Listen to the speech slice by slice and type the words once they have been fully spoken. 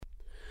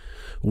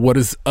What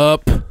is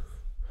up?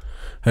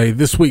 Hey,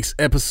 this week's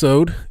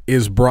episode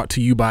is brought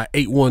to you by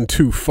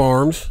 812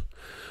 Farms.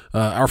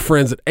 Our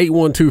friends at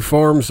 812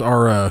 Farms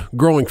are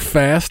growing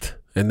fast,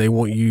 and they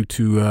want you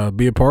to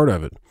be a part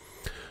of it.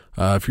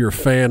 If you're a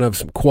fan of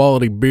some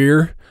quality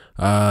beer,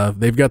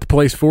 they've got the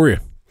place for you.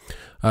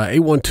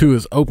 812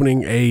 is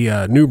opening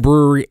a new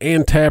brewery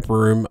and tap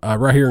room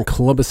right here in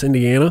Columbus,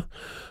 Indiana,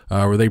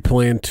 where they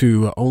plan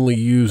to only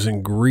use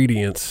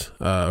ingredients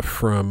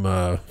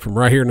from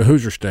right here in the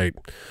Hoosier State.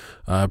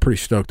 Pretty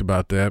stoked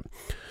about that.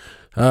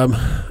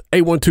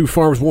 812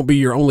 Farms won't be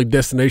your only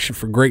destination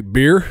for great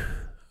beer.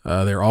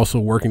 They're also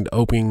working to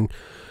open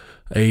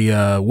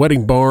a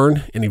wedding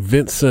barn and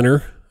event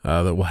center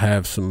that will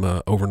have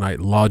some overnight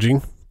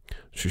lodging,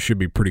 which should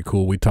be pretty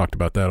cool. We talked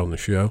about that on the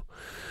show.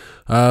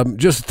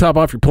 Just to top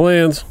off your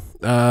plans,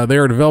 they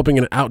are developing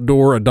an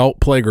outdoor adult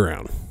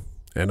playground,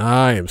 and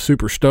I am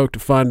super stoked to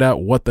find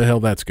out what the hell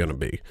that's going to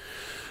be.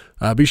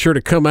 Be sure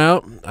to come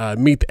out,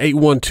 meet the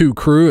 812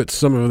 crew at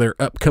some of their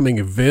upcoming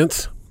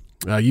events.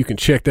 You can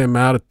check them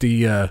out at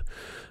the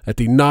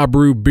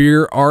Nabru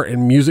Beer, Art,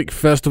 and Music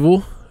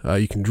Festival.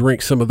 You can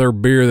drink some of their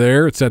beer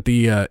there. It's at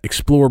the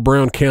Explore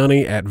Brown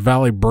County at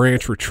Valley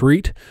Branch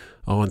Retreat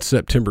on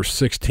September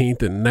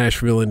 16th in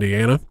Nashville,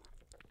 Indiana.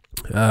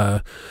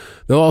 They'll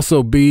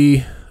also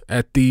be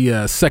at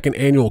the second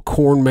annual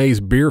Corn Maze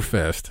Beer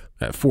Fest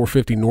at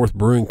 450 North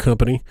Brewing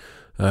Company,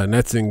 and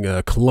that's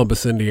in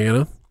Columbus,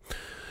 Indiana.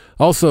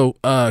 Also,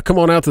 come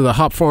on out to the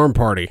Hop Farm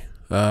Party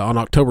on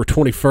October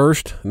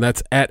 21st, and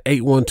that's at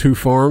 812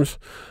 Farms.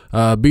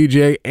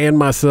 BJ and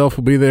myself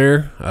will be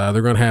there.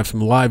 They're going to have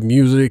some live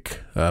music,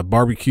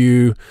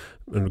 barbecue,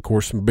 and, of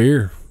course, some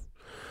beer.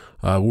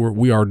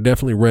 We are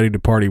definitely ready to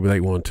party with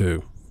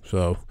 812.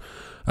 So,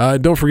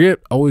 don't forget,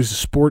 always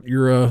support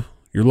your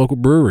local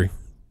brewery.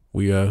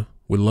 We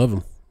love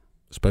them,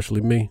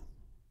 especially me.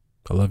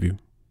 I love you.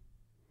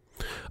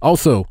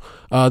 Also,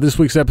 this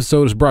week's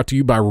episode is brought to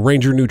you by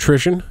Ranger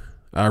Nutrition.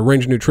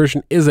 Ranger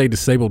Nutrition is a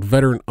disabled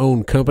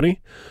veteran-owned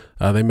company.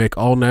 They make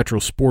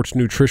all-natural sports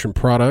nutrition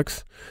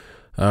products.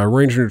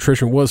 Ranger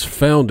Nutrition was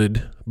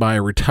founded by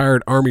a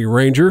retired Army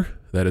Ranger.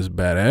 That is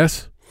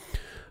badass.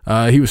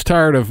 He was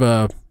tired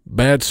of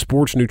bad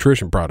sports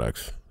nutrition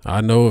products.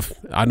 I know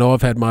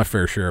I've had my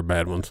fair share of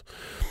bad ones.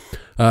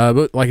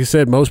 But like I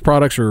said, most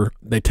products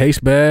they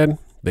taste bad.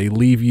 They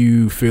leave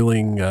you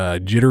feeling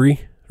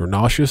jittery or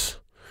nauseous.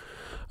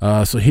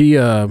 So he,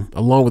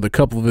 along with a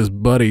couple of his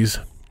buddies,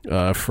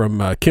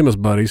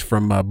 chemist buddies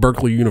from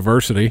Berkeley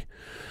University,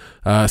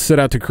 set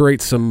out to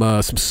create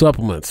some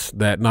supplements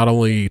that not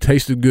only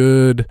tasted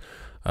good,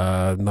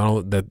 not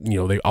only that,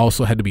 they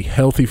also had to be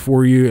healthy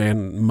for you,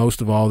 and most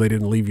of all, they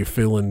didn't leave you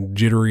feeling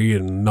jittery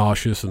and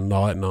nauseous and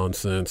all that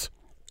nonsense.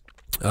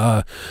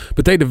 But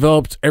they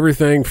developed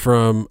everything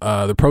from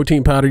the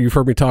protein powder you've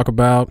heard me talk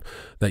about,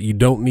 that you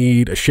don't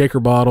need a shaker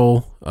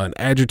bottle, an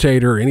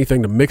agitator, or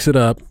anything to mix it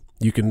up.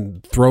 You can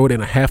throw it in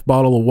a half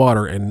bottle of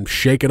water and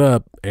shake it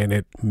up, and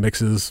it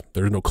mixes.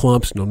 There's no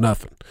clumps, no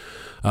nothing.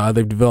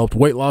 They've developed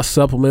weight loss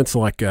supplements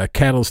like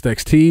Catalyst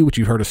XT, which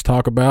you've heard us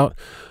talk about,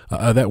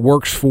 that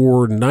works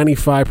for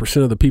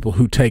 95% of the people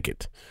who take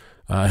it.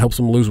 Helps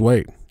them lose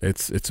weight.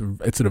 It's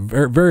a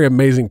very, very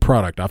amazing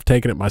product. I've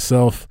taken it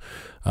myself.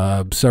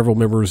 Several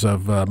members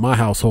of my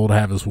household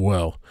have as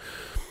well.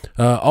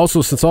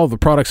 Also, since all of the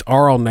products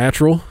are all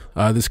natural,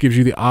 this gives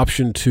you the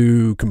option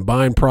to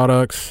combine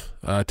products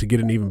to get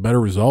an even better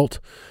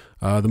result.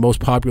 The most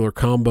popular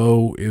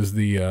combo is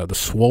the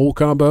Swole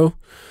combo.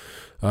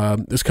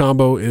 This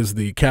combo is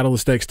the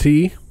Catalyst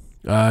XT,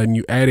 and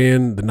you add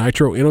in the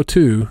Nitro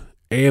NO2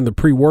 and the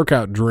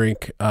pre-workout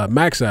drink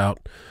Max Out.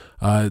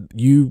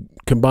 You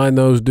combine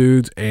those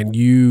dudes, and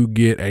you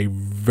get a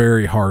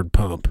very hard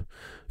pump.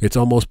 It's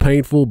almost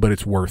painful, but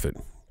it's worth it.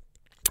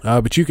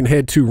 But you can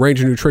head to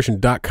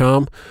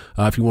rangernutrition.com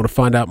if you want to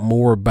find out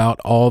more about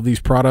all of these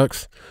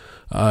products.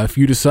 If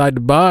you decide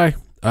to buy,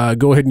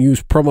 go ahead and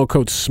use promo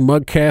code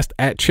SMUGCAST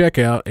at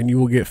checkout, and you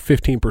will get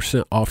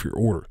 15% off your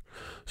order.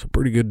 So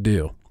pretty good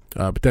deal.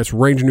 But that's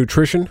Ranger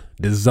Nutrition,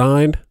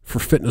 designed for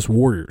fitness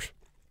warriors.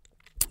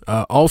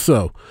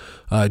 Also,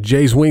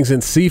 Jay's Wings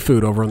and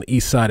Seafood over on the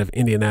east side of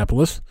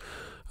Indianapolis.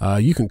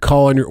 You can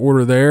call on your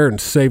order there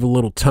and save a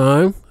little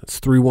time. It's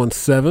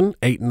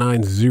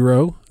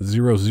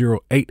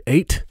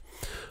 317-890-0088.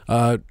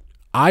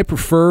 I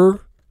prefer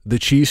the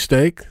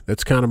cheesesteak.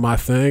 That's kind of my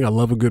thing. I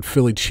love a good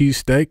Philly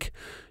cheesesteak,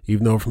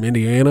 even though I'm from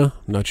Indiana.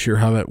 I'm not sure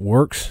how that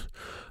works.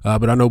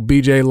 But I know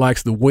BJ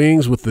likes the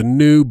wings with the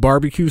new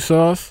barbecue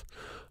sauce.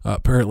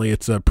 Apparently,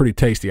 it's pretty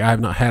tasty. I have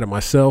not had it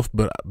myself,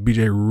 but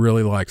BJ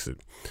really likes it.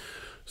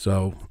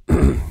 So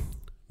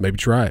maybe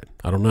try it.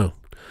 I don't know.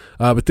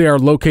 But they are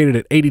located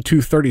at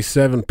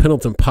 8237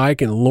 Pendleton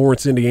Pike in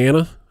Lawrence,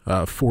 Indiana,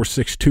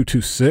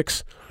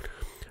 46226.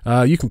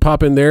 You can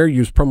pop in there,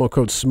 use promo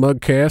code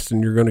SMUGCAST,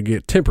 and you're going to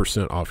get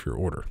 10% off your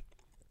order.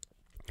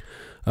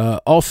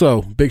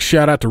 Also, big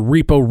shout out to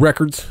Repo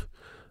Records.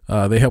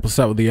 They help us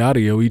out with the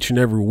audio each and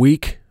every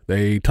week.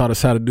 They taught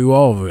us how to do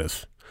all of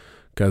this,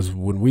 because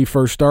when we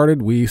first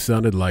started, we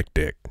sounded like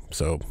dick.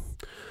 So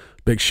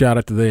Big shout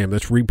out to them.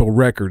 That's Repo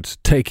Records,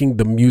 taking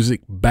the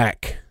music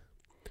back.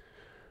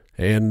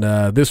 And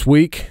this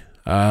week,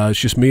 it's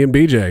just me and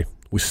BJ.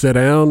 We sat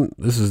down.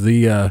 This is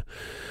the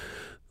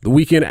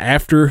weekend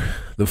after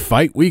the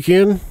fight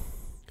weekend.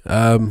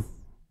 Gonna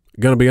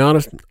be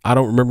honest, I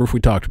don't remember if we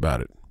talked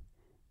about it.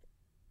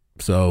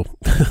 So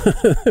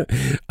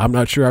I'm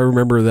not sure I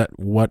remember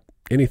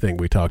anything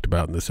we talked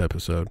about in this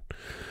episode.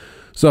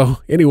 So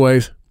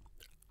anyways,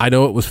 I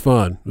know it was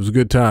fun. It was a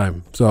good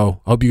time. So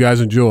I hope you guys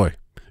enjoy.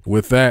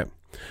 With that,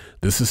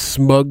 this is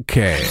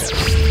Smugcast.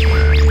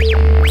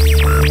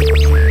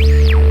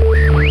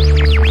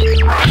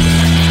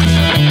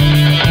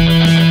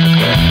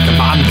 Come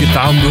on, get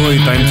down, boy.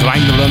 I'm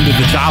trying to run to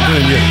the chopper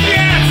and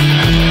yes!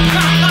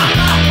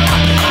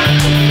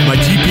 My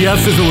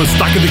GPS is all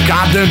stuck in the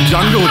goddamn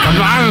jungle.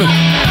 Come on.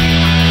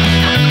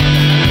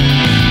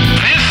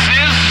 This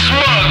is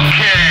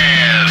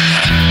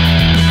Smugcast.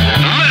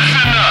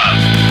 Listen up.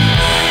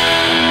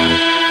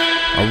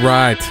 All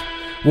right.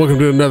 Welcome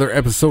to another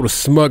episode of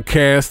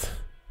Smugcast.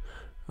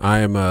 I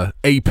am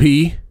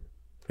AP,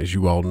 as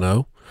you all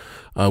know.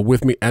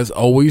 With me, as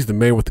always, the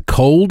man with the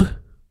cold. At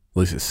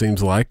least it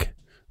seems like.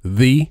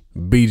 The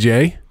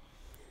BJ.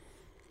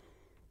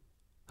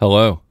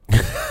 Hello.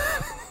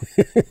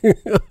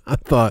 I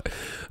thought,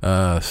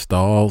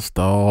 stall.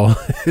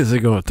 Is he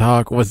going to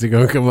talk? What's he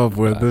going to come up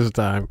with this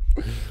time?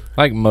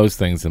 Like most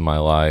things in my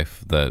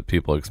life that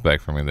people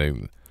expect from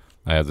me,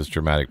 I have this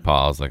dramatic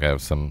pause, like I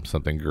have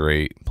something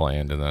great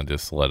planned, and then I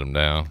just let them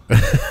down.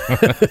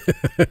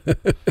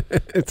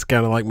 It's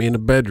kind of like me in the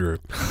bedroom.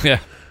 Yeah.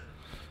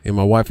 And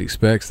my wife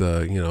expects,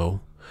 I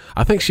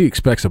think she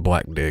expects a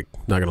black dick.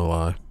 Not going to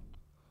lie.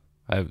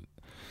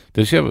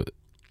 Does she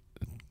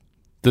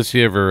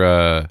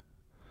ever?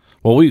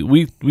 Well,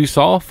 we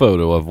saw a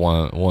photo of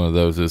one of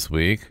those this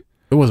week.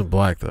 It wasn't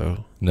black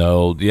though.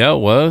 No, yeah, it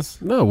was.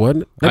 No, it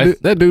wasn't.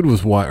 That dude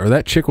was white, or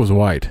that chick was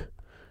white.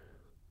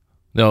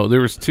 No,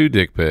 there was 2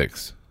 dick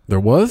pics. There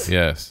was?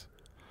 Yes.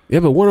 Yeah,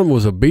 but one of them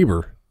was a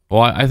Bieber.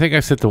 Well, I think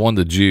I sent the one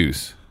to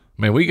Juice.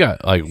 Man, we got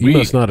You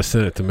must not have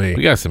sent it to me.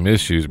 We got some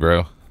issues,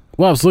 bro.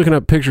 Well, I was looking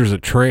up pictures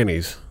of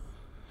trannies.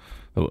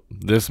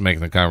 This is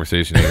making the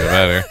conversation even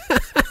better.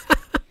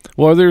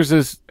 Well, there's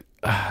this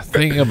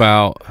thing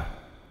about.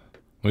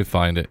 Let me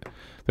find it.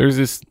 There's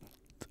this,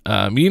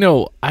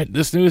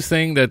 this newest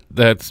thing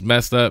that's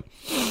messed up.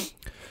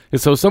 And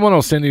so someone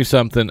will send you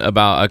something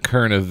about a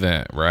current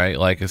event, right?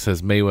 Like it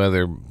says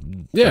Mayweather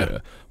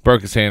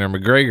broke his hand or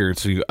McGregor.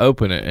 So you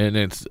open it and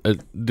it's a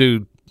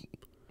dude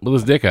with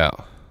his dick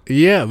out.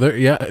 Yeah,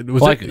 it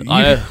was like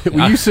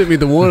you sent me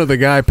the one of the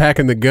guy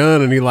packing the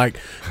gun, and he like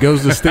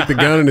goes to stick the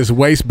gun in his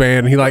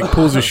waistband, and he like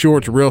pulls his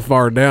shorts real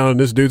far down, and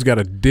this dude's got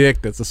a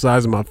dick that's the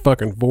size of my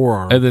fucking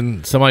forearm. And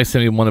then somebody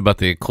sent me one about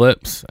the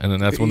eclipse, and then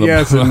that's when the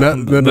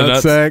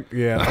nutsack.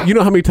 Yeah, you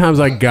know how many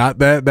times I got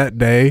that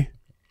day?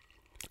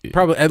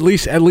 Probably at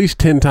least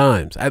 10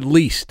 times, at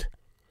least.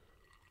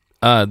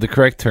 The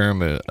correct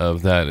term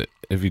of that,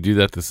 if you do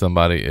that to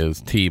somebody,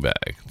 is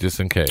teabag, just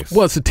in case.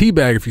 Well, it's a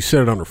teabag if you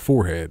set it on her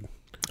forehead.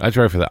 I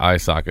try for the eye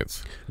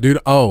sockets, dude.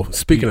 Oh,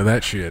 speaking of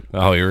that shit.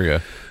 Oh, here we go.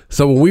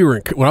 So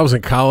when I was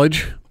in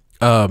college,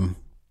 me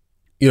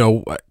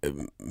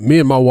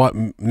and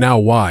my now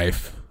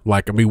wife,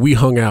 we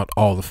hung out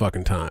all the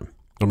fucking time.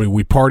 I mean,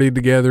 we partied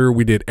together.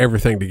 We did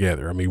everything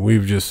together. I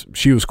mean,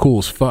 she was cool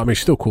as fuck. I mean,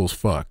 she's still cool as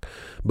fuck.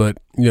 But,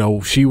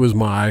 she was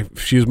my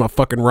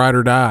fucking ride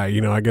or die.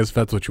 I guess if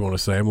that's what you want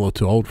to say. I'm a little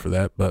too old for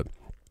that. But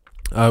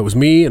it was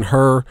me and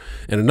her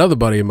and another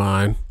buddy of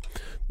mine.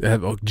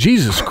 Oh,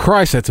 Jesus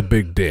Christ, that's a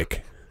big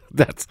dick.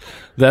 That's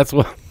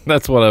what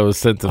I was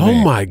sent to me. Oh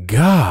my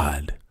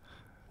God.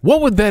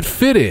 What would that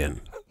fit in?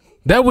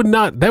 That would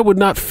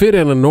not fit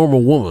in a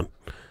normal woman.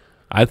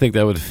 I think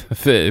that would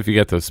fit if you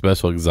got those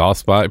special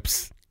exhaust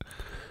pipes.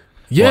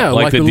 Yeah,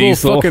 like the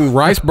diesel. Little fucking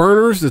rice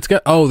burners. It's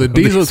got the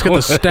diesel. It's got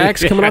the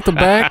stacks coming out the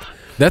back.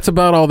 That's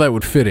about all that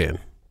would fit in.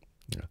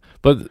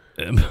 But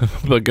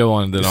go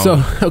on then. So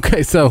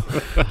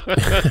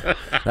that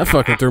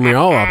fucking threw me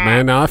all off,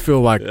 man. Now I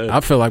feel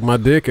like my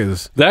dick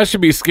is. That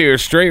should be scared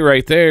straight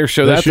right there.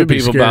 Show that to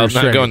people about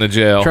not going to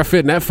jail. Try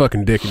fitting that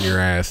fucking dick in your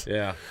ass.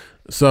 Yeah.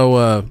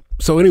 So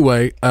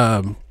anyway,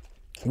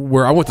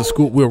 where I went to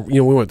school,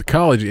 we went to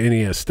college at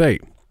Indiana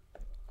State,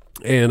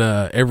 and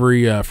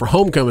for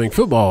homecoming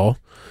football,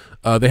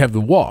 they have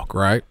the walk,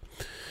 right?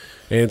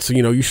 And so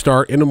you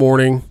start in the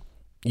morning.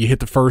 You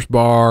hit the first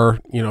bar,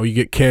 you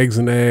get kegs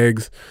and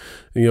eggs,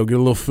 get a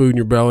little food in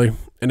your belly,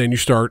 and then you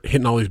start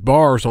hitting all these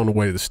bars on the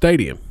way to the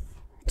stadium.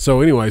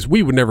 So anyways,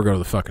 we would never go to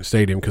the fucking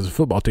stadium because the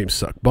football team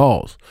sucked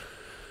balls.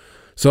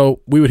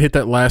 So we would hit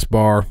that last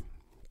bar,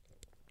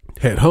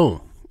 head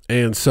home.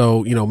 And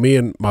so, me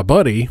and my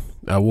buddy,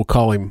 we'll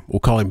call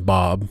him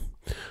Bob,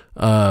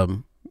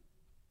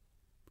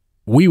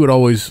 we would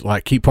always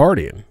keep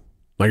partying.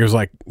 Like it was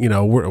I'm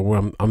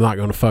not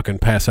going to fucking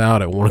pass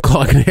out at 1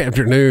 o'clock in the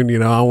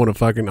afternoon. I want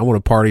to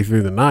party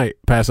through the night,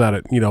 pass out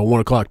at 1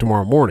 o'clock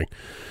tomorrow morning.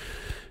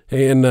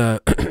 And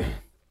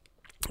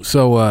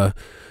so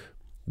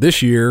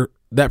this year,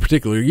 that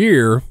particular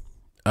year,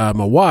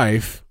 my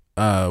wife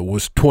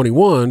was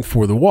 21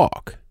 for the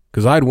walk,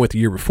 because I'd went the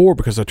year before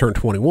because I turned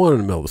 21 in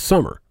the middle of the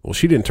summer. Well,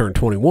 she didn't turn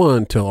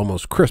 21 till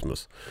almost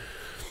Christmas.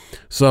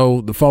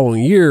 So the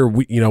following year,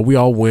 we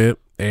all went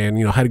and,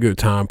 had a good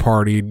time,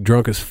 partied,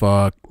 drunk as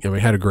fuck.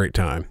 Had a great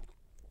time.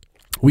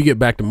 We get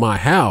back to my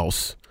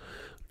house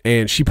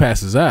and she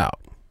passes out.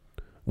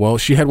 Well,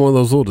 she had one of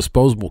those little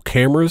disposable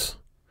cameras.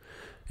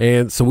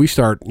 And so we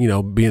start,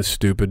 being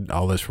stupid,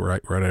 all this,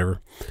 right,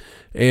 whatever.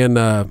 And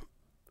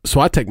so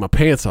I take my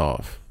pants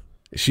off.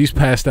 She's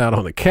passed out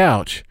on the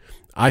couch.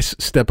 I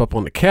step up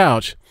on the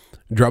couch,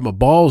 drop my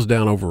balls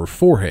down over her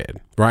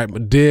forehead, right? My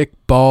dick,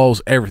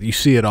 balls, everything. You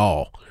see it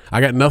all. I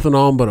got nothing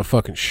on but a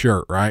fucking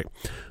shirt, right?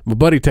 My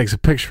buddy takes a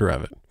picture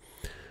of it.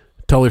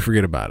 Totally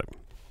forget about it.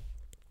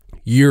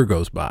 Year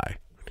goes by.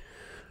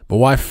 My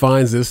wife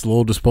finds this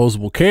little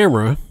disposable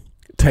camera,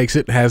 takes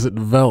it, has it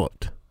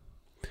developed.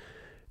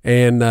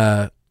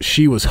 And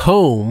she was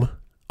home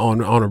on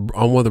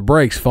one of the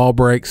breaks, fall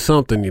break,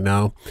 something,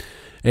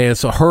 And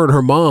so her and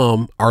her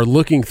mom are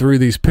looking through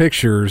these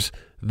pictures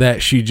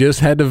that she just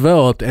had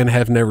developed and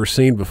have never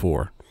seen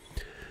before.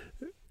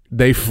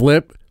 They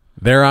flip.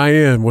 There I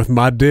am with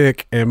my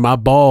dick and my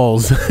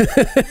balls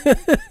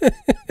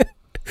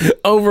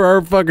over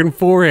her fucking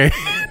forehead.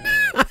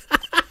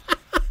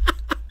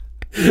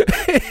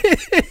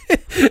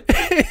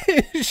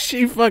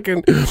 She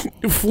fucking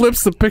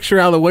flips the picture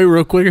out of the way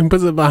real quick and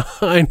puts it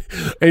behind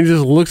and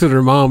just looks at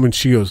her mom and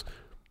she goes,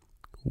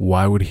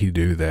 why would he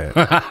do that?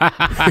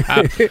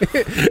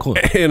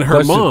 And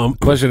her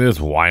question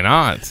is, why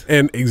not?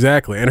 And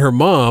exactly. And her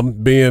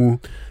mom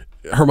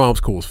her mom's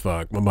cool as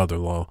fuck, my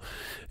mother-in-law.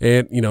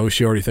 And,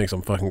 she already thinks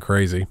I'm fucking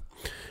crazy.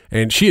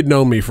 And she had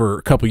known me for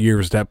a couple of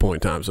years at that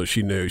point in time, so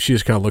she knew. She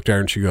just kind of looked at her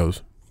and she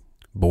goes,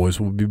 boys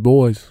will be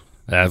boys.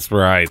 That's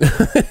right.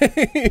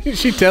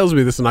 She tells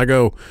me this and I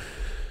go,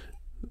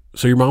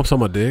 so your mom saw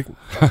my dick?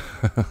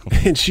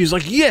 And she's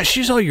like, yeah,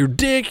 she saw your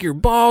dick, your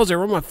balls, they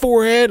were on my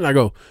forehead. And I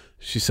go,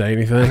 she say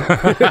anything?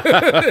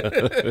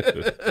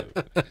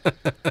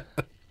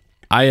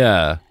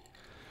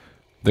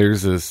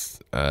 There's this,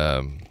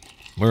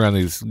 we were on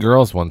these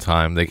girls one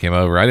time. They came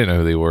over. I didn't know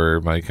who they were.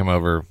 They come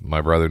over.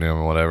 My brother knew them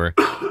or whatever.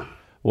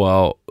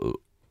 Well,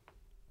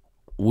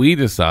 we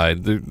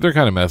decide they're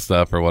kind of messed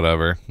up or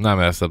whatever. Not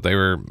messed up. They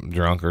were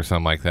drunk or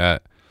something like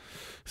that.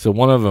 So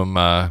one of them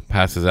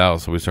passes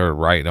out. So we started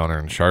writing on her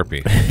in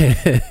Sharpie.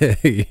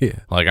 Yeah.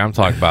 Like I'm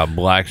talking about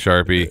black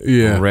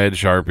Sharpie, red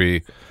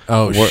Sharpie.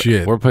 Oh,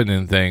 shit. We're putting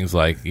in things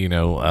like,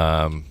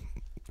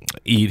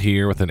 eat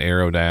here with an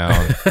arrow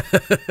down.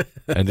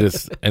 and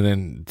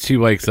then she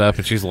wakes up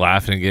and she's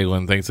laughing and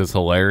giggling, thinks it's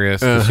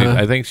hilarious.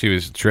 I think she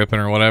was tripping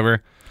or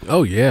whatever.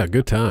 Oh, yeah.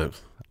 Good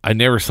times. I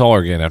never saw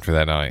her again after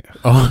that night.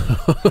 Oh.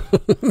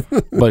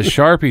 But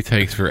Sharpie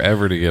takes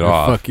forever to get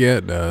off. Fuck yeah,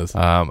 it does.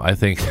 I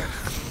think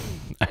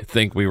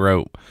we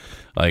wrote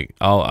like,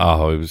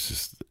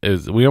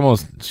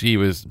 she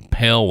was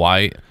pale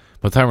white.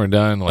 By the time we're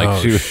done,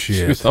 like she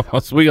was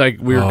almost, we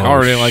were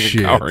colored in like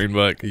a coloring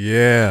book.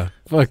 Yeah.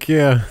 Fuck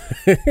yeah.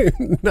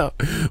 No,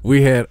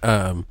 we had,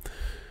 I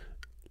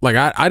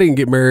didn't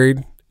get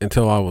married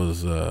until I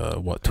was,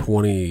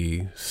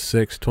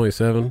 26,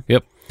 27.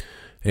 Yep.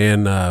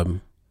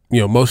 And,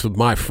 most of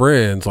my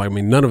friends,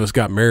 none of us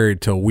got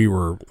married till we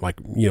were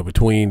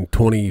between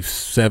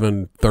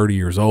 27, 30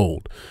 years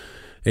old.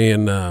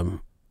 And,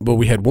 but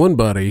we had one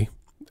buddy,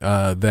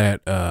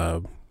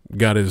 that,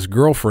 got his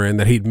girlfriend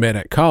that he'd met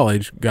at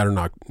college, got her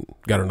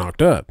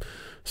knocked up.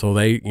 So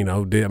they,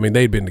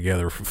 they'd been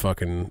together for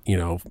fucking,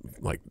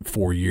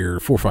 4 or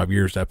 5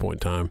 years at that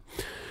point in time.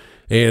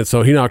 And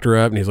so he knocked her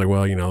up and he's like,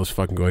 well, let's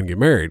fucking go ahead and get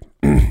married.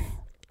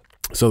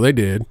 So they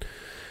did.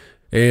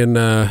 And,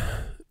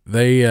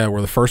 they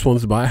were the first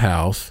ones to buy a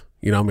house,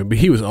 but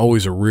he was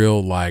always a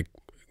real,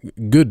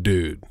 good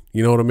dude.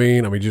 You know what I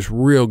mean? Just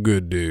real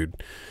good dude.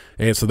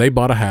 And so they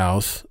bought a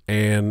house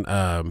and,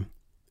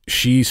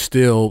 she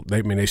still,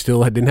 they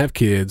still didn't have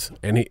kids,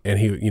 and he,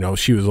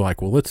 she was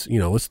like, well, let's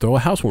throw a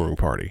housewarming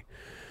party,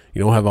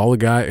 have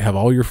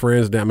all your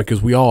friends down,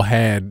 because we all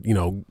had,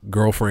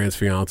 girlfriends,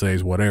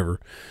 fiancés, whatever.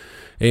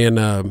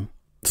 And,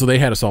 so they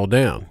had us all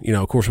down,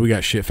 of course we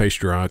got shit-faced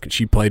drunk and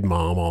she played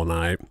mom all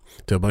night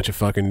to a bunch of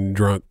fucking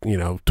drunk,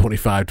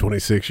 25,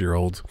 26 year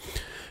olds.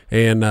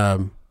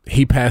 And,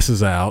 he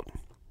passes out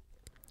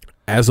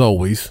as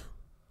always.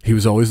 He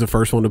was always the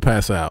first one to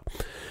pass out.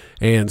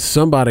 And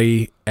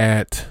somebody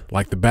at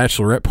the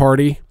bachelorette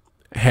party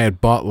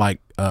had bought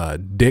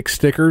dick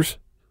stickers,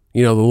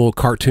 the little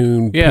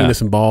cartoon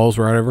penis and balls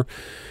or whatever.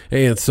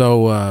 And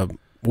so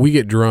we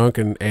get drunk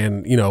and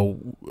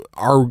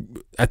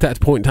at that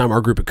point in time, our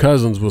group of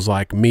cousins was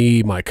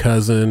me, my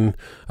cousin,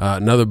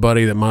 another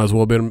buddy that might as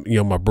well have been,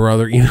 my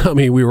brother.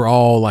 We were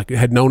all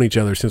had known each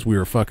other since we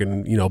were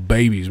fucking,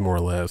 babies more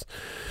or less.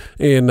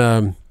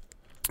 And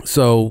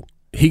so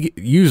he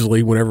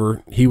usually,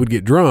 whenever he would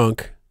get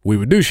drunk, we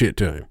would do shit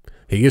to him.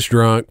 He gets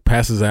drunk,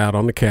 passes out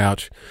on the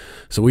couch.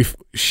 So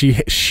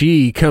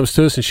she comes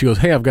to us and she goes,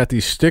 hey, I've got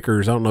these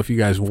stickers. I don't know if you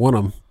guys want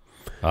them.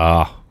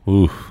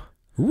 Oof.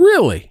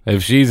 Really?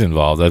 If she's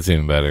involved, that's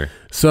even better.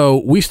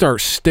 So we start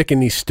sticking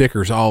these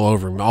stickers all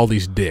over him, all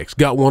these dicks.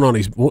 Got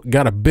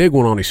a big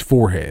one on his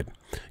forehead.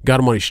 Got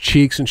him on his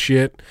cheeks and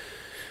shit.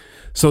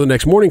 So the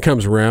next morning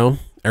comes around,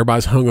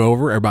 everybody's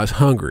hungover, everybody's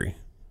hungry.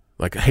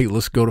 Like, hey,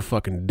 let's go to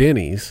fucking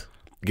Denny's,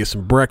 get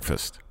some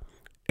breakfast.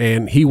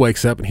 And he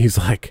wakes up and he's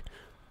like,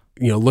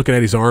 looking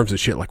at his arms and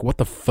shit, like, what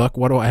the fuck?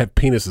 Why do I have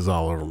penises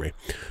all over me?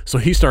 So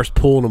he starts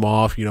pulling them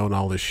off, and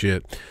all this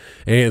shit.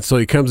 And so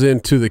he comes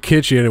into the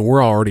kitchen and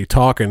we're already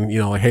talking,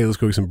 like, hey, let's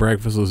go get some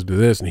breakfast, let's do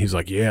this. And he's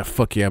like, yeah,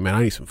 fuck yeah, man,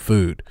 I need some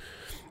food.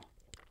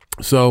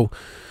 So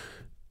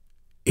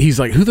he's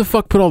like, who the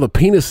fuck put all the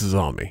penises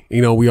on me?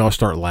 We all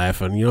start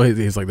laughing.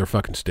 He's like, they're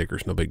fucking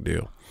stickers, no big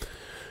deal.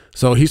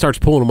 So he starts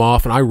pulling them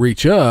off and I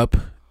reach up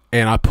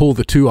and I pull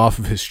the two off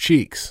of his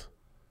cheeks.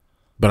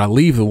 But I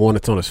leave the one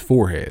that's on his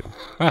forehead.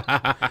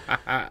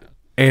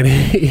 And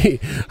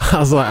I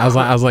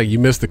was like, you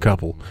missed a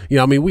couple.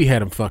 We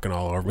had him fucking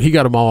all over. He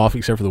got them all off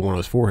except for the one on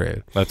his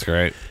forehead. That's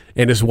great.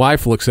 And his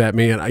wife looks at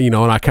me and, and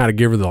I kind of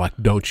give her the, like,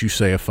 don't you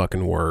say a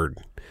fucking word.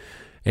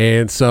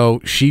 And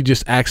so she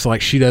just acts like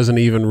she doesn't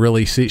even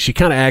really see. She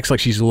kind of acts like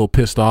she's a little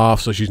pissed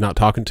off, so she's not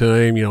talking to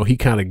him. He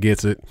kind of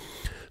gets it.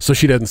 So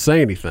she doesn't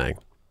say anything.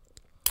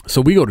 So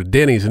we go to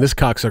Denny's and this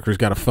cocksucker's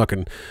got a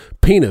fucking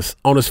penis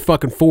on his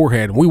fucking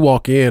forehead. And we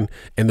walk in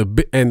and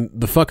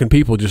the fucking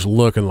people just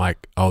looking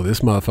like, oh,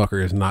 this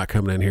motherfucker is not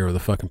coming in here with a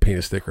fucking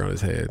penis sticker on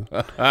his head.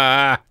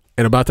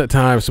 And about that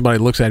time, somebody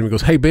looks at him and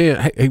goes, hey,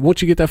 Ben, hey, why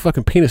don't you get that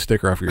fucking penis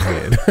sticker off your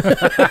head?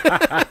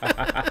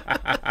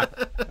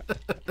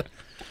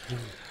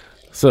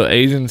 So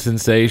Asian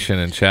Sensation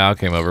and Chow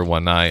came over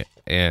one night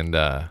and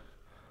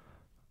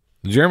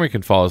Jeremy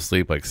can fall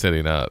asleep like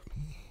sitting up.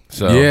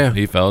 So yeah.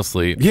 He fell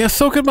asleep. Yeah,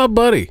 so could my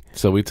buddy.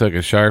 So we took a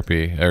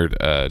Sharpie,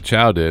 or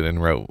Chow did,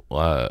 and wrote,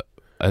 I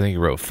think he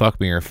wrote fuck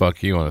me or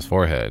fuck you on his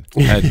forehead.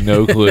 Had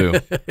no clue.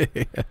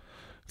 Yeah.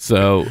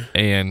 So,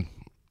 and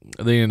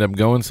they ended up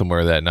going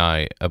somewhere that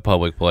night, a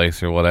public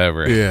place or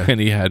whatever. Yeah. And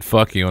he had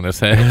fuck you on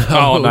his head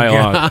all night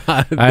long.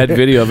 I had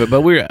video of it,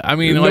 but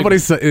nobody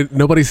said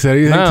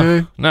anything to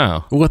him?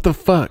 No. What the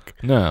fuck?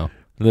 No.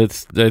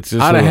 That's just.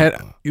 I'd have had,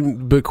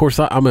 but of course,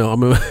 we're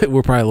probably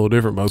a little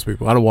different. Most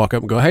people, I'd walk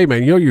up and go, "Hey,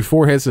 man, your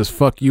forehead says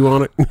fuck you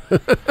on it,"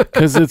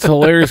 because it's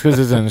hilarious because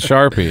it's in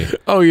Sharpie.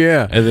 Oh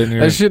yeah, and then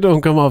that shit don't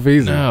come off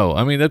easy. No,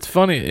 that's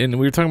funny, and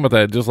we were talking about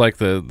that just like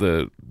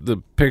the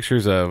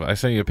pictures of. I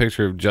sent you a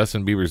picture of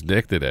Justin Bieber's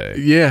dick today.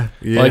 Yeah,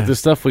 like the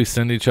stuff we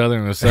send each other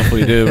and the stuff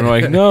we do. And we're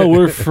like, no,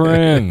 we're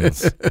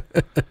friends.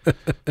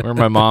 Or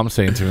my mom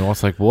saying to me,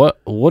 "What's like what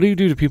do you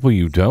do to people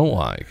you don't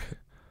like?"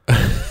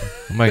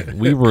 I'm like,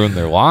 we ruin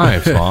their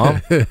lives,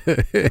 Mom. Like,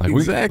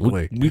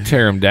 exactly. We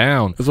tear them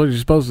down. That's what you're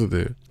supposed to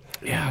do.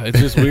 Yeah, it's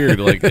just weird.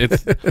 Like,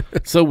 it's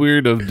so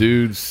weird of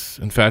dudes'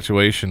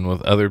 infatuation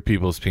with other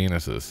people's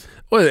penises.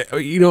 Well,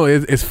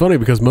 it's funny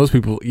because most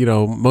people,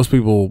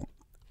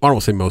 I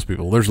don't say most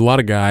people. There's a lot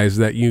of guys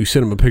that you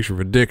send them a picture of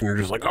a dick and they're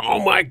just like,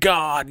 oh my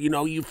God,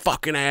 you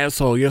fucking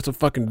asshole. You have a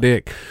fucking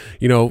dick.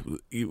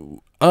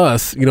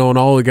 Us, and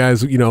all the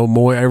guys,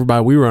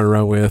 everybody we run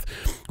around with,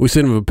 we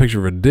send them a picture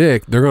of a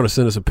dick. They're going to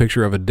send us a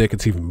picture of a dick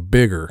that's even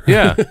bigger.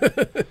 Yeah.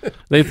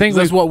 They think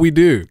that's what we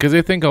do. Because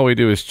they think all we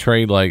do is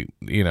trade, like,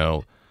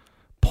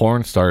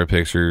 porn star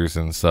pictures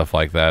and stuff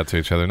like that to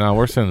each other. No,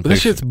 we're sending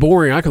pictures. This shit's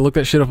boring. I can look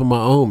that shit up on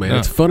my own, man. No.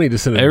 It's funny to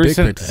send a dick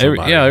pic to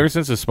somebody. Ever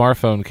since the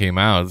smartphone came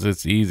out,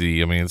 it's easy.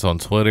 It's on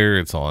Twitter,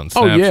 it's on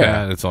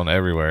Snapchat, it's on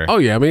everywhere. Oh,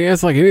 yeah.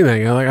 It's like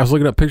anything. I was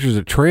looking up pictures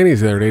of trannies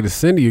the other day to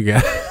send to you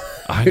guys.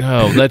 I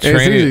know. That tranny.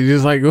 It's easy.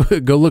 Just like,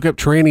 go look up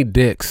tranny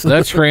dicks.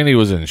 That tranny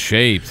was in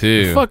shape,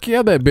 too. Fuck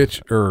yeah, that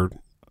bitch.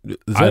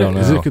 I don't know.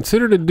 Is it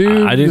considered a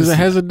dude because it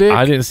has a dick?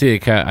 I didn't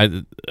see I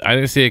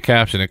didn't see a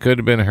caption. It could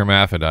have been a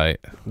hermaphrodite.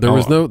 There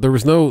was no.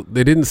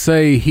 They didn't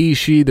say he,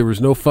 she. There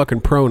was no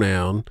fucking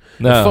pronoun.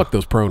 No, fuck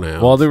those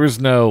pronouns. Well, there was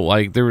no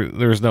there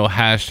was no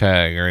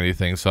hashtag or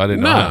anything, so I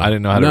didn't know. I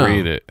didn't know how to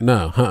read it.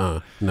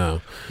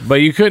 No. But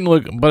you couldn't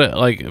look. But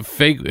like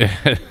fake.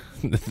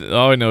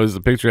 All I know is the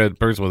picture had a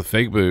person with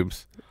fake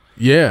boobs.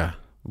 Yeah.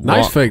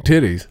 Nice fake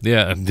titties.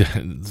 Yeah.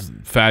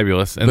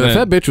 Fabulous. But if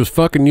that bitch was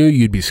fucking you,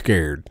 you'd be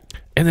scared.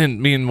 And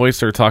then me and Moise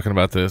started talking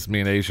about this.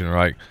 Me and Asian were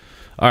like,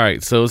 all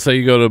right, so let's say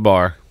you go to a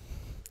bar.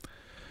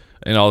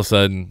 And all of a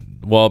sudden,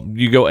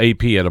 you go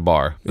AP at a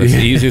bar. That's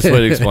the easiest way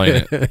to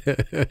explain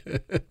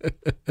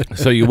it.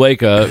 So you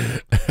wake up.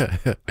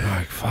 You're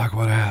like, fuck,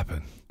 what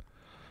happened?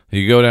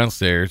 You go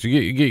downstairs.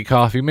 You get your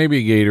coffee, maybe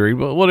a Gatorade,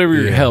 but whatever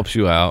helps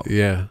you out.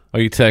 Yeah. Or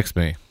you text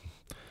me.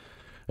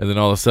 And then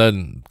all of a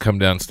sudden, come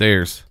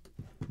downstairs.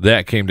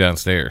 That came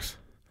downstairs.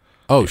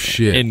 Oh,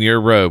 shit. In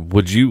your robe.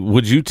 Would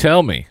you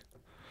tell me?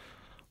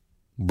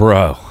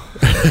 Bro.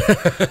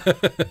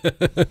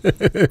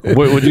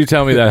 Would you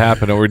tell me that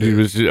happened, or would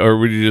you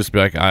just be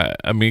like,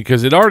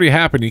 because it already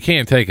happened, you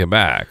can't take it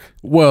back.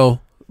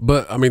 Well,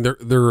 but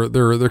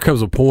there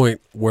comes a point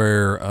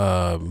where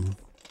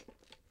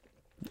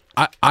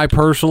I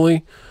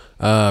personally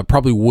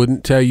probably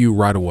wouldn't tell you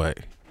right away.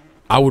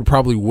 I would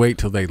probably wait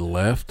till they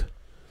left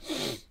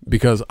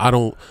because I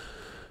don't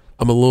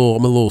I'm a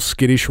little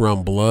skittish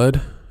around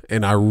blood,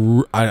 and I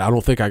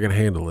don't think I can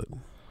handle it.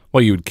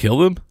 Well, you would kill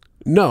them?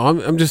 No,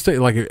 I'm just saying,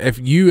 like, if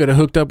you had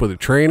hooked up with a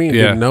tranny and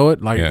Yeah. didn't know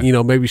it, like, Yeah. you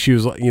know, maybe she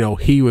was like, you know,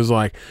 he was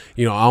like,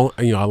 you know,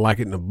 I like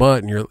it in the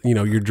butt, and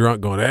you're drunk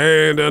going,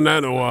 hey, I ain't done that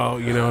in a while,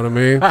 you know what I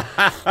mean?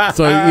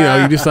 So, you know,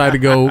 you decide to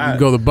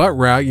go the butt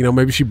route, you know,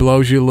 maybe she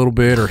blows you a little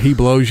bit, or he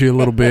blows you a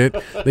little bit,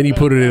 then you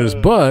put it in his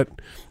butt,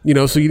 you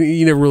know, so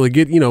you never really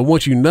get, you know,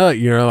 once you nut,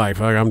 you're like,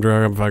 fuck, I'm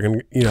drunk, I'm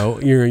fucking, you know,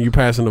 you're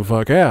passing the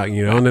fuck out,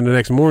 you know, and then the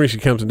next morning she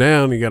comes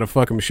down, and you got a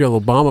fucking Michelle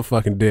Obama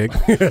fucking dick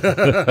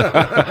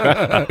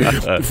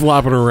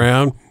flopping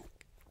around,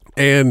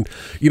 and,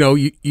 you know,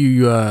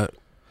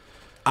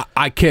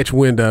 I catch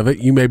wind of it.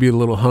 You may be a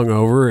little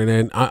hungover, and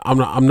then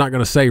I'm not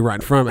going to say right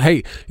in front of,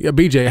 hey, yeah,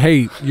 BJ,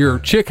 hey, your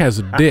chick has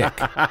a dick.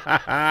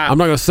 I'm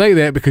not going to say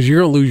that because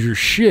you're going to lose your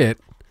shit,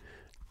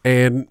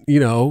 and, you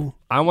know,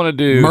 I want to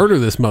do murder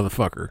this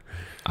motherfucker.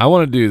 I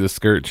want to do the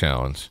skirt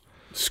challenge.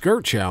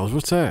 Skirt challenge?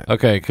 What's that?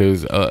 Okay,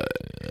 because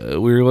we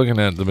were looking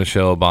at the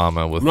Michelle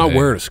Obama with. I'm not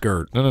wearing a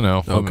skirt.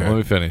 No. Okay. Let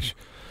me finish.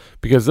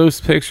 Because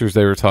those pictures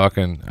they were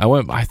talking,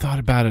 I thought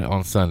about it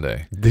on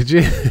Sunday. Did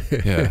you?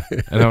 Yeah,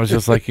 and I was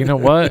just like, you know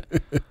what?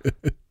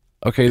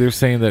 Okay, they're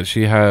saying that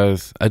she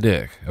has a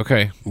dick.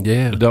 Okay,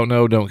 Yeah. don't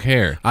know, don't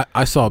care.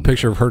 I saw a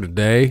picture of her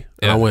today,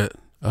 and Yeah. I went,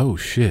 oh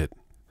shit,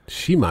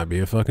 she might be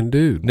a fucking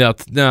dude. Now,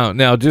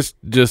 just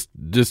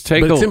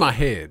take. But it's in my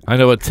head. I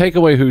know, but take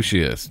away who she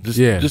is.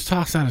 Just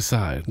toss that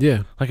aside.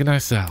 Yeah. Like a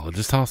nice salad.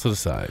 Just toss it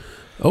aside.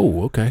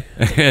 Oh, okay.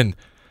 And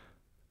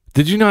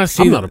did you not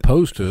see? I'm not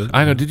opposed to it.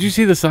 I know. Did you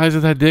see the size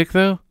of that dick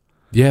though?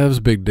 Yeah, it was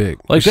a big dick.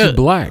 Like she's that-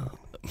 black.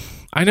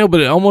 I know, but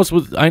it almost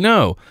was. I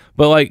know,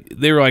 but like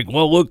they were like,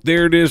 "Well, look,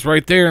 there it is,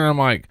 right there," and I'm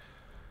like,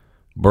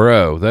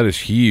 "Bro, that is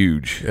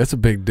huge." That's a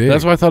big dick.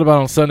 That's what I thought about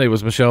on Sunday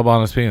was Michelle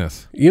Obama's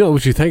penis. You know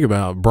what you think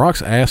about?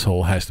 Brock's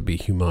asshole has to be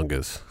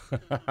humongous.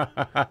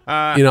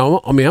 You know,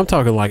 I mean, I'm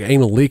talking like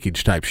anal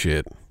leakage type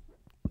shit.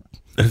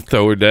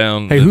 Throw her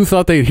down. Hey, who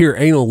thought they'd hear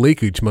anal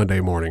leakage Monday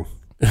morning?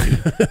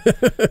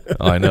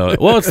 I know it.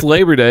 Well, it's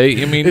Labor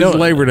Day. I mean, It's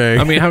Labor Day.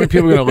 I mean, how many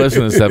people are going to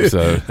listen to this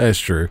episode? That's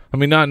true. I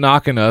mean, not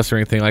knocking us or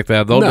anything like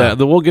that. No.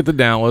 We'll get the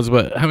downloads,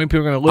 but how many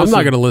people are going to listen? I'm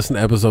not going to listen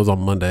to episodes on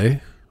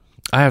Monday.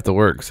 I have to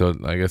work, so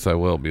I guess I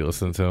will be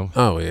listening to them.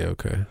 Oh, yeah,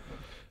 okay.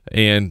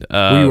 And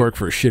We work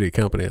for a shitty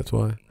company, that's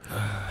why.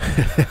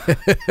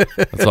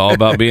 it's all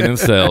about being in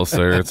sales,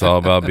 sir. It's all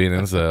about being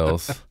in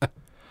sales.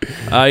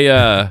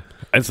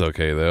 It's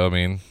okay though. I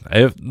mean,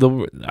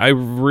 I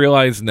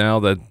realize now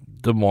that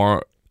the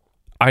more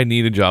I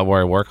need a job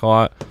where I work a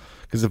lot,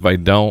 because if I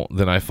don't,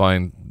 then I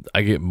find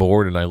I get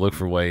bored and I look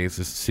for ways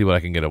to see what I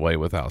can get away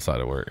with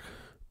outside of work.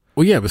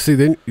 Well, yeah, but see,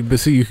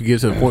 you could get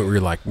to the point where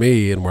you're like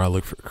me and where I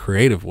look for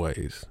creative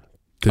ways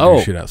to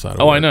do shit outside of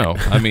work. I know.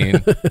 I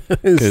mean,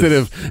 instead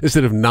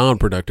of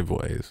non-productive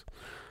ways.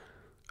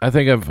 I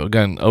think I've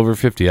gotten over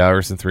 50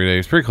 hours in 3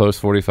 days, pretty close,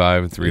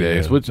 45 in 3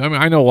 days, Yeah. which, I mean,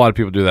 I know a lot of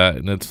people do that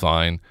and it's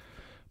fine,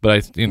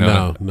 but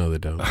No, they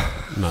don't.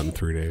 Not in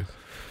 3 days.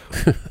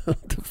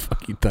 What the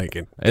fuck you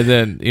thinking? and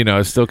then,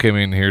 I still came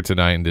in here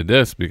tonight and did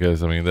this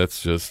because, I mean,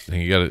 that's just,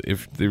 you gotta,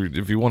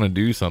 if you want to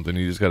do something,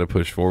 you just got to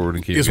push forward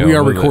and keep Yes, going. we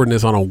are with it. recording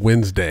this on a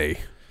Wednesday.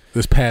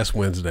 This past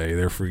Wednesday,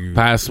 therefore you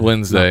Past not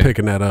Wednesday.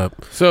 picking that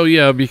up. So,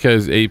 yeah,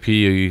 because AP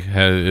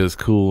is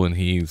cool and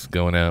he's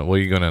going out. Well,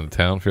 you going out of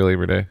town for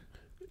Labor Day?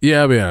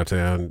 Yeah, I'll be out of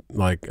town.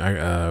 Like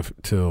I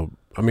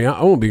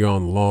won't be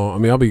gone long. I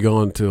mean, I'll be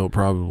gone till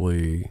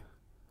probably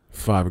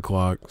 5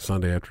 o'clock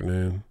Sunday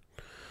afternoon.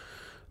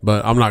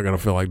 But I'm not gonna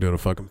feel like doing a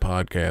fucking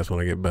podcast when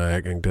I get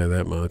back. I can tell you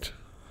that much.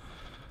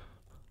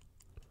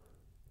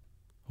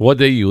 What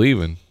day you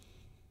leaving?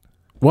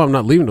 Well, I'm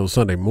not leaving till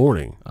Sunday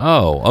morning.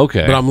 Oh,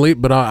 okay.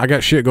 But I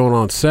got shit going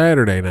on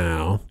Saturday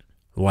now.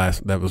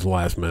 That was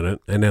last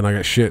minute, and then I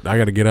got shit. I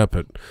got to get up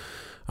at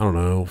I don't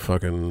know,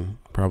 fucking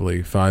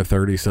probably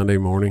 5:30 Sunday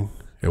morning.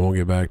 It won't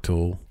get back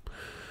till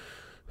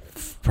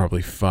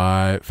probably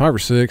 5 or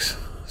 6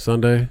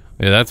 Sunday.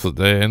 Yeah, that's what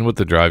they, and with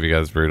the drive, you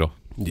guys brutal.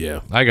 Yeah,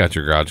 I got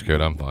your garage code.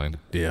 I'm fine.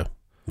 yeah.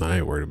 No, I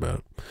ain't worried about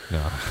it.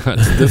 No,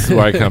 this is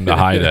where I come to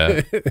hide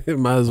at.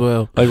 Might as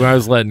well. Like when I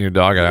was letting your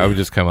dog out, I would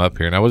just come up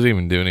here and I wasn't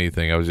even doing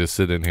anything. I was just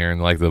sitting here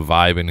and like the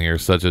vibe in here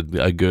is such a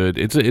good.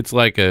 It's almost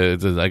like a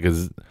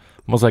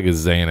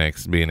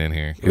Xanax being in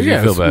here because you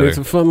feel better. It's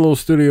a fun little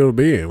studio to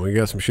be in. We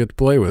got some shit to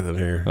play with in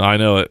here. I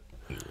know it.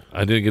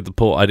 I didn't get to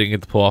pull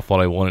off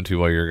what I wanted to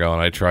while you were gone.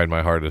 I tried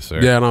my hardest,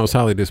 sir. Yeah, and I was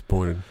highly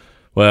disappointed.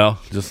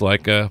 Well, just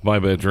like my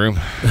bedroom.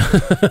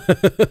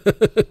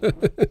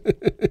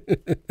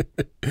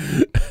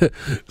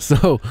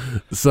 So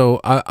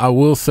I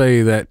will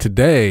say that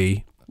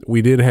today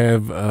we did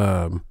have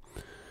I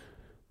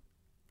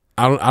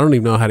don't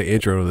even know how to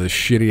intro this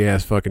shitty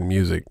ass fucking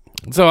music.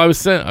 So I was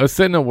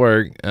sitting at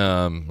work.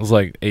 It was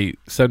like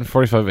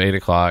 7:45, 8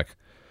 o'clock.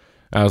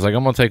 I was like,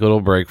 I'm gonna take a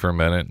little break for a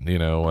minute,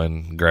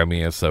 and grab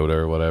me a soda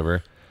or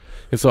whatever.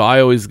 And so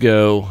I always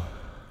go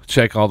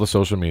check all the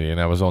social media,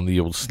 and I was on the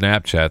old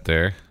Snapchat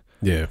there.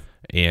 Yeah.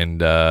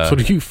 And So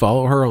do you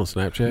follow her on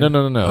Snapchat?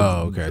 No.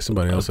 Oh, okay.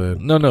 Somebody else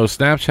said. No.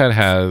 Snapchat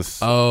has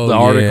the yeah,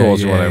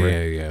 articles or yeah, whatever.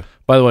 Yeah.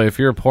 By the way, if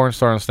you're a porn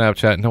star on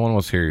Snapchat, no one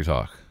wants to hear you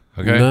talk.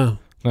 Okay?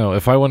 No.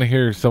 If I want to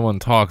hear someone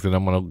talk, then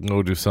I'm going to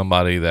go to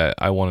somebody that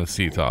I want to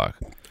see talk.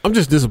 I'm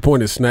just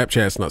disappointed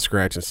Snapchat's not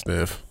scratch and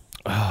sniff.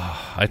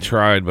 I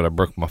tried, but I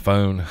broke my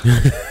phone.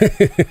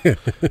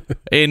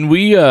 And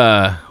we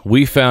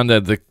found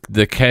that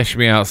the Cash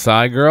Me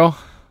Outside girl,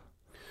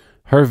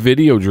 her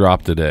video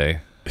dropped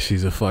today.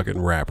 She's a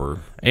fucking rapper.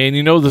 And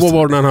you know this.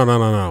 Whoa,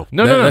 no.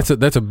 No.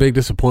 That's a big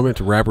disappointment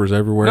to rappers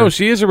everywhere. No,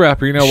 she is a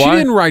rapper. You know she why? She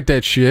didn't write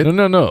that shit.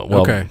 No.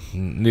 Well, okay.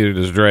 Neither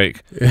does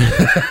Drake.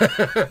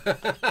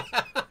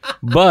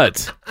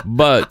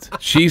 But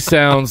she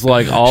sounds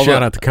like all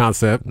Shout out to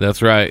Concept.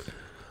 That's right.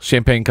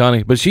 Champagne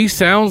Connie. But she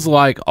sounds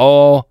like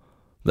all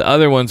the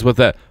other ones with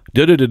that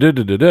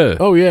da-da-da-da-da-da.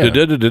 Oh, yeah.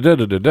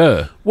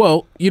 Da-da-da-da-da-da-da.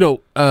 Well,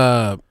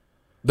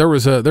 there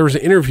was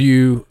an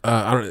interview.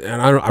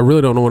 I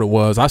really don't know when it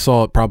was. I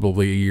saw it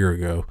probably a year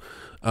ago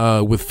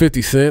with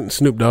 50 Cent and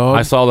Snoop Dogg.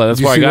 I saw that. That's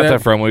Did you where I see got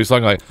that from. When he was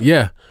talking like,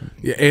 yeah,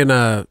 and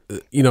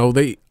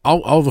they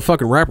all the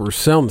fucking rappers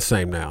sound the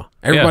same now.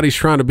 Everybody's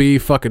trying to be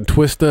fucking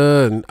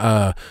Twista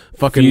and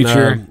fucking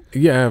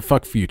Future.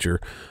 Fuck Future.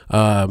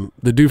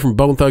 The dude from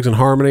Bone Thugs and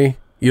Harmony.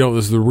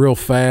 Was the real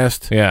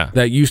fast. Yeah.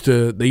 They used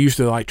to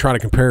like try to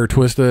compare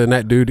Twista and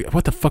that dude.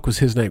 What the fuck was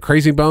his name?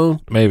 Crazy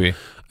Bone. maybe.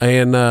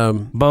 And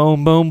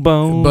Boom, boom,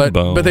 boom.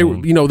 but they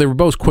were they were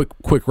both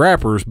quick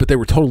rappers, but they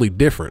were totally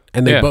different.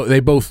 And they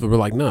both were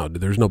like, no,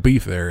 there's no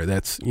beef there.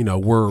 That's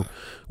we're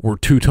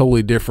two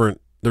totally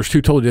different. There's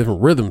two totally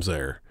different rhythms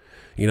there.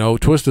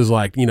 Twista's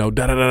like da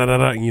da da da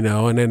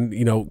da and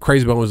then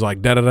Crazy Bone was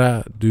like da da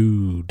da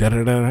do da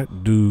da da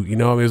do. It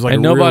was like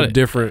real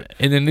different.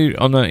 And then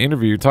on the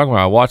interview you're talking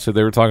about, I watched it.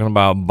 They were talking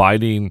about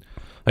biting.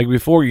 Like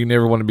before, you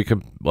never want to be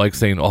like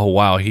saying, "Oh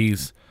wow,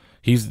 he's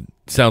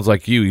sounds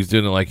like you. He's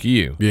doing it like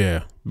you."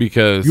 Yeah,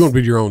 because you want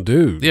to be your own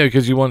dude. Yeah,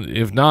 because you want.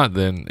 If not,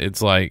 then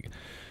it's like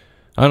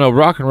I don't know.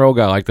 Rock and roll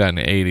got like that in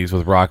the '80s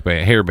with rock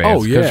hair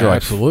bands. Oh yeah,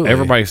 absolutely.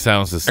 Everybody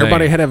sounds the same.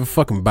 Everybody had to have a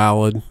fucking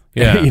ballad.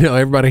 Yeah,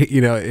 everybody.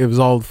 It was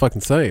all the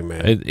fucking same,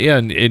 man.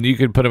 And you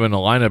could put them in a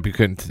lineup. You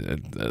couldn't,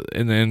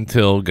 and then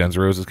until Guns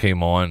N' Roses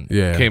came around.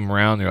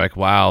 You're like,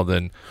 wow.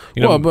 Then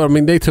Well, but I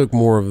mean, they took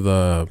more of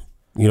the.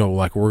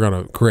 Like we're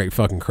gonna create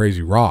fucking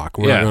crazy rock.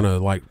 We're not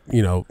gonna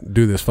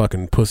do this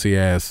fucking pussy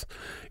ass,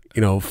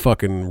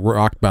 fucking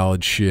rock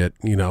ballad shit.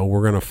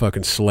 We're gonna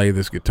fucking slay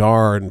this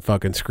guitar and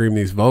fucking scream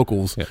these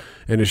vocals,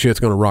 and the shit's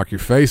gonna rock your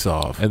face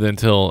off. And then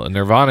until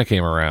Nirvana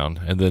came around,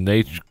 and then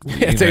they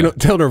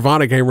until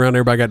Nirvana came around,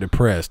 everybody got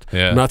depressed.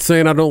 Yeah. I'm not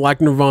saying I don't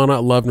like Nirvana. I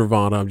love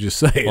Nirvana. I'm just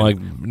saying, like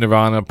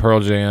Nirvana, Pearl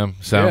Jam,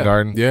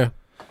 Soundgarden.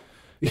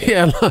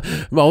 Yeah,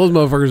 all those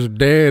motherfuckers are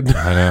dead.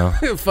 I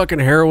know. Fucking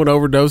heroin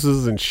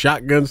overdoses and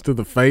shotguns to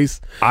the face.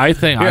 I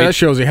think that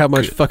shows you how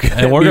much fucking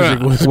and music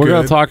was good. We're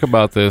gonna talk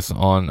about this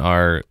on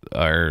our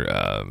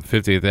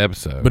 50th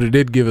episode. But it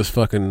did give us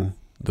fucking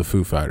the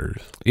Foo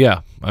Fighters.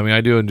 Yeah, I mean,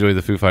 I do enjoy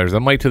the Foo Fighters.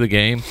 I'm late to the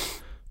game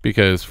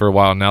because for a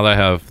while now that I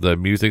have the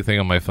music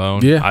thing on my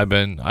phone. Yeah, I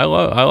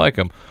like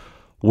them.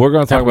 We're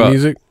gonna talk about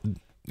music.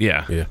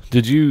 Yeah.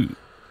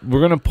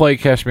 We're gonna play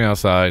 "Cash Me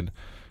Outside."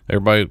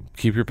 Everybody,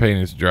 keep your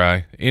panties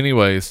dry.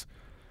 Anyways,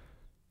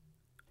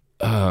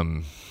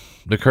 the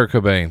Kurt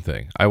Cobain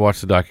thing. I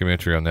watched the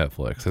documentary on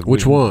Netflix.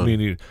 Which one?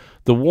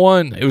 The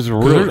one. It was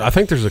really. I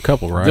think there's a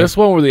couple, right? This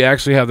one where they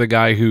actually have the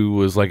guy who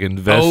was like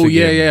investigating.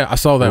 Oh yeah, I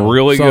saw that.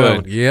 Really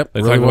good. Yep.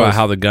 They really talk about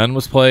how the gun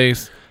was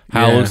placed.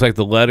 How it looks like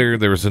the letter.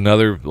 There was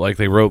another, like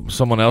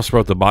someone else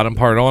wrote the bottom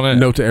part on it.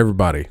 Note to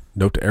everybody.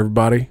 I'm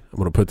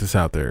going to put this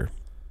out there.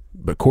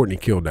 But Courtney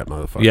killed that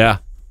motherfucker. Yeah,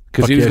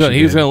 because he was going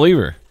to leave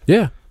her.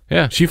 Yeah.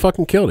 Yeah. She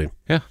fucking killed him.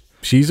 Yeah.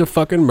 She's a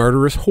fucking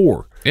murderous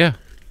whore. Yeah.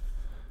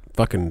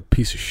 Fucking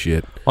piece of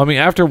shit. I mean,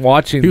 after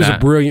watching he was a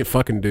brilliant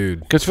fucking dude.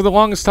 Because for the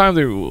longest time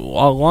there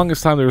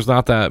was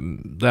not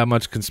that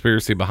much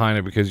conspiracy behind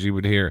it, because you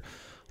would hear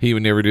he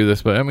would never do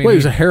this. But I mean, he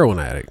was a heroin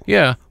addict.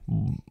 Yeah.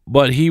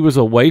 But he was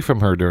away from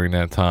her during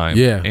that time.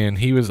 Yeah. And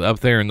he was up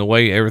there, and the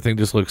way everything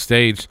just looked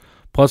staged.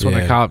 Plus, when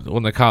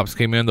the cops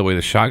came in, the way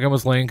the shotgun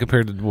was laying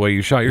compared to the way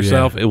you shot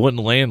yourself, it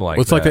wouldn't land like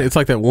that. It's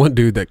like that one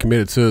dude that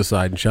committed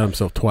suicide and shot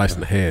himself twice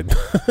in the head.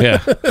 Yeah.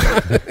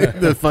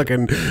 The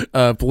fucking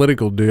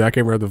political dude. I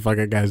can't remember what the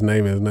fucking guy's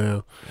name is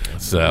now.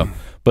 So,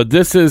 but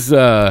this is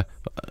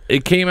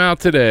it came out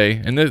today,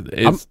 and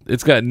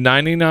it's got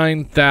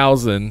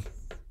 99,000.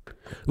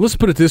 Let's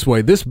put it this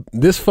way: this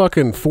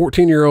fucking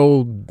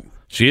 14-year-old.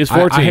 She is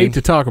 14. I hate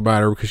to talk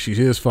about her because she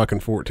is fucking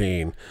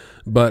 14.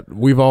 But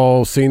we've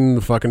all seen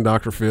the fucking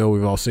Dr. Phil.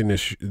 We've all seen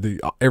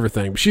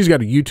everything. But she's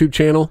got a YouTube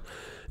channel,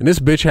 and this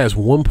bitch has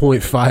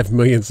 1.5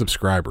 million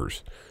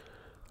subscribers.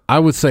 I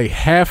would say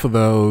half of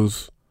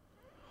those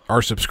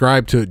are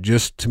subscribed to it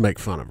just to make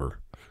fun of her.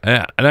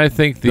 And I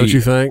think don't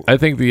you think? I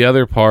think the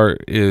other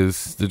part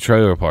is the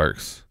trailer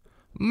parks.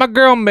 My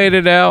girl made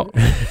it out.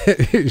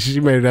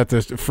 She made it out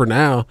this for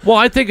now. Well,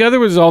 I think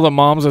other was all the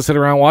moms that sit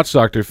around and watch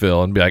Dr.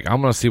 Phil and be like,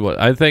 I'm going to see what.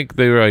 I think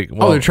they were like,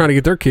 well, They're trying to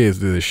get their kids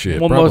to do this shit.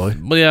 well,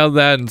 Probably. yeah,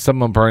 that and some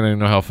of them probably don't even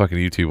know how fucking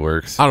YouTube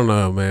works. I don't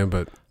know, man,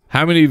 but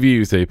How many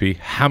views, AP?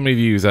 How many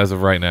views as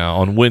of right now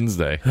on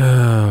Wednesday?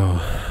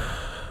 I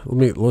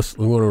ain't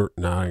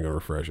gonna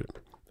refresh it.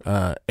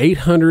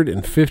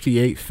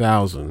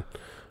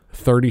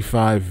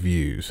 858,035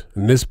 views,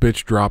 and this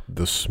bitch dropped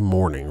this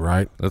morning,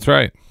 right? That's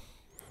right.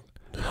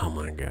 Oh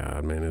my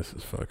god, man, this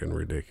is fucking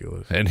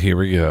ridiculous. And here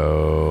we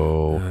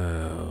go.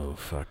 Oh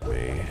fuck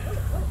me.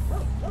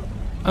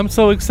 I'm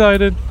so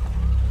excited.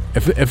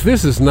 If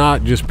this is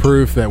not just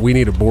proof that we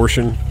need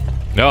abortion,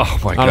 Oh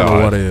my god. I don't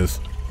know what is.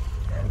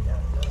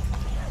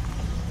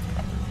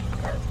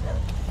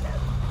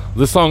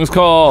 The song is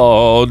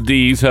called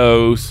These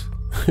Hoes.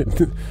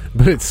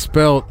 But it's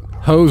spelled,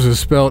 hose is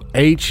spelled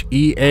Heaux.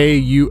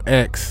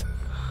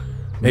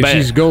 And Bad.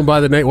 she's going by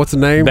the name, what's the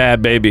name?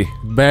 Bad Baby.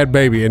 Bad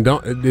Baby. And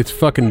it's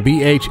fucking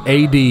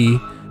BHAD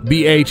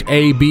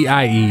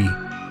BHABIE.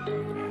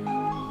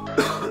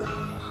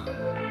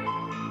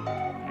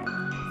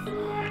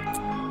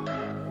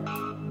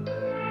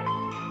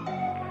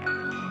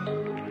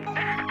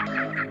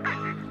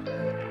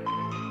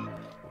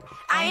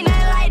 I ain't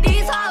nothing like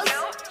these hoes.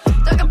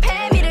 Don't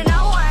compare me to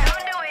no one.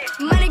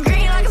 Money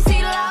green like a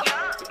CeeLo.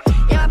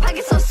 Yeah, my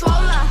pocket's so swollen.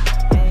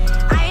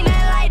 I ain't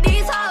nothing like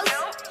these hoes.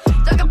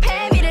 Don't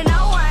compare me to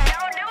no one.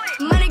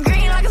 Money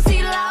green like a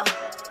CeeLo.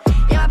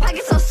 Yeah, my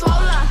pocket's so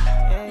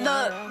swollen.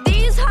 Look,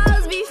 these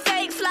hoes be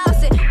fake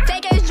flossing.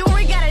 Fake ass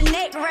jewelry got a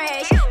neck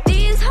rash.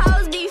 These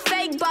hoes be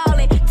fake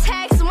balling.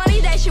 Tax money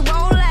that shit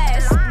won't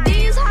last.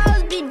 These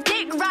hoes be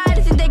dick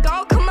riders and they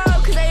gon' come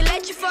up cause they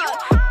let you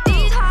fuck.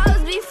 These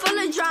hoes be full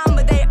of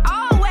drama. They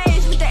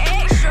always with the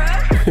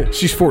extra.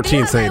 She's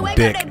 14 saying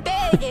dick.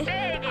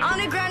 On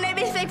the ground, they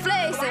be fake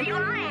flexing.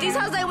 These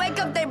hoes, they wake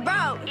up, they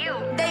broke.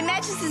 They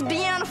mattresses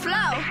be on the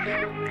floor.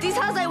 These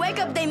hoes, they wake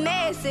up, they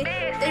messy.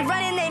 They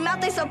run in their mouth,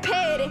 they so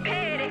petty.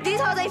 These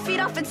hoes, they feed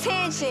off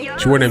attention.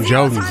 She wearing them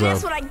Jordans,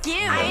 That's though. what I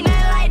give. I ain't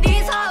nothing like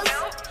these hoes.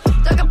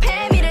 Don't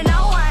compare me to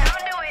no one.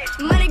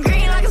 Money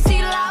green like a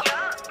CeeLo.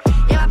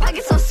 Yeah, my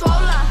pocket's so swollen.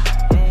 I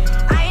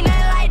ain't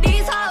nothing like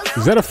these hoes.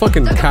 Is that a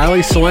fucking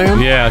Kylie slam?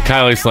 Yeah,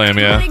 Kylie Slam,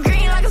 yeah. Money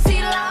green like a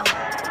CeeLo.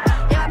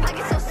 Yeah, my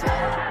pocket's so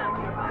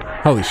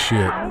swollen. Holy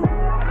shit.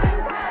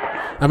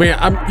 I mean,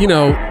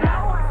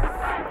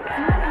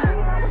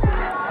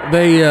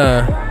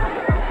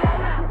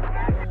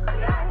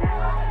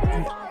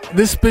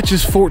 this bitch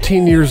is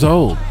 14 years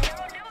old.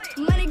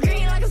 Money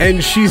green like a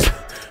And she's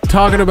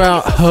talking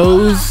about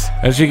hoes,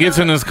 As she gets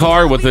in his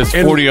car with this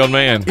And- 40-year-old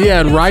man.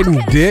 yeah, and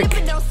riding dick.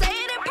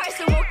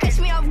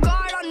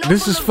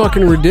 This is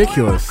fucking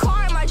ridiculous.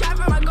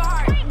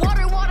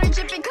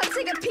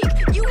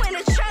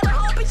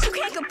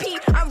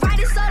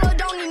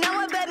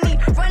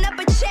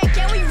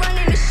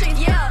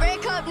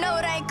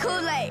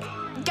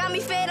 Got me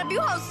fed up,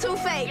 you hoes too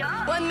fake.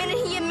 1 minute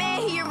he a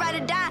man, he a ride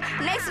or die.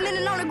 Next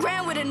minute on the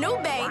ground with a new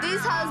babe.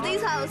 These hoes.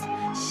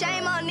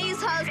 Shame on these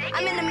hoes.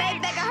 I'm in the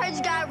Maybach, I heard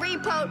you got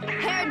repo.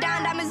 Hair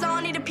down, diamonds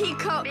on, need a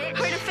peacoat.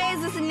 Heard the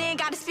fans listening,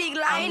 gotta speak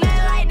loud. Ain't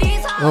nothing like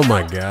these hoes. Oh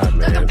my god, Don't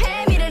man.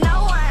 compare me to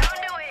no one.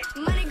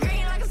 Money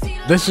green like a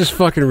CeeLo. That's just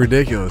fucking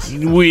ridiculous.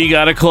 We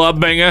got a club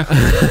banger.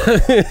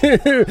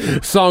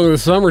 Song of the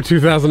summer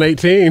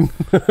 2018.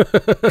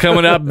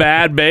 Coming up,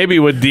 Bad Baby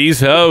with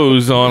These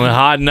Hoes on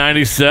Hot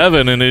 97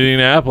 in That's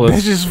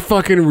Indianapolis. just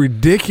fucking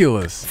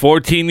ridiculous.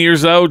 14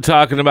 years old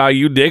talking about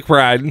you dick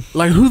riding.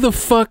 Like, who the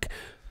fuck,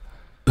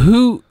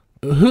 who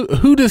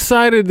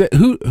decided that,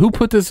 who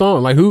put this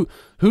on? Like,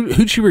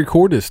 who'd she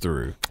record this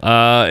through?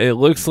 It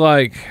looks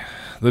like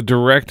the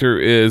director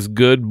is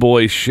Good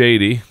Boy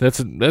Shady. That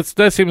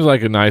seems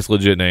like a nice,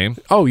 legit name.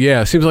 Oh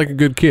yeah, seems like a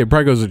good kid.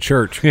 Probably goes to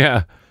church.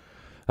 Yeah.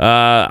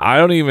 I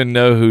don't even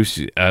know who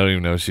she. I don't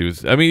even know if she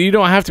was. I mean, you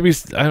don't have to be.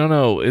 I don't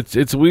know.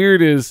 It's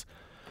weird. Is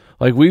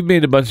like we've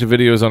made a bunch of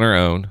videos on our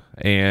own,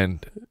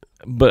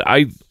 but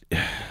I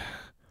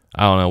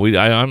don't know.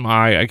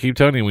 I keep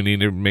telling you we need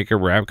to make a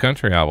rap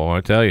country album.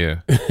 I tell you,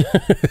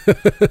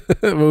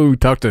 We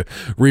talked to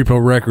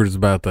Repo Records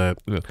about that.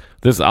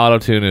 this auto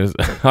tune is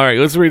all right.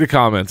 Let's read the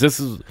comments.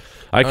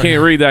 I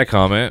can't read that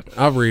comment.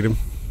 I'll read them.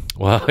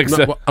 Well,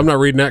 except. I'm not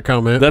reading that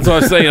comment. That's what I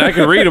was saying. I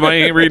can read them. I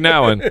ain't reading that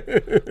one.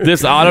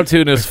 This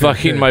auto-tune is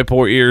fucking my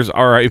poor ears.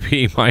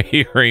 R.I.P. my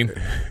hearing.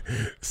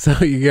 So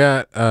you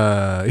got,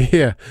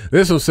 yeah,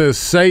 this one says,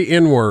 say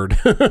N-word.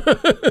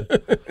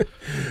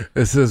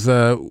 It says,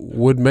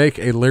 would make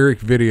a lyric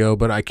video,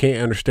 but I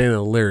can't understand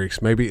the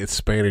lyrics. Maybe it's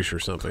Spanish or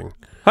something.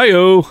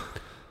 Hi-yo.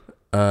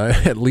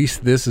 At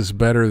least this is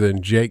better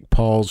than Jake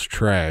Paul's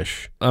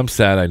trash. I'm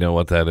sad I know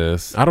what that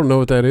is. I don't know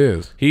what that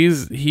is.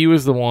 He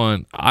was the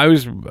one. I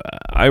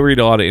read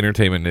a lot of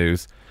entertainment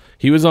news.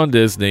 He was on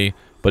Disney,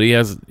 but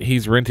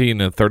he's renting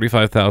a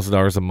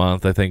 $35,000 a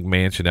month, I think,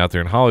 mansion out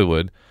there in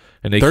Hollywood.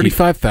 And they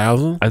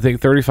 35,000? I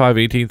think 35,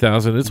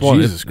 18,000. It's one.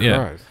 Jesus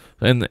yeah. Christ.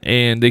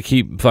 And they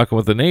keep fucking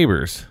with the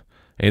neighbors.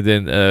 And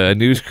then a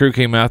news crew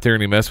came out there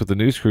and he messed with the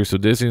news crew, so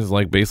Disney's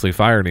like basically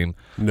fired him.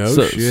 No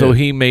so, shit. So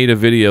he made a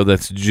video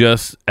that's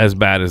just as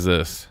bad as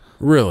this.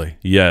 Really?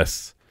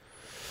 Yes.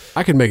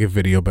 I could make a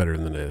video better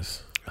than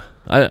this.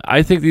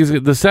 I think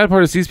the sad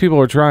part is these people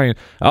are trying.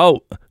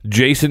 Oh,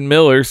 Jason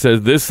Miller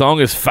says this song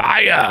is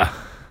fire.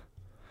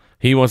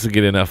 He wants to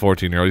get in that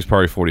 14-year-old. He's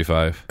probably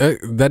 45.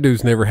 That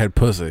dude's never had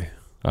pussy.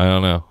 I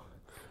don't know.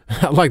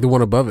 I like the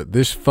one above it.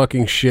 This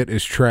fucking shit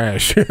is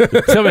trash.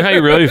 Tell me how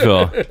you really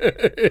feel.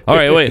 All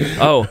right, wait.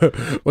 Oh,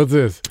 What's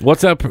this?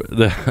 what's up?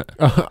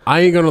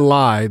 I ain't gonna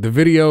lie. The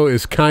video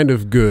is kind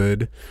of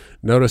good.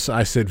 Notice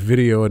I said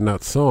video and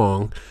not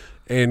song.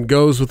 And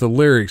goes with the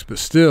lyrics, but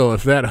still,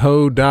 if that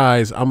hoe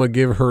dies, I'm gonna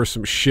give her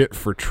some shit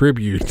for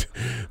tribute.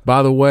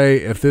 By the way,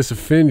 if this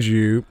offends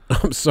you,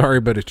 I'm sorry,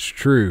 but it's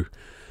true.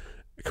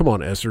 Come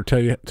on, Esther,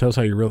 tell us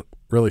how you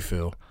really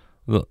feel.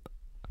 The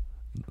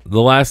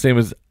last name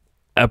is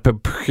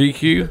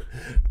Epipriku.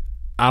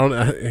 I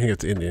think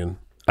it's Indian.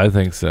 I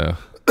think so.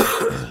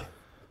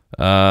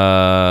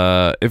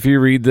 If you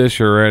read this,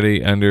 you're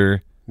already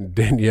under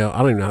Danielle. I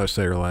don't even know how to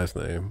say her last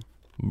name.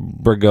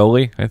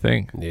 Bergoli, I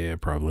think. Yeah,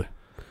 probably.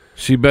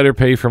 She better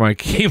pay for my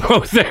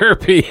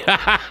chemotherapy.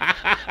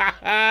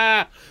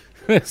 I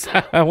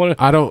want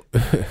to. I don't,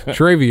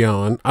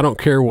 Travion, I don't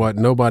care what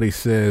nobody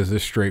says,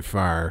 this straight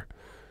fire.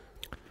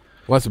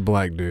 Well, that's a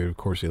black dude. Of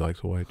course he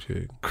likes a white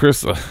chick.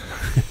 Crystal.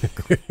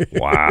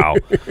 Wow.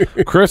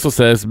 Crystal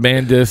says,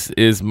 man, this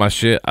is my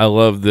shit. I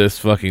love this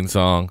fucking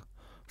song.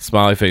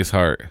 Smiley face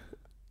heart.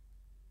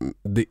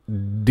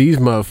 These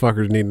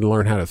motherfuckers need to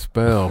learn how to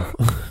spell.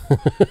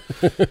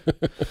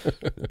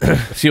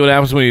 See what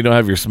happens when you don't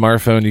have your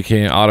smartphone? You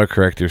can't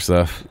autocorrect your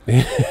stuff.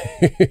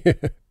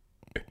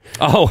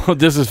 Oh,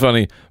 this is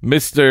funny.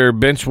 Mr.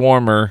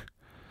 Benchwarmer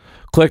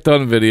clicked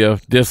on video,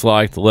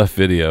 disliked, left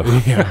video.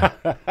 Yeah.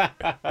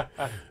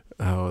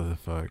 Oh, the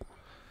fuck.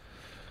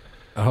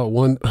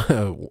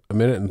 Oh, a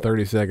minute and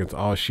 30 seconds.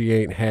 Oh, she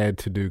ain't had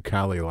to do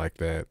Kylie like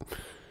that.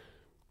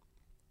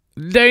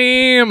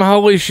 Damn,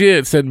 holy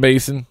shit, said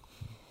Mason.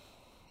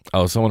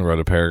 Oh, someone wrote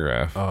a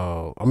paragraph.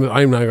 Oh, I'm not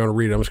going to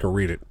read it. I'm just going to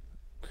read it.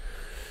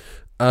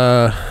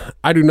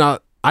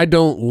 I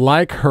don't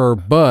like her,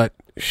 but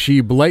she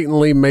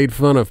blatantly made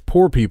fun of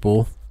poor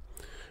people.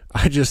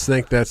 I just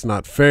think that's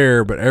not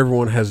fair, but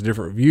everyone has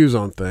different views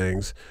on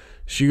things.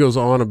 She goes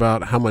on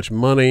about how much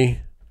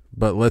money,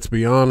 but let's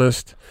be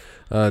honest,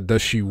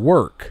 does she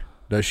work?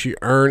 Does she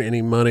earn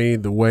any money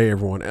the way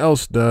everyone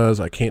else does?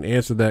 I can't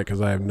answer that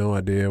because I have no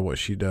idea what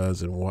she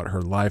does and what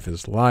her life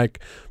is like.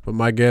 But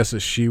my guess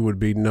is she would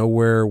be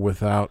nowhere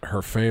without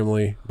her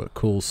family. But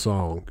cool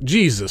song.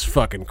 Jesus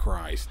fucking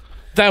Christ.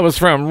 That was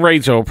from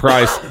Rachel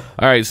Price.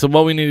 All right, so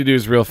what we need to do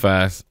is real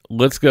fast.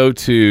 Let's go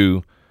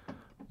to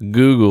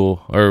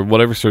Google or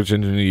whatever search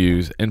engine you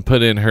use and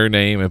put in her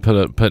name and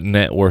put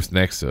net worth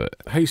next to it.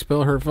 How you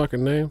spell her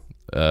fucking name?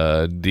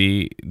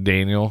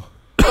 Danielle.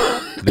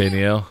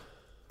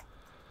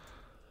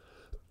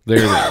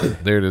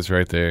 There it is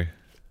right there.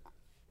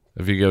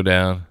 If you go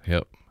down,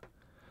 yep.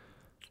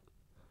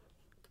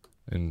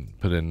 And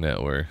put in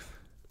net worth.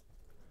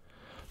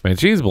 Man,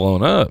 she's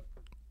blown up.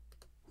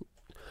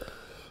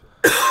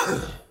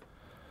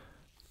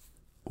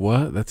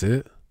 What? That's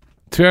it?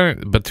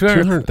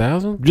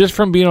 200,000 just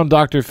from being on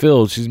Dr.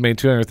 Phil, she's made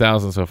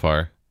 200,000 so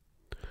far.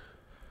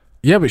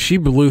 Yeah, but she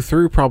blew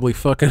through probably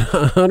fucking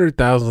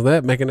 100,000 of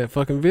that making that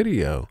fucking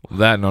video.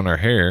 That and on her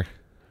hair.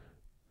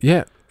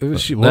 Yeah.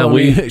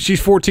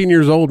 She's 14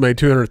 years old, made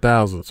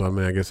 200,000. So I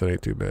mean, I guess that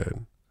ain't too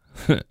bad.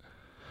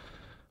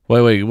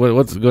 Wait.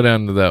 What's go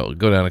down to that?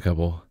 Go down a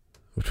couple.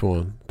 Which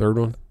one? Third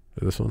one?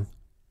 Or this one?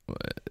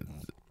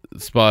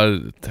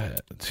 Spotted.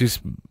 She's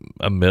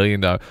 $1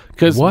 million.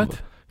 Because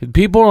what?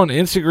 People on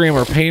Instagram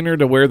are paying her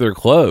to wear their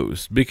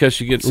clothes because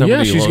she gets so many.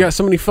 Yeah, she's got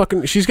so many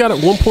fucking. She's got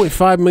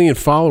 1.5 million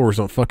followers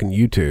on fucking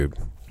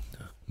YouTube.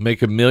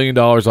 Make $1 million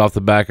off the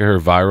back of her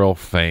viral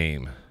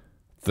fame.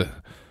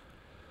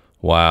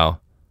 Wow.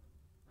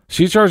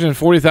 She's charging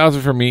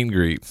 $40,000 for meet and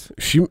greets.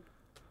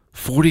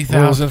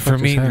 $40,000 for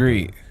meet and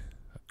greet.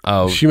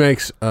 Oh, she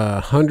makes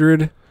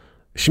 100.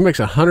 She makes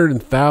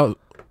 100,000.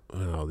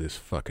 Oh, this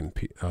fucking.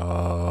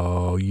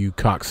 Oh, you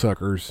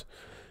cocksuckers!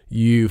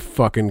 You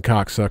fucking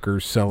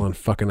cocksuckers selling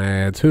fucking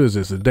ads. Who is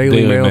this? The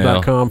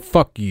DailyMail.com.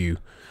 Fuck you.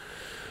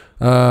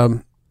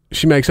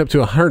 She makes up to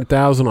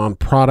 100,000 on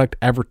product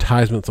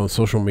advertisements on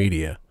social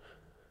media.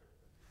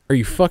 Are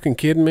you fucking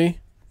kidding me?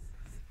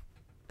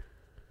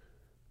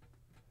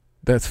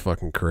 That's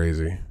fucking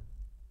crazy.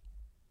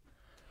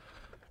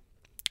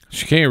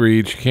 She can't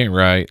read. She can't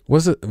write.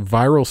 Was it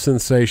viral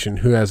sensation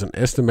who has an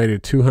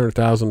estimated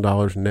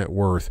 $200,000 net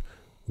worth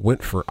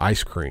went for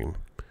ice cream?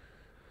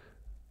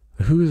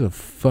 Who the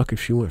fuck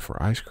if she went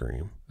for ice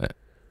cream?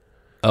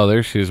 Oh,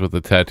 there she is with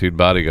the tattooed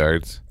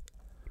bodyguards.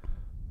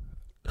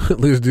 Look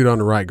at this dude on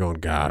the right going,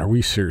 God, are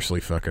we seriously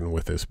fucking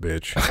with this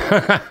bitch?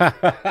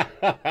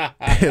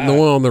 And the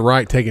one on the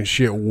right taking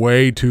shit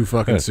way too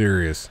fucking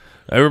serious.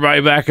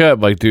 Everybody back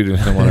up, like, dude,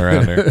 there's no one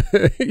around there.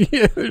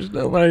 Yeah, there's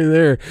nobody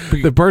there.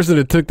 The person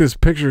that took this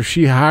picture,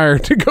 she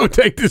hired to go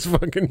take this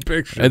fucking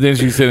picture. And then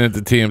she sent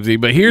it to TMZ.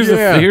 But here's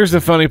Yeah. here's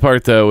the funny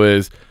part, though,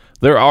 is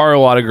there are a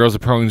lot of girls that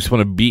probably just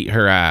want to beat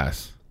her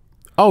ass.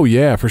 Oh,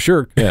 yeah, for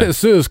sure. Yeah. As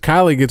soon as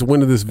Kylie gets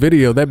wind of this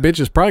video, that bitch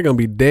is probably going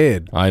to be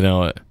dead I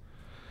know it.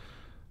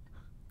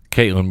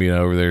 Caitlyn being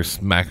over there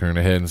smacking her in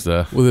the head and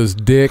stuff. with his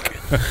dick.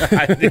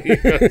 I knew you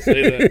were going to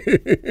say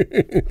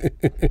that.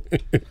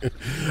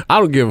 I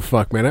don't give a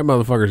fuck, man. That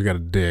motherfucker's got a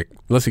dick.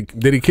 Unless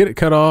did he get it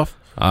cut off?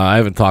 I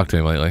haven't talked to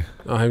him lately.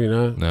 Oh, have you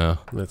not? No.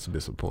 That's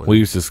disappointing. We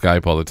used to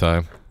Skype all the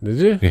time. Did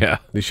you? Yeah.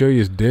 Did he show you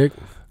his dick?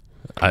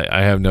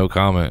 I have no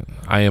comment.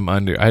 I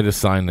had to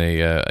sign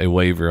a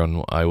waiver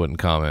on I wouldn't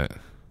comment.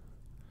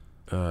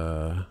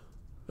 Oh,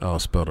 I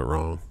spelled it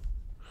wrong.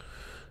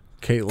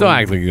 Caitlyn. Don't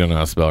act like you don't know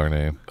how to spell her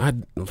name. I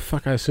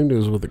assumed it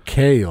was with a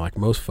K, like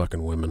most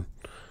fucking women.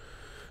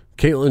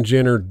 Caitlyn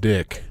Jenner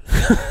dick.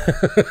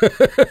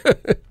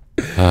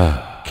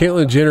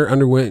 Caitlyn Jenner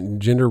underwent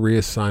gender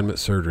reassignment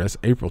surgery. That's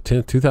April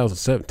 10th,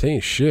 2017.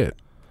 Shit.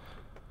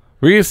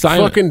 Reassignment.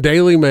 Fucking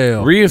Daily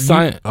Mail.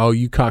 Reassign.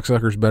 You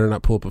cocksuckers better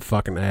not pull up a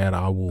fucking ad.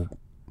 I will.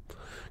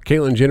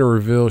 Caitlyn Jenner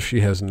reveals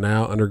she has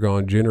now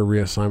undergone gender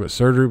reassignment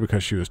surgery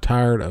because she was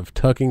tired of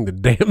tucking the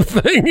damn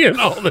thing in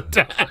all the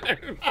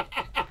time.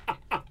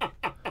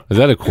 Is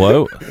that a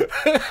quote?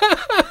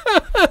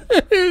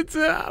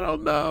 I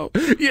don't know.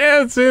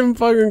 Yeah, it's in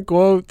fucking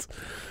quotes.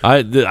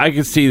 I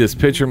can see this.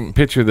 Picture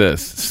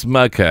this.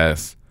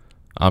 Smugcast.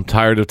 I'm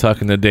tired of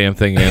tucking the damn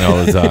thing in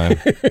all the time.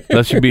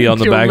 That should be on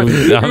the back of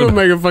You're gonna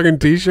make a fucking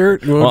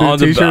t-shirt? You want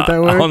to do a t-shirt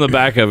that way? On the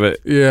back of it.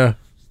 Yeah.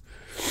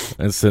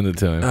 And send it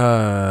to him.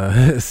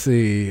 Let's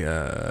see.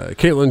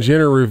 Caitlyn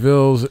Jenner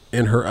reveals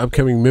in her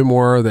upcoming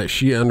memoir that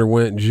she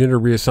underwent gender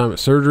reassignment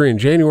surgery in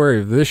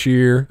January of this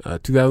year,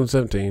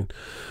 2017.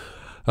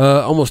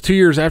 Almost 2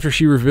 years after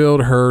she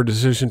revealed her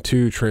decision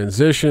to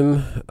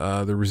transition,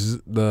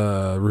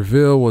 the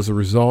reveal was a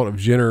result of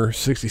Jenner,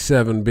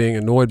 67, being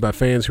annoyed by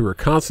fans who were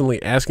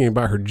constantly asking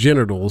about her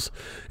genitals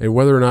and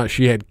whether or not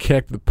she had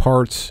kept the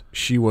parts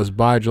she was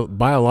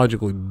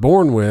biologically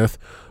born with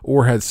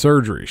or had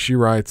surgery. She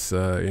writes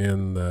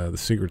in The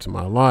Secrets of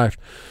My Life,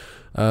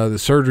 the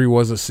surgery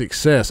was a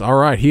success. All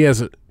right, she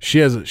has a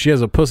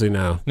pussy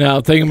now.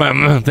 Now think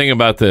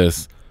about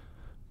this.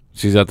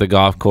 She's at the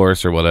golf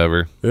course or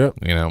whatever. Yep.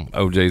 You know,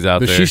 OJ's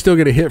out Does there. she still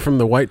get a hit from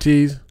the white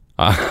tees?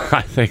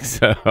 I think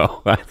so.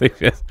 I think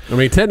yes. I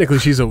mean, technically,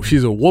 she's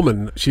a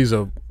woman. She's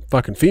a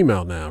fucking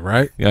female now,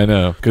 right? Yeah, I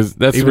know. Because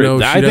that's Even though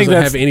she I think doesn't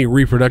that's have any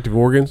reproductive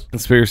organs.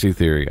 conspiracy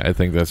theory. I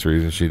think that's the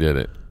reason she did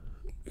it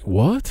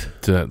What?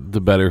 to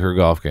better her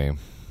golf game.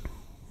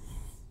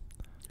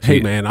 Hey,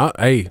 She- man,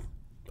 I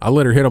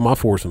let her hit on my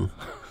foursome.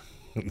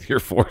 Your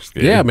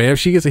foreskin. Yeah, man. If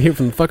she gets a hit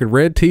from the fucking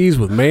red tees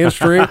with man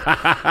strength,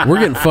 we're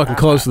getting fucking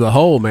close to the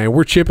hole, man.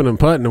 We're chipping and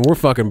putting, and we're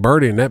fucking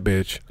birdieing that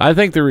bitch. I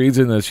think the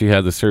reason that she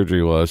had the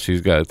surgery was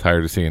she's got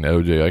tired of seeing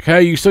OJ like,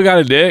 hey, you still got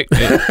a dick?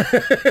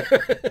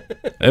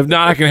 If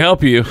not, I can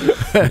help you.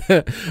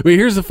 I mean,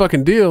 here's the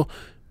fucking deal.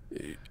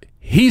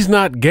 He's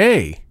not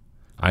gay.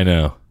 I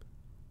know.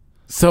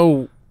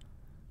 So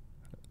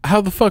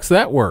how the fuck's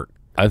that work?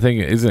 I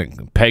think,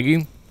 isn't it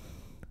pegging?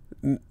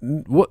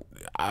 What?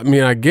 I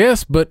mean, I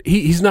guess, but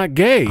he's not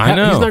gay. I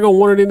know. He's not going to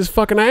want it in his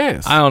fucking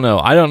ass. I don't know.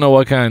 I don't know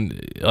what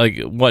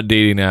what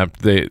dating app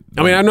they.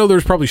 I mean, I know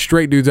there's probably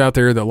straight dudes out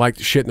there that like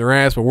to shit in their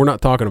ass, but we're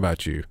not talking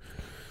about you.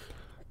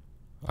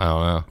 I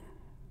don't know.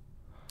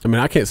 I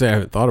mean, I can't say I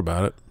haven't thought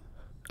about it.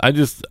 I'm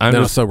Then I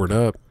just sobered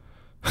up.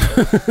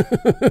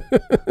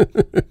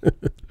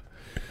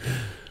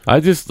 I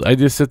just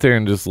sit there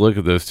and just look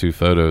at those two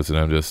photos and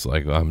I'm just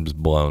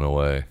blown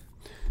away.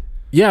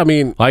 Yeah, I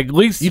mean, Like, at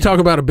least you talk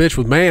about a bitch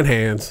with man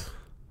hands.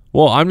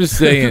 well, I'm just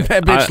saying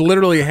That bitch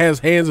literally has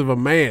hands of a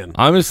man.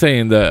 I'm just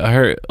saying that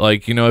her,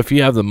 like, you know, if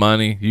you have the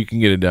money, you can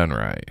get it done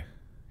right.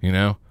 You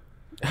know?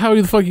 How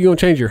the fuck are you going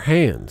to change your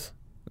hands?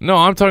 No,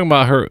 I'm talking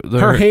about her.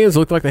 Her hands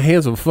look like the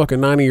hands of a fucking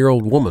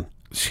 90-year-old woman.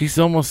 She's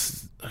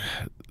almost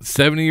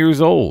 70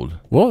 years old.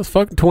 Well, it's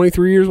fucking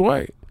 23 years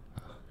away.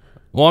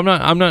 Well,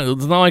 I'm not.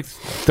 It's not like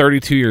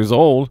 32 years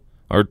old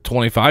or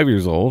 25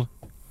 years old.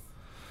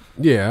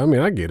 Yeah, I mean,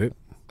 I get it.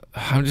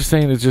 I'm just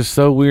saying it's just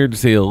so weird to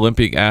see an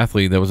Olympic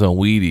athlete that was on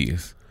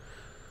Wheaties.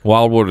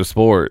 Wild World of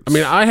Sports. I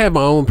mean, I have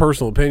my own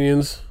personal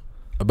opinions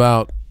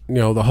about, you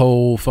know, the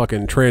whole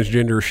fucking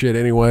transgender shit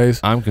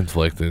anyways. I'm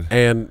conflicted.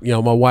 And, you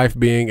know, my wife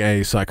being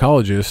a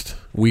psychologist,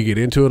 we get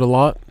into it a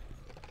lot.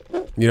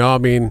 You know, I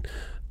mean,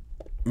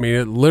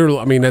 it literally,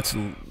 I mean, that's,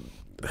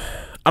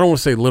 I don't want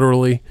to say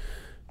literally,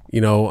 you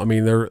know, I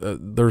mean,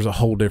 there's a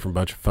whole different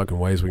bunch of fucking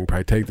ways we can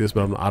probably take this,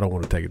 but I don't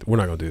want to take it. We're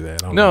not going to do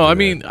that. No, I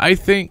mean, I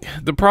think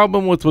the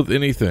problem with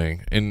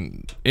anything,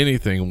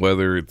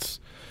 whether it's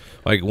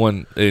like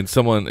when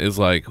someone is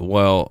like,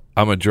 well,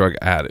 I'm a drug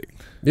addict.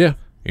 Yeah.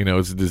 You know,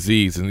 it's a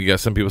disease. And you got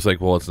some people say,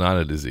 well, it's not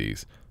a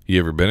disease. You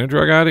ever been a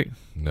drug addict?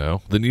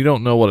 No. Then you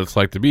don't know what it's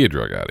like to be a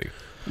drug addict.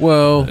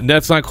 Well, And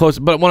that's not close.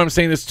 But what I'm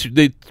saying is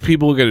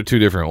people look at it two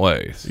different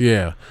ways.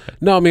 yeah.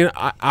 No, I mean,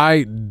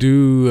 I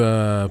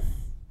do.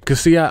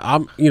 Cause see,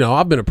 I'm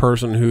I've been a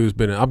person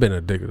I've been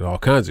addicted to all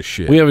kinds of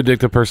shit. We have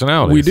addictive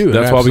personalities. We do.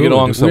 That's why we get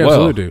along so we well.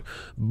 absolutely do.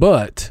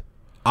 But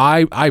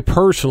I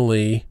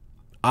personally,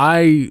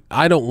 I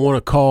don't want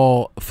to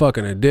call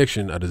fucking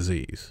addiction a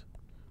disease,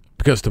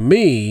 because to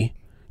me,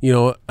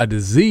 a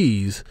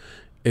disease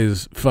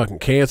is fucking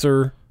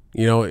cancer.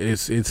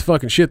 It's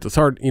fucking shit that's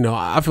hard.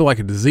 I feel like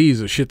a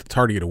disease is shit that's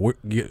hard to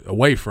get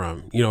away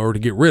from. Or to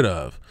get rid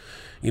of.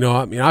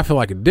 I feel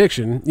like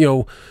addiction.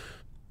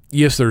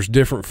 Yes, there's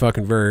different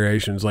fucking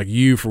variations. Like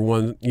for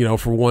one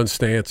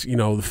stance,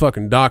 the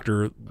fucking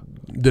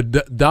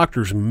the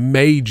doctors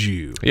made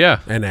you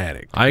an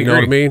addict. I agree. You know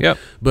what I mean? Yep.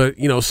 But,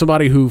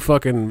 somebody who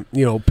fucking,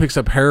 picks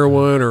up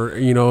heroin or,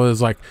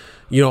 is like,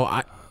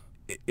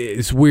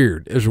 it's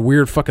weird. There's a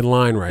weird fucking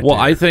line right there.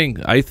 Well, I think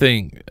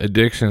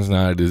addiction's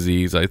not a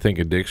disease. I think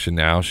addiction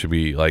now should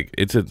be like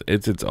it's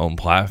its own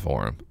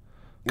platform.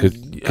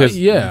 Because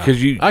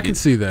I can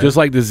see that. Just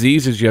like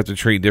diseases, you have to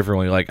treat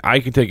differently. Like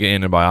I could take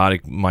an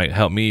antibiotic, might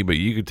help me, but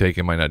you could take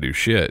it, might not do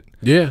shit.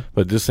 Yeah.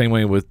 But the same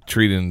way with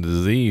treating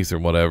disease or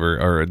whatever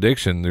or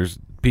addiction, there's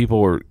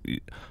people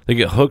they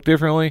get hooked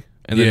differently,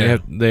 and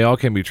then they all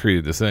can be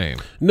treated the same.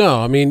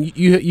 No, I mean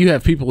you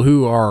have people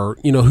who are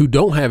who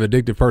don't have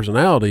addictive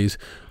personalities,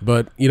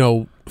 but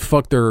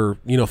fuck their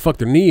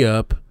knee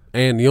up,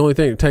 and the only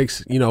thing it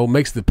takes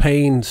makes the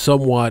pain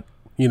somewhat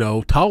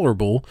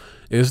tolerable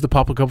is to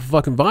pop a couple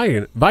fucking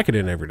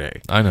Vicodin every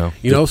day. I know.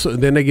 So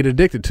then they get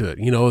addicted to it,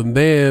 and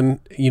then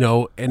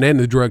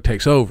the drug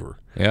takes over.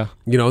 Yeah.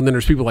 And then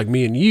there's people like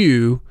me and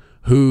you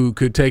who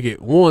could take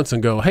it once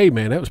and go, hey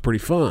man, that was pretty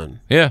fun.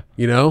 Yeah.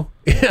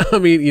 I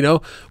mean,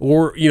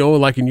 or,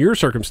 like in your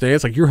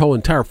circumstance, like your whole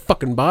entire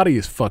fucking body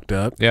is fucked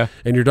up. Yeah.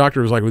 And your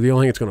doctor was like, well, the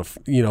only thing that's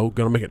going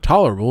to make it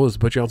tolerable is to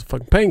put you on some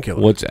fucking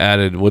painkiller. What's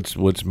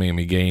made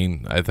me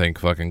gain, I think,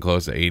 fucking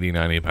close to 80,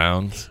 90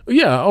 pounds.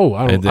 Yeah. Oh,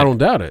 I don't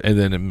doubt it. And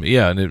then,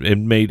 it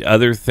made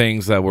other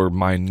things that were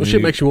minute. Well,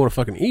 shit makes you want to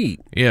fucking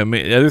eat. Yeah.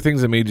 Other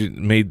things that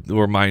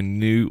were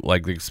minute,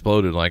 like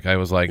exploded. Like I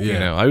was like,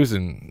 I was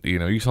in,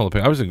 you saw the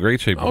pain. I was in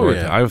great shape before.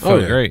 I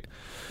felt great.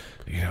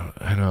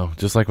 I know.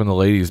 Just like when the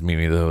ladies meet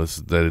me, though,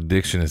 that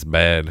addiction is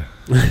bad.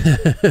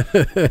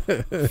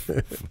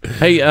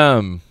 Hey,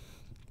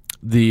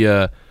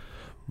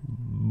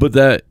 but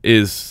that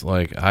is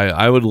like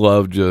I would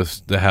love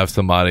just to have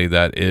somebody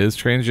that is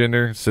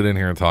transgender sit in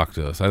here and talk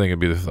to us. I think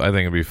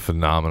it'd be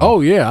phenomenal.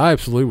 Oh yeah, I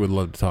absolutely would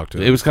love to talk to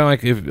him. It was kind of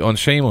like if on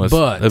Shameless,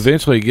 but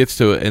eventually he gets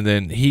to it, and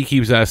then he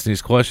keeps asking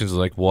these questions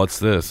like, "What's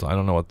this? I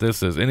don't know what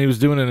this is," and he was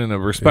doing it in a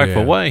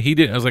respectful way. He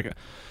didn't. I was like.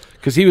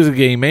 Because he was a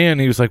gay man,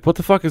 he was like, "What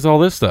the fuck is all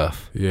this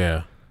stuff?"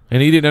 Yeah,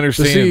 and he didn't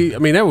understand. But see, I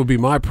mean, that would be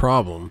my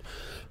problem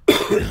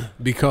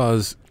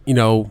because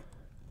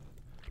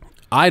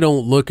I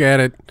don't look at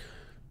it.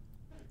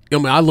 I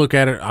mean, I look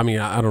at it. I mean,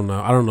 I don't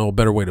know a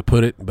better way to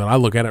put it, but I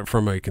look at it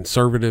from a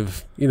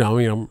conservative. I'm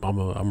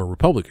a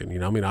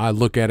Republican. I mean, I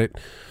look at it,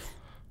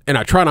 and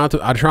I try not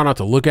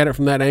to look at it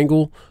from that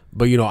angle.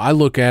 But I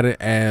look at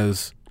it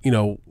as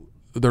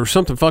there's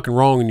something fucking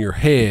wrong in your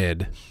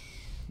head.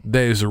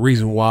 That is the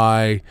reason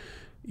why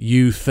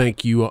you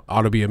think you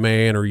ought to be a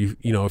man, or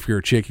if you're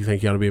a chick, you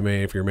think you ought to be a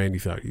man. If you're a man, you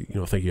think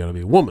you ought to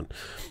be a woman.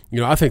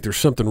 I think there's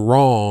something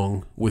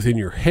wrong within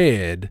your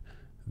head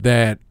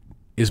that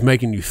is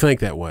making you think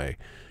that way.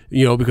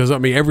 Because I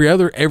mean, every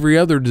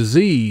other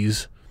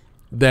disease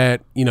that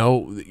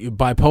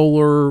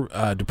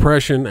bipolar,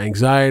 depression,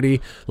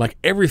 anxiety, like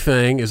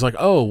everything is like,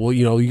 oh well,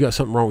 you got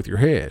something wrong with your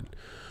head.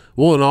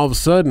 Well, and all of a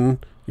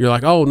sudden you're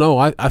like, oh no,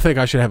 I think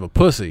I should have a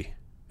pussy.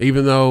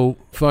 Even though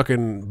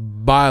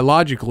fucking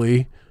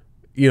biologically,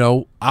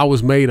 I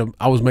was made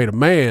a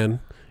man,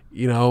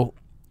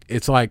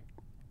 it's like,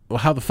 well,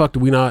 how the fuck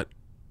do we not?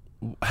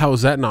 How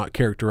is that not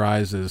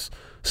characterized as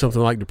something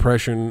like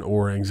depression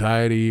or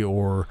anxiety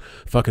or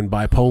fucking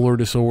bipolar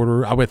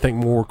disorder? I would think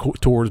more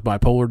towards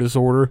bipolar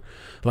disorder.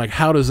 Like,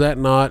 how does that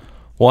not?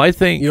 Well, I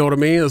think you know what I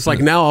mean. It's like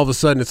now all of a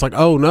sudden it's like,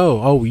 oh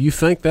no, oh you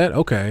think that?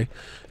 Okay,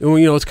 and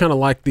it's kind of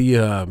like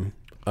the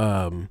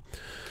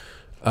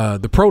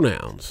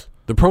pronouns.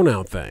 The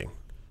pronoun thing,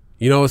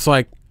 it's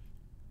like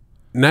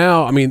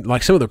now. I mean,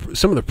 like some of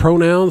the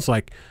pronouns,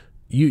 like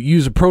you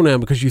use a pronoun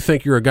because you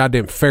think you're a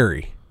goddamn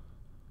fairy.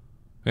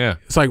 Yeah,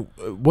 it's like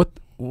what?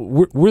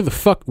 Where the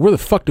fuck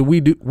do we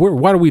do?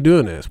 Why are we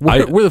doing this?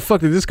 Where the fuck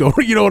did this go?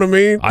 You know what I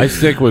mean? I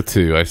stick with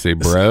two. I say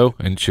bro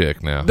and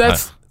chick now.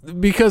 That's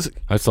because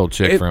I stole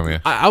chick from you.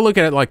 I look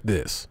at it like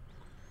this: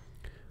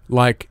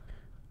 like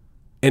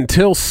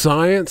until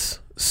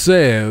science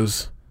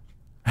says,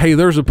 "Hey,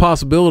 there's a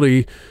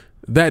possibility."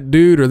 That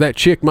dude or that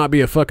chick might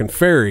be a fucking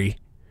fairy.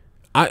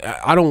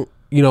 I don't,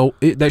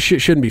 that shit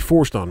shouldn't be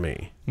forced on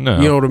me. No.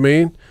 You know what I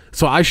mean?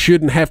 So I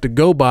shouldn't have to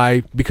go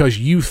by because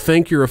you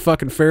think you're a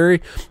fucking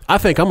fairy. I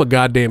think I'm a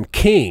goddamn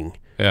king.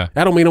 Yeah.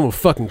 That don't mean I'm a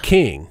fucking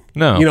king.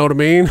 No. You know what I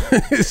mean?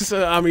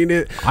 So, I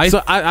mean,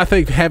 I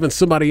think having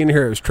somebody in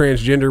here that's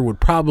transgender would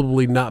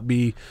probably not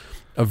be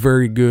a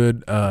very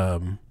good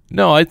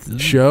No,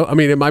 show. I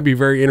mean, it might be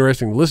very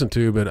interesting to listen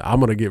to, but I'm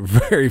going to get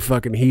very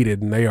fucking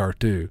heated, and they are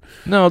too.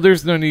 no,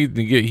 there's no need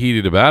to get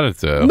heated about it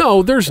though.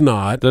 No, there's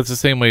not. That's the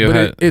same way.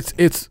 But it's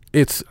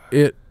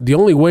the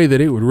only way that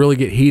it would really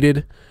get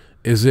heated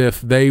is if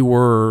they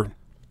were,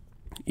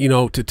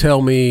 to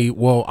tell me,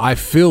 well, I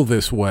feel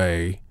this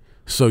way,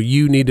 so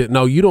you need to.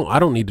 No, you don't. I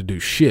don't need to do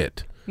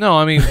shit. No,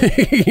 I mean,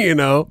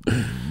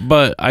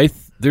 But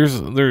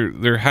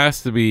there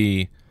has to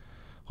be,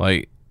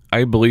 like,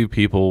 I believe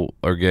people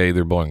are gay.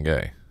 They're born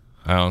gay.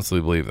 I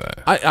honestly believe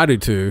that. I do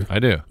too. I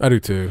do. I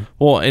do too.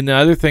 Well, and the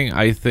other thing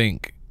I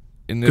think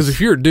in this, Because if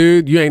you're a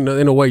dude, you ain't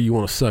in a way you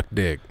want to suck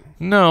dick.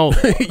 no,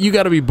 You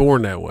got to be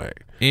born that way.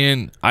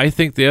 and I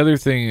think the other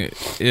thing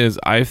is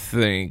I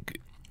think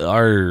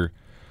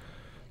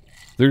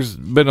there's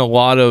been a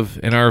lot of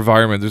in our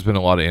environment. There's been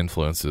a lot of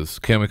influences,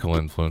 chemical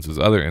influences,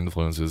 other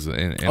influences,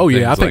 and Oh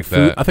yeah, I things think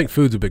like food. I think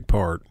food's a big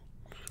part.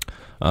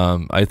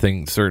 I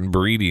think certain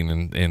breeding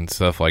and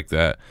stuff like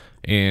that,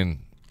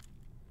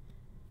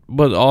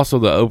 but also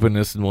the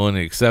openness and willing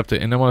to accept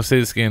it. And I want to say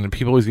this again, and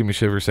people always give me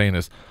shit for saying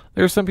this.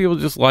 There's some people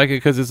just like it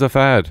because it's a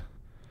fad.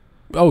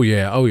 Oh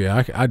yeah.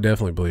 I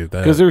definitely believe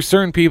that. Because there's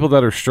certain people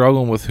that are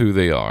struggling with who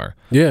they are.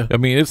 Yeah. I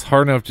mean, it's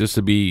hard enough just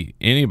to be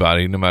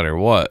anybody, no matter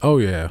what. Oh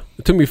yeah.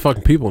 Too many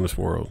fucking people in this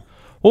world.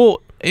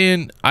 Well,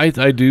 and I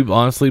do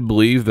honestly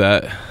believe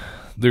that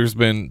there's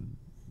been,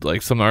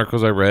 like, some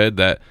articles I read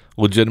that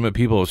legitimate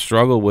people have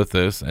struggled with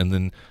this, and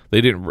then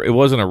it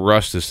wasn't a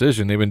rushed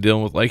decision. They've been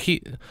dealing with,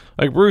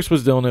 like Bruce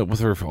was dealing with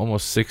her for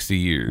almost 60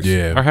 years.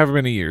 Yeah. Or however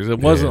many years. It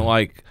wasn't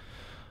like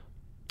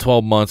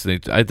 12 months.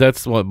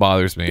 That's what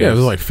bothers me. Yeah, it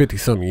was like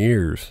 50-some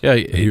years. Yeah,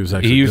 he was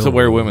actually he used to dealing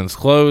wear with it. women's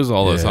clothes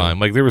all the Yeah. time.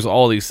 Like, there was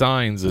all these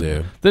signs. And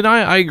Yeah. then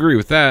I agree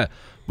with that.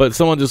 But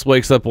someone just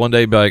wakes up one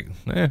day and be like,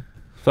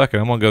 fuck it,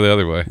 I'm going to go the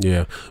other way.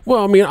 Yeah.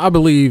 Well, I mean, I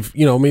believe,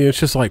 it's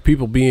just like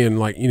people being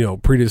like,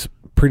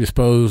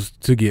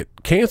 predisposed to get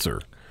cancer.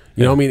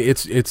 I mean,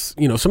 it's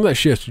some of that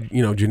shit's,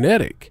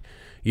 genetic.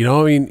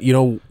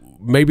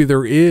 Maybe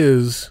there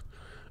is,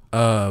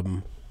 a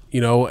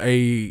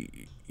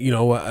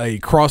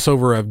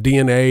crossover of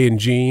DNA and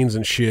genes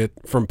and shit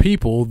from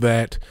people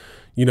that,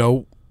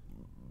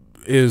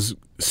 is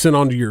sent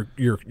onto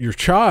your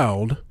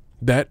child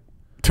that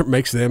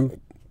makes them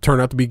turn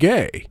out to be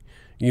gay.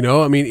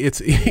 I mean,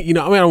 it's, I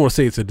don't want to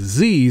say it's a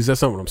disease.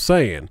 That's not what I'm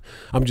saying.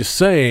 I'm just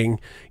saying,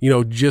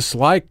 just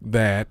like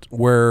that,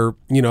 where,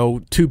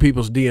 two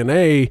people's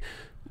DNA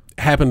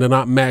happen to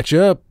not match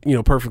up,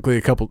 perfectly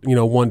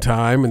one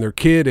time, and their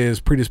kid is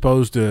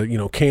predisposed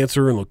to,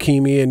 cancer and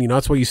leukemia. And,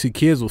 that's why you see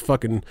kids with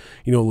fucking,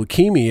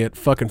 leukemia at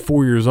fucking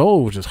 4 years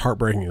old, which is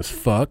heartbreaking as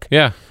fuck.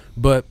 Yeah.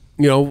 But,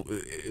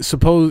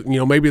 suppose,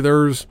 maybe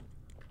there's,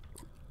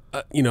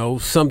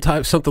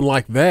 something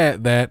like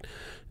that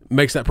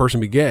makes that person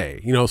be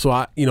gay, so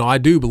I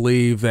do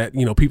believe that,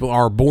 people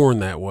are born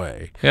that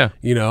way. Yeah.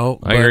 But,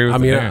 I agree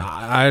with you.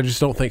 I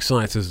just don't think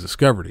science has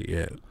discovered it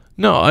yet.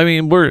 No, I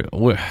mean, we're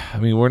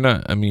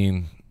not,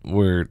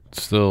 we're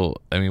still,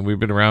 we've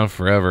been around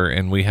forever,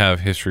 and we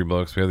have history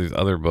books, we have these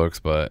other books,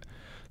 but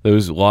a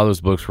lot of those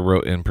books were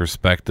wrote in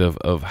perspective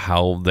of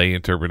how they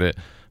interpret it.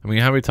 I mean,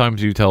 how many times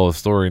do you tell a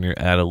story and you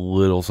add a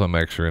little some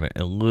extra in it,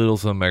 and a little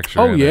some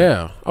extra in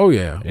it? Oh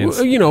yeah.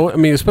 Well,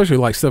 especially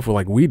like stuff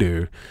like we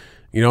do,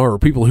 or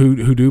people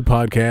who do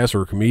podcasts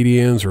or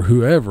comedians or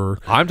whoever.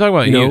 I'm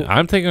talking about,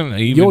 I'm thinking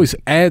even, you always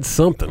add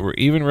something. or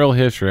even real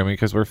history.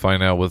 Because we're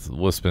finding out with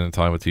spending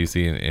time with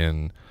TC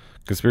and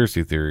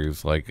conspiracy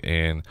theories,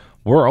 and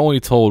we're only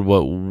told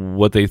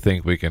what they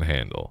think we can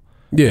handle.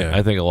 Yeah.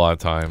 I think a lot of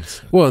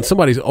times. Well, and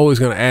somebody's always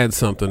going to add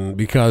something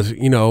because,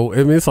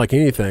 it's like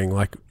anything.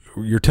 Like,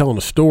 you're telling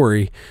a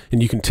story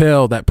and you can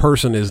tell that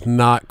person is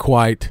not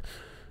quite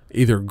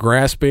either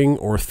grasping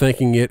or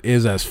thinking it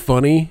is as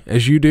funny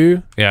as you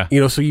do. Yeah.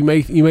 So you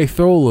may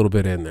throw a little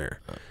bit in there.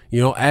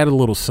 Add a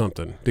little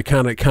something to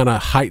kind of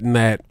heighten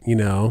that,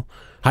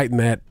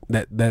 that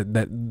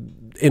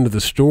end of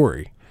the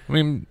story. I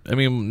mean,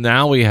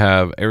 now we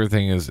have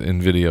everything is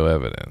in video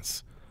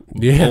evidence.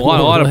 Yeah, a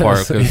lot of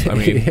parts. Because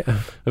yeah.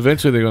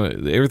 eventually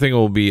everything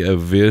will be a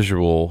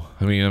visual.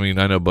 I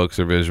know books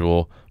are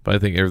visual, but I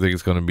think everything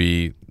is going to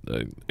be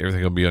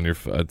everything will be on your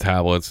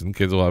tablets, and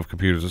kids will have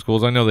computers in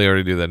schools. I know they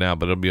already do that now,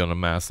 but it'll be on a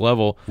mass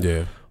level.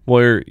 Yeah,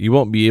 where you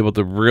won't be able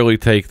to really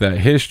take that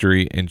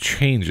history and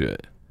change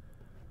it.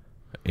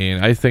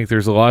 And I think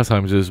there's a lot of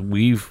times is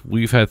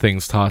we've had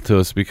things taught to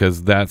us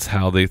because that's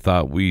how they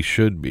thought we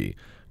should be.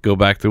 Go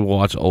back to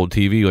watch old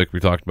TV like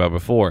we talked about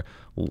before.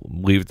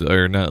 Look at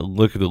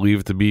the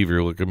Leave It to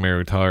Beaver. Look at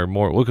Mary Tyler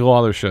Moore. Look at a lot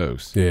of their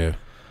shows. Yeah.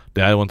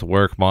 Dad went to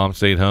work. Mom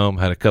stayed home.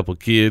 Had a couple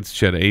kids.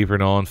 She had an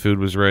apron on. Food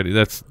was ready.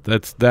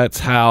 That's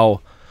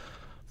how.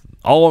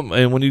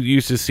 And when you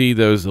used to see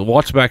those,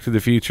 watch Back to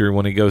the Future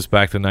when it goes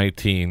back to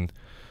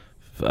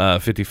 1950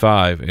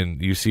 55,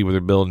 and you see where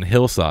they're building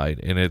Hillside,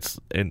 and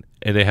and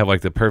they have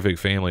like the perfect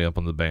family up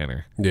on the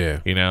banner. Yeah.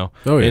 You know,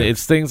 Oh, yeah. and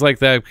it's things like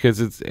that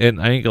because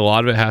and I think a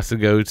lot of it has to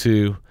go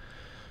to,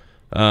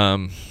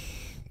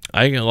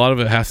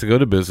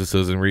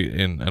 businesses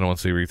and I don't want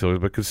to say retailers,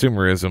 but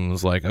consumerism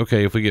is like,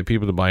 okay, if we get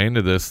people to buy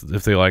into this,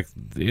 if they like,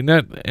 and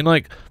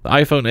like the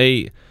iPhone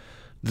 8,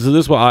 so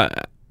this is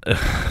what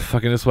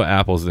this is what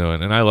Apple's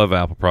doing, and I love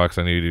Apple products.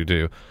 I know you do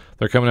too.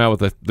 They're coming out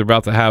with they're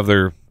about to have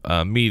their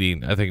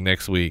meeting, I think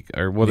next week,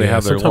 or they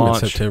have their sometime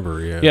launch in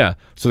September. Yeah. Yeah,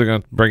 so they're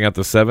going to bring out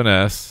the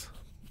 7S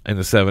and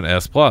the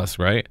 7S Plus,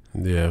 right?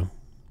 Yeah.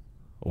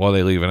 What are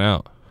they leaving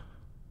out?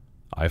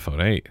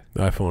 iPhone 8.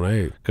 iPhone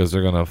 8. Because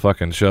they're going to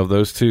fucking shove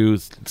those two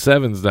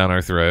 7s down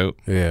our throat,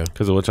 Yeah.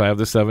 because of which I have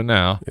the 7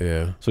 now.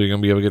 Yeah. So you're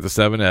going to be able to get the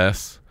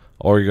 7S,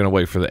 or you're going to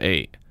wait for the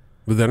 8.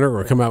 But then they're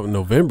going to come out in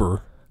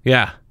November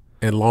Yeah,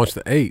 and launch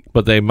the 8.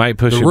 but they might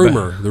push The it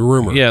rumor. back. The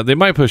rumor. Yeah, they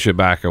might push it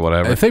back or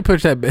whatever. If they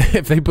push that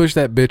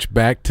bitch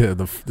back to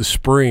the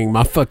spring,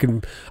 my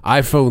fucking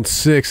iPhone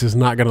 6 is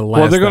not going to last.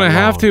 Well, they're going to that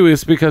have long. to,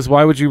 is because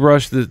why would you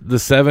rush the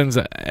 7s,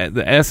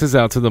 the S's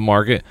out to the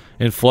market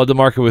and flood the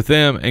market with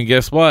them? And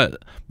guess what?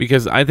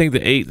 Because I think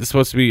the 8 is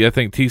supposed to be, I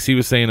think TC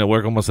was saying it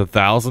work almost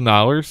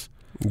 $1,000.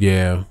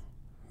 Yeah.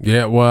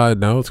 Yeah, well,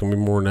 no, it's gonna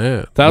be more than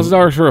that.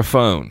 $1,000 for a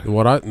phone.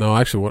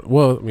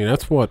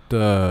 That's what.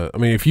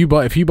 If you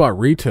bought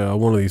retail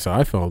one of these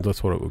iPhones,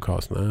 that's what it would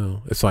cost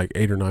now. It's like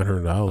 $800 or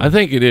 $900. I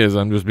think it is.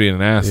 I'm just being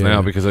an ass Yeah.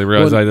 now because I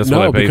realize that's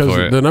what I paid because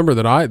for it. the number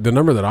that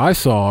I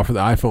saw for the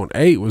iPhone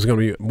 8 was going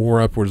to be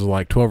more upwards of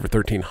like $1,200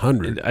 or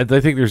 $1,300. I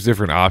think there's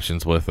different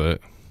options with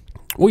it.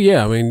 Well,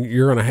 yeah, I mean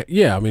you're gonna.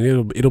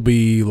 It'll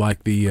be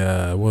like the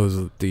what was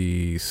it,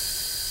 the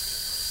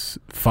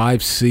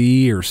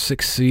 5C or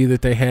 6C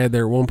that they had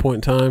there at one point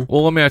in time.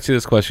 Well, let me ask you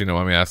this question.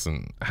 Let me ask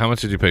them, how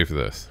much did you pay for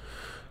this?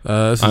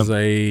 This is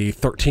a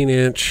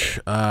 13-inch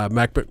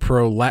MacBook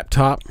Pro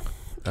laptop.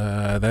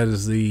 That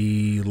is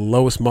the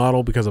lowest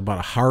model because I bought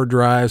a hard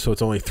drive, so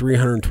it's only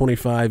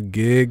 325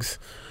 gigs.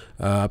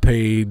 I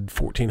paid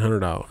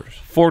 $1,400.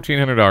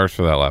 $1,400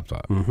 for that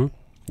laptop. Mm-hmm.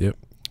 Yep.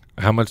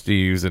 How much do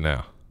you use it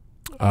now?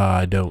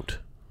 I don't.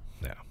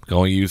 Yeah. The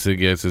only use it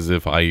gets is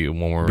if when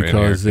we're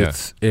Because in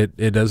here.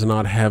 it does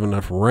not have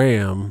enough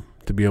RAM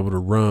to be able to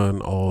run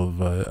all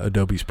of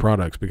Adobe's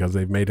products because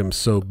they've made them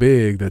so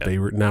big that they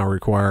now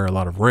require a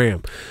lot of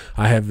RAM.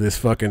 I have this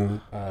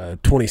fucking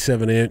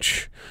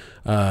 27-inch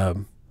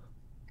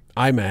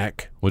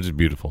iMac. Which is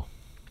beautiful.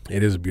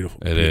 It is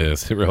beautiful. It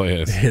is. It really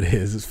is. It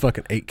is. It's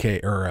fucking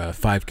 8K or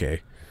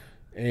 5K.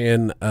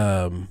 And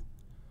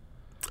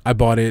I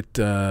bought it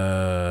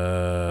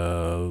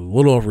a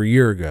little over a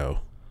year ago.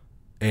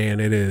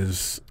 And it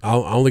is, I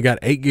only got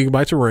 8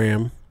 gigabytes of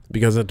RAM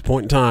because at the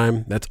point in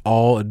time, that's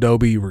all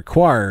Adobe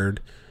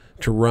required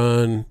to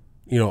run,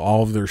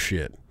 all of their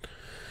shit.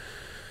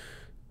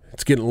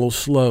 It's getting a little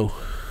slow.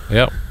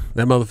 Yep.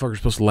 That motherfucker's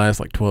supposed to last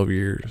like 12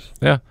 years.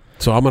 Yeah.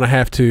 So I'm going to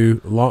have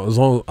to,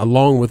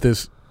 along with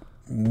the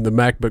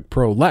MacBook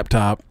Pro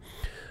laptop,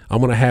 I'm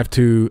going to have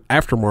to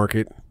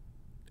aftermarket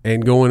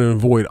and go in and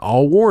avoid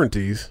all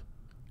warranties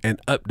and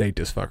update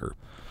this fucker.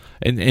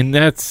 And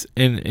that's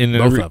in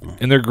Both of them.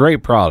 And they're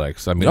great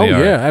products. I mean, Oh, they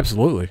are. yeah,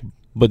 absolutely.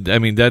 But I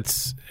mean,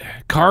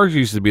 cars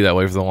used to be that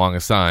way for the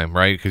longest time,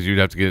 right? Because you'd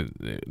have to get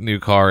a new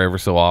car ever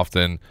so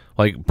often.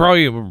 Like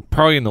probably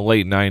in the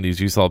late '90s,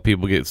 you saw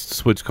people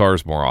switch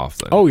cars more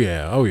often. Oh,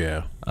 yeah. Oh,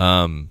 yeah.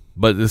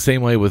 But the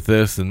same way with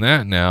this and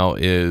that now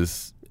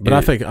is. But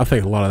I think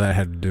a lot of that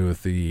had to do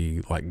with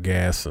the like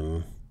gas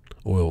and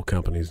oil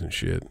companies and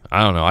shit.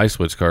 I don't know. I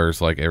switched cars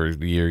like every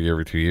year,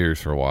 every 2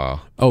 years for a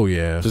while, Oh,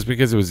 yeah. just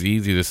because it was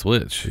easy to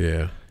switch.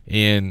 Yeah.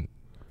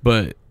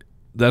 But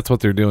that's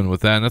what they're doing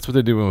with that, and that's what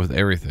they're doing with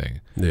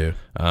everything. Yeah.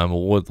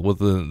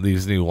 With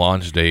these new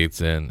launch dates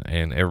and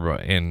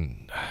everybody,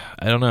 and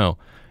I don't know.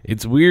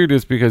 It's weird.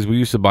 It's because we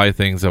used to buy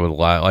things that would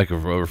like a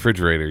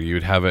refrigerator. You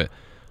would have it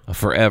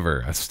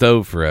forever, a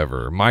stove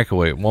forever, a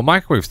microwave. Well,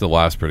 microwaves still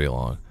last pretty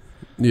long.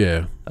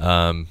 Yeah.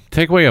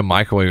 Take away a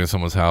microwave in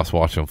someone's house,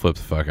 watch them flip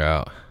the fuck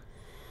out.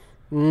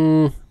 I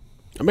mean,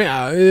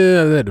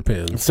 yeah, that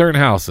depends. Certain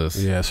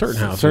houses, Yeah, certain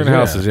houses. certain yeah.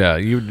 houses, yeah.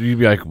 You'd be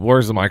like,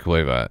 "Where's the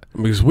microwave at?"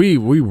 Because we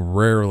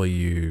rarely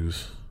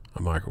use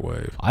a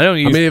microwave. I don't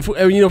use. I mean, if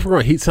we're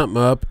going to heat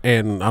something up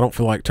and I don't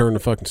feel like turning the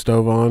fucking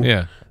stove on,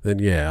 yeah. then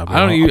yeah, I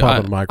don't use. I'll pop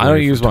in the microwave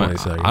for use 20 mine.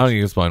 seconds. I don't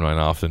use mine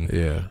often.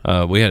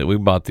 Yeah. We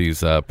bought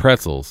these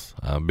pretzels,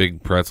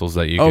 big pretzels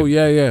that you. Oh, could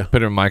yeah.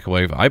 Put in a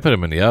microwave. I put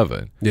them in the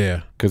oven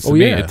Yeah. because to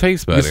me it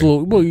tastes better. It's a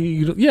little,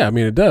 yeah, I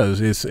mean, it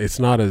does. It's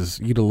not as,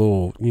 you get a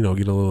little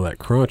of that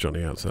crunch on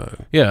the outside.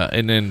 Yeah,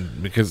 and then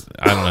because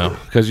I don't know,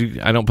 because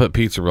I don't put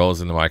pizza rolls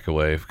in the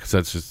microwave because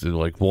that's just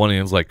like one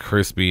end's like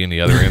crispy and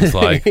the other end's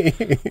like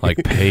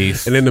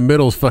paste. And in the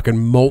middle's fucking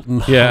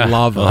molten yeah,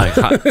 lava.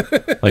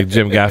 like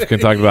Jim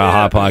Gaffigan talked about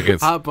Hot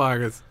Pockets. Hot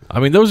Pockets. I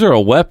mean, those are a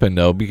weapon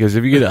though, because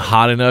if you get it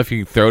hot enough,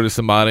 you can throw to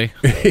somebody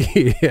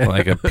Yeah.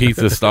 like a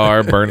pizza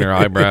star, burn their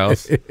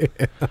eyebrows.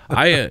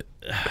 I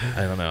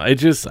don't know. I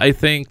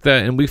think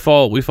that, and we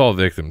fall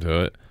victim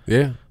to it.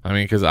 Yeah. I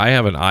mean, because I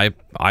have an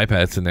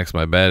iPad sitting next to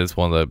my bed. It's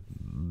one of the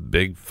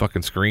big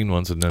fucking screen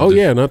ones. And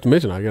then not to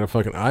mention I got a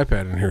fucking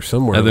iPad in here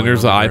somewhere. and then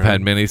there's the laying iPad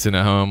around. Mini sitting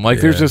at home.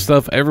 Like, there's Yeah. just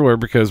stuff everywhere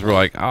because we're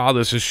like, oh,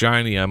 this is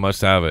shiny. I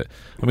must have it.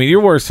 I mean,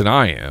 you're worse than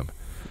I am.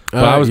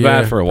 But I was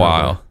bad for a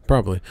while.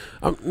 Probably.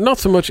 Not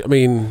so much. I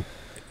mean,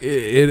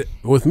 it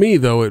with me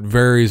though. It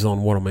varies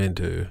on what I'm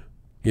into.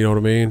 You know what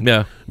I mean? Yeah.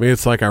 I mean,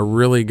 it's like I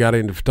really got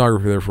into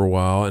photography there for a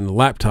while, and the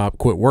laptop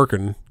quit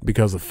working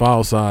because the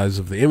file size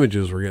of the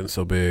images were getting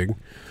so big.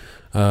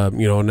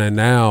 And then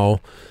now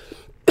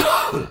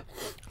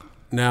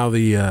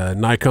the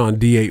Nikon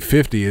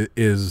D850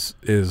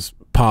 is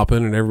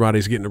popping, and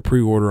everybody's getting a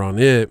pre-order on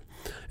it,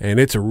 and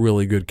it's a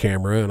really good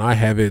camera, and I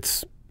have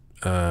its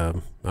I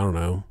don't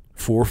know,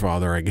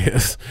 forefather, I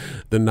guess,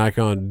 the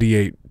Nikon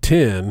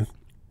D810,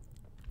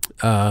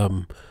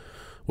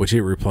 which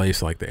it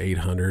replaced like the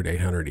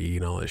 800E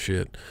and all that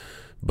shit.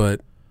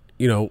 But,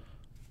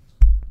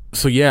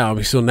 so yeah, I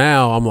mean, so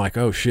now I'm like,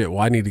 oh shit,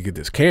 well, I need to get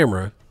this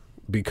camera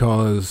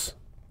because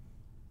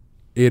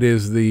it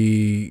is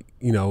the,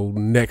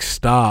 next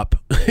stop.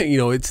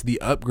 It's the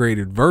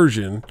upgraded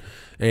version,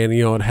 and,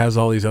 it has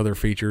all these other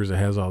features. It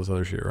has all this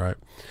other shit, right?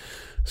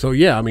 So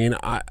yeah, I mean,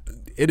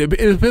 it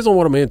depends on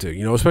what I'm into,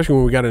 especially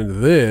when we got into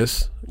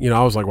this,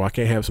 I was like, well, I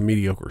can't have some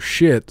mediocre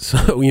shit.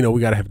 So, we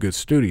got to have good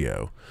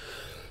studio.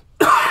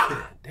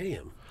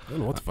 Damn. I don't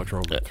know what the fuck's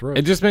wrong with my throat.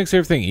 It just makes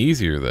everything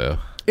easier, though.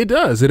 It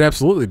does. It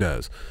absolutely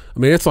does. I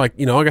mean, it's like,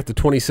 I got the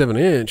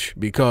 27-inch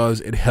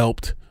because it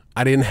helped.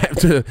 I didn't have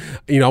to,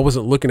 I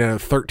wasn't looking at a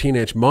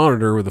 13-inch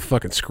monitor with a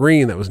fucking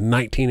screen that was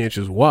 19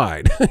 inches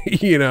wide, I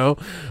mean, I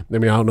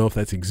don't know if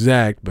that's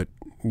exact, but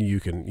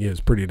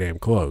it's pretty damn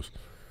close.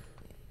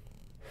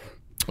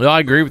 Well,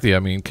 I agree with you. I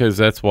mean, because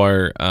that's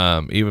why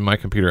even my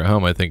computer at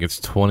home, I think it's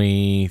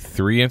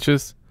 23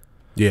 inches.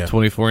 Yeah.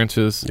 24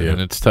 inches, Yeah.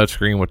 and it's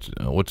touchscreen,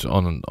 which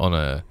on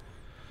a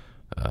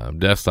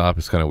desktop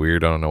is kind of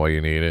weird. I don't know why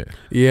you need it.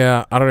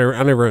 Yeah, I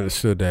never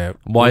understood that.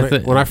 Well,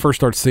 When I first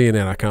started seeing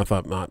that, I kind of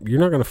thought, you're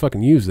not going to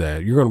fucking use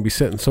that. You're going to be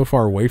sitting so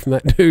far away from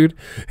that dude.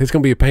 It's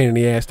going to be a pain in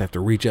the ass to have to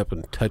reach up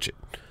and touch it.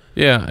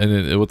 Yeah,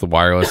 and with the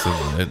wireless,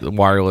 I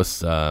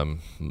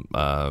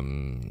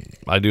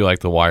do like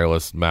the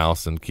wireless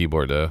mouse and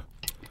keyboard though.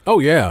 Oh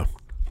yeah,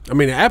 I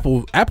mean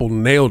Apple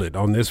nailed it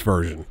on this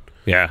version.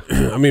 Yeah,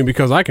 I mean,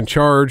 because I can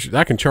charge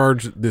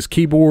this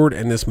keyboard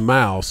and this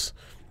mouse.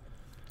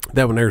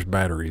 That one there's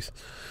batteries,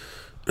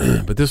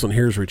 but this one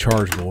here is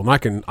rechargeable,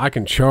 and I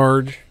can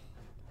charge,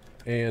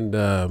 and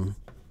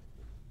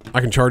I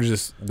can charge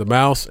the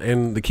mouse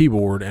and the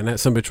keyboard, and that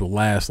sumbitch will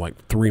last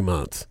like 3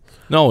 months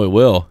no, it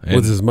will.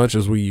 with as much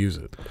as we use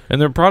it.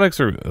 And their products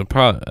are.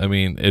 I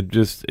mean, it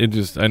just.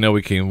 I know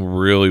we came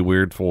really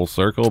weird full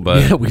circle,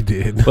 but Yeah, we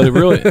did. but it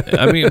really.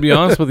 I mean, to be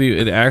honest with you,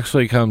 it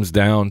actually comes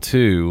down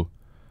to.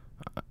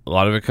 A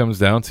lot of it comes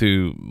down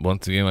to,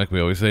 once again, like we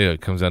always say, it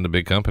comes down to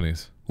big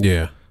companies.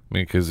 Yeah, I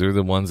mean, because they're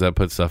the ones that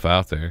put stuff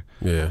out there.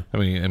 yeah. I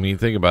mean,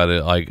 think about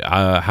it. Like,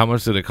 how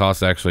much did it cost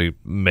to actually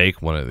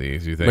make one of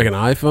these? You think? Like an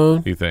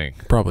iPhone, You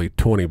think? probably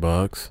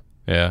 $20.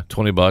 Yeah,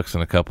 $20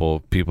 and a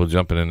couple people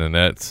jumping in the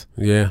nets.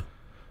 Yeah,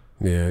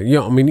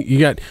 yeah. I mean, you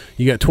got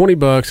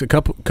 $20, a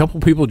couple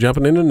people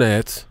jumping in the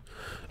nets,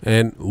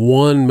 and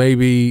one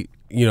maybe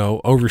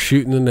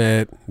overshooting the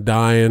net,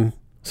 dying.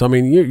 So I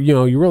mean,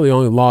 you really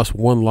only lost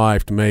one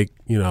life to make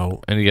And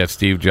you got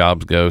Steve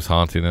Jobs ghost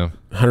haunting them.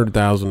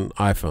 100,000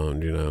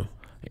 iPhone.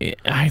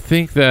 I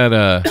think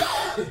that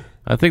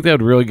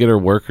would really get our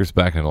workers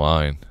back in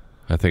line.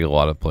 I think a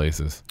lot of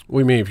places. What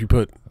do you mean if you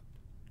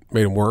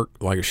made them work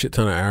like a shit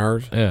ton of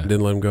hours? Yeah. Didn't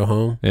let them go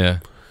home. Yeah,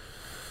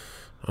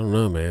 I don't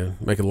know, man.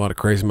 Make a lot of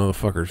crazy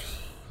motherfuckers,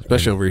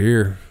 especially over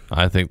here.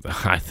 I think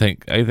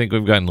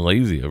we've gotten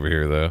lazy over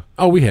here, though.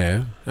 Oh, we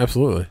have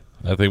absolutely.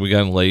 I think we've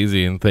gotten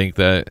lazy and think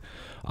that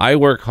I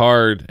work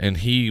hard and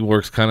he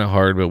works kind of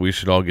hard, but we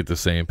should all get the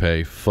same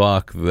pay.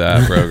 Fuck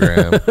that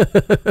program.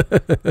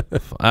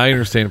 I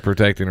understand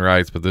protecting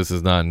rights, but this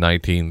is not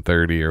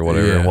 1930 or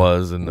whatever Yeah. it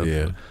was.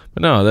 Yeah.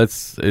 But no,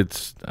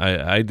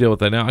 I deal with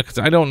that now because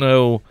I don't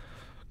know,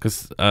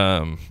 because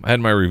I had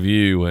my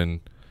review and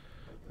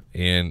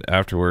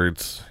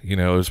afterwards, it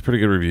was a pretty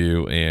good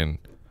review and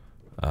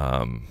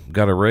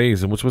got a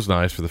raise, and which was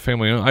nice for the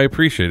family. I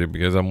appreciate it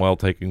because I'm well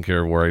taken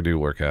care of where I do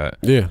work at.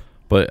 Yeah.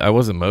 But I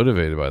wasn't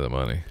motivated by the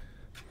money.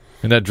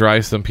 And that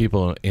drives some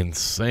people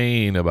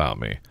insane about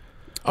me.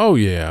 Oh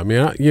yeah. I mean,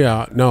 I'm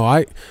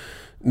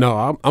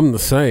the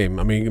same.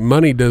 I mean,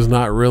 money does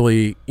not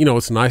really,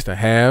 it's nice to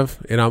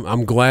have, and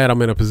I'm glad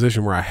I'm in a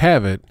position where I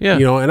have it. Yeah.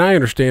 And I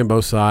understand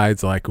both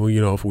sides. Like, well,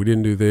 if we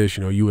didn't do this,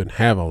 you wouldn't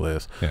have all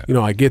this. Yeah.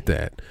 I get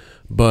that,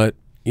 but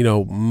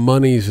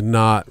money's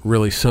not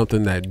really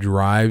something that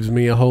drives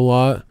me a whole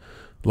lot.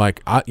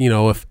 Like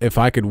if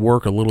I could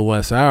work a little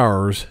less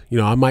hours,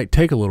 I might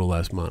take a little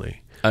less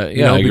money. I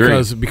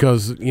agree.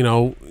 because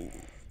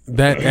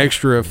that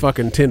extra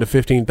fucking $10,000 to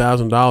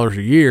 $15,000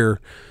 a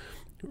year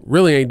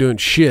really ain't doing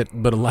shit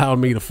but allowing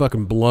me to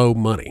fucking blow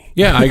money.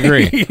 Yeah, I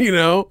agree.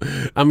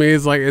 I mean,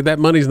 it's like that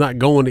money's not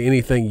going to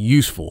anything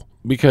useful.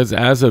 Because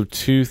as of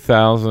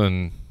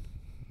 2000,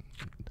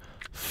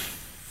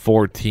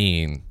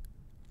 2014,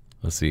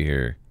 let's see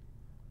here,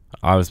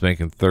 I was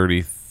making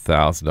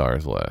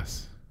 $30,000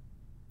 less.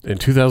 In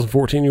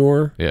 2014, you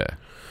were. Yeah,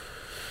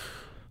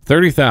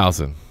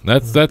 30,000.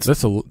 That's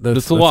a lot.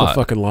 That's a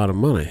fucking lot of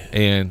money.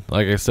 And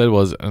like I said,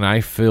 and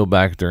I feel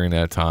back during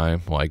that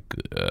time, like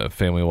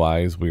family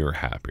wise, we were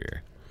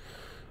happier.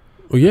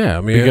 Well, yeah,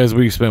 I mean, because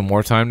we spent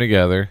more time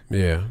together.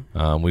 Yeah.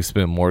 We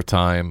spent more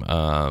time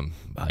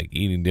like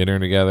eating dinner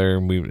together.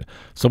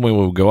 Someone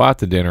would go out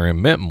to dinner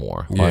and meant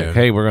more. Like, Yeah.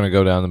 hey, we're gonna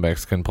go down to the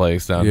Mexican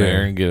place down Yeah.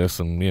 there and get us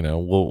some,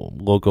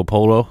 loco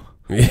polo,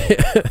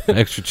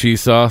 extra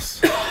cheese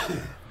sauce.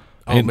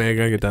 Oh man, I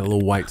gotta get that little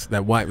the white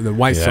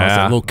sauce, Yeah.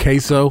 that little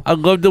queso. I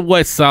love the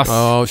white sauce.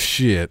 Oh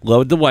shit.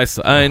 Love the white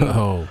sauce.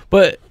 Oh.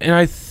 But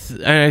I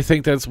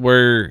think that's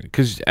where,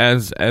 because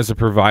as a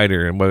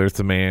provider, and whether it's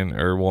a man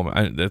or a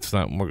woman, that's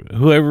not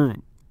whoever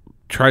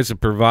tries to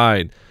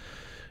provide.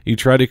 You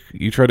try to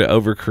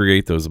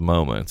overcreate those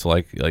moments,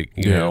 like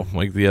you know,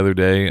 like the other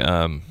day,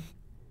 it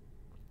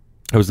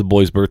was the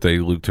boy's birthday.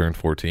 Luke turned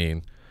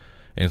 14,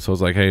 and so I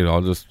was like, hey,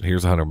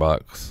 here's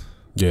 $100.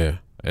 Yeah.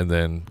 And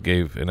then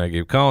I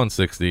gave Colin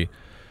 60.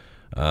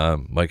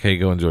 Like, hey,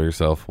 go enjoy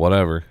yourself,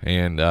 whatever.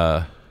 And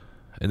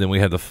then we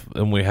had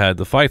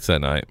the fights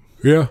that night.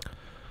 Yeah.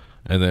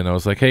 And then I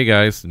was like, hey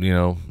guys, me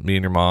and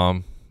your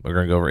mom, we're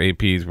gonna go over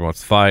APs. We watch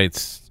the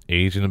fights.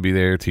 Agent will be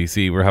there.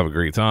 TC, we're having a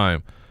great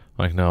time.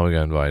 I'm like, no, we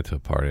got invited to a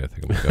party. I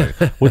think I'm gonna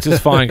go, which is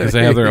fine because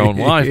they have their own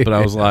life. But I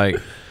was like,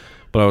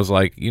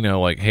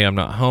 like, hey, I'm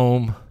not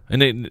home,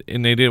 and they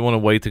didn't want to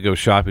wait to go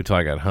shopping until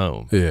I got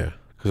home. Yeah.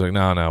 Because like,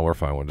 no, we're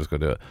fine. We'll just go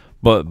do it.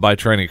 But by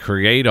trying to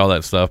create all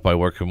that stuff by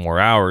working more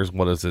hours,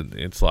 what is it?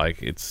 It's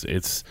like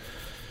it's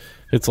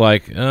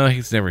like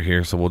he's never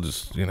here, so we'll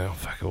just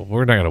fuck it,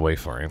 we're not gonna wait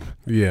for him.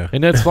 Yeah.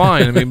 And that's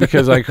fine. I mean,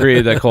 because I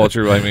created that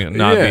culture. I mean,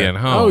 not Yeah. being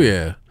home. Oh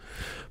yeah.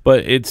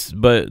 But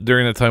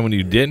during the time when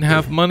you didn't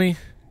have money,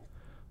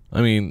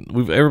 I mean,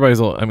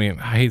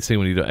 I hate saying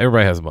when you don't.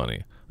 Everybody has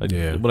money. Like,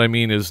 Yeah. What I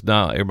mean is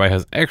not everybody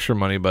has extra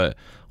money, but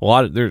a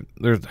lot of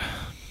there's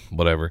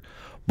whatever.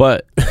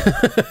 But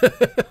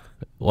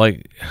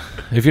like,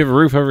 if you have a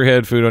roof over your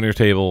head, food on your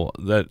table,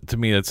 that to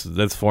me that's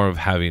a form of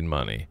having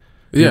money.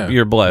 Yeah.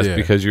 You're blessed Yeah.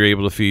 because you're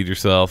able to feed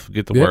yourself,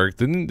 get to Yeah. work.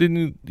 Then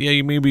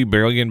you may be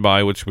barely getting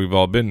by, which we've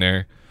all been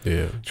there.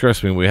 Yeah.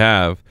 Trust me, we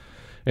have.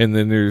 And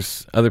then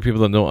there's other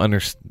people that don't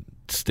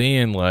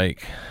understand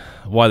like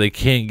why they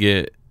can't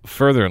get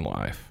further in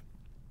life.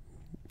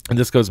 And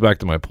this goes back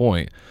to my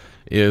point,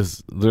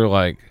 is they're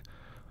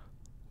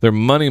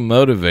money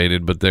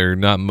motivated, but they're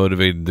not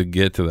motivated to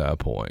get to that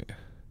point.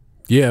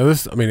 Yeah,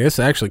 this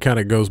actually kind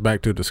of goes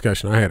back to a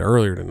discussion I had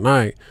earlier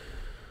tonight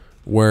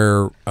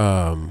where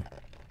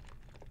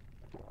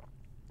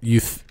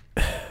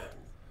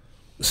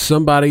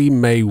somebody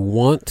may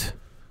want,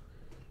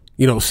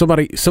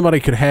 somebody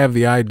could have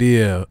the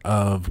idea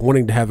of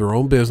wanting to have their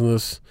own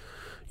business,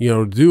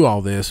 to do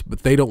all this,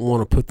 but they don't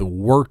want to put the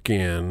work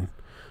in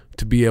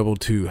to be able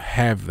to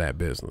have that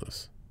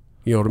business.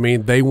 You know what I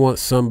mean? They want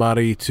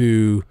somebody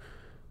to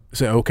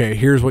say, okay,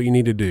 here's what you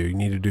need to do. You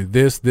need to do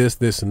this, this,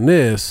 this, and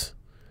this.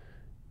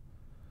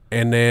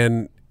 And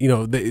then,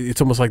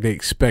 it's almost like they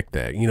expect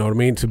that, you know what I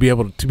mean? To be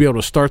able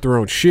to start their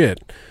own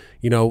shit,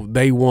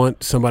 they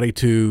want somebody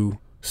to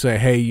say,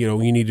 hey, you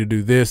need to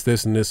do this,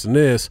 this, and this, and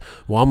this.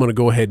 Well, I'm going to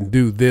go ahead and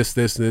do this,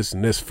 this, this,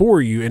 and this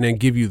for you, and then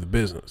give you the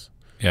business.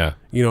 Yeah.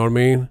 You know what I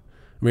mean?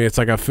 It's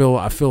like I feel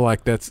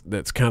like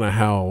that's kind of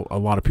how a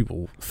lot of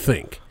people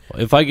think.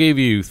 If I gave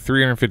you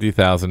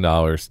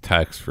 $350,000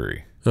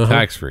 tax-free,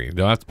 you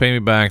don't have to pay me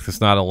back.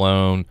 It's not a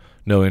loan,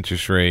 no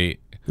interest rate.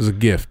 It's a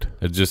gift.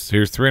 It just,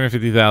 here's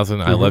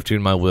 $350,000. I left you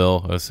in my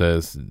will. It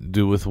says,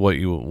 do with what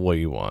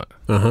you want.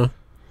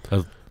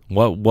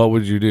 What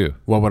would you do?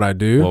 What would I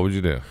do? What would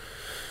you do?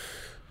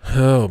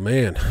 Oh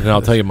man. And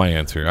I'll tell you my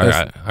answer.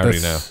 I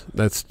already know.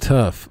 That's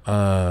tough.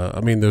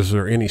 Is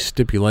there any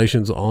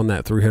stipulations on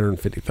that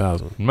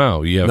 $350,000?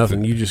 No, you have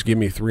Nothing. You just give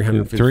me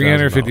 $350,000.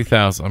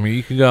 $350,000. I mean,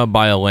 you can go out and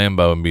buy a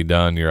Lambo and be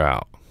done. You're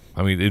out.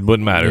 I mean, it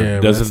wouldn't matter.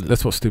 Yeah, Doesn't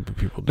that's what stupid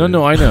people do.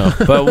 No, I know.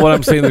 But what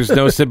I'm saying,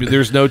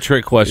 there's no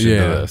trick question to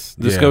Yeah, this.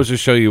 This yeah. goes to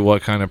show you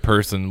what kind of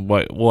person,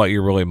 what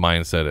your really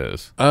mindset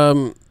is.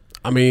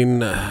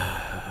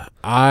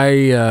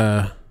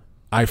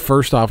 I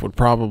first off would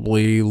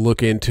probably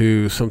look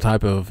into some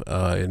type of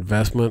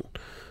investment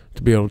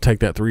to be able to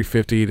take that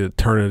 $350 to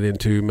turn it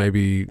into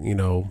maybe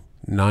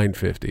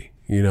 $950.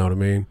 You know what I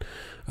mean?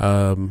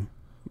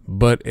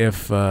 But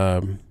if I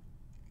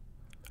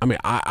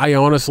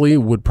honestly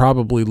would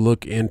probably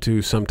look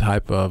into some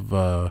type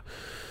of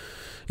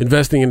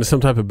investing into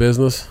some type of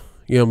business.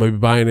 Maybe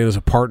buying it as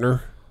a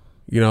partner.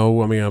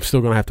 I'm still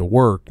going to have to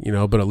work,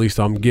 but at least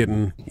I'm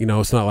getting,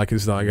 it's not like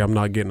I'm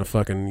not getting a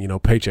fucking,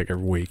 paycheck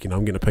every week.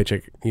 I'm getting a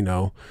paycheck,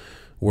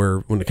 where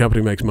when the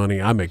company makes money,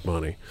 I make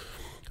money.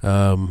 But,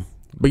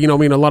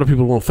 a lot of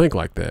people won't think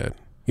like that.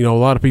 A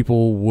lot of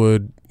people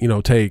would,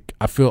 take,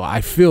 I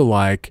feel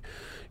like,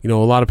 a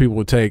lot of people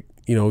would take,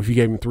 if you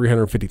gave them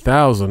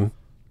 $350,000,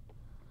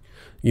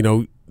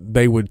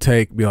 they would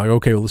be like,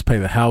 okay, well, let's pay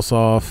the house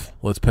off.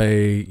 Let's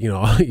pay,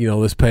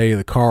 let's pay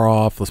the car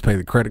off. Let's pay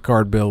the credit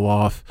card bill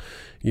off.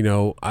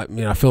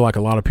 I feel like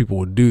a lot of people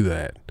would do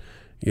that,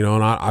 and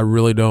I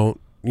really don't,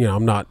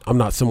 I'm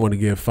not someone to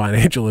give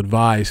financial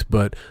advice,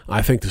 but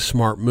I think the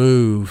smart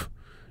move,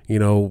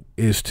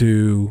 is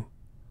to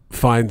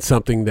find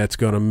something that's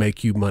going to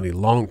make you money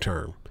long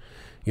term.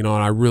 And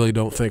I really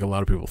don't think a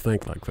lot of people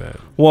think like that.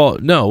 Well,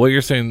 no, what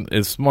you're saying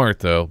is smart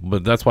though,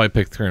 but that's why I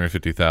picked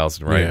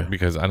 350,000, right? Yeah.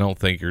 Because I don't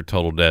think your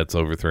total debt's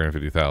over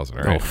 350,000,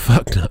 right? Oh,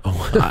 fuck no.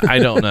 I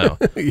don't know.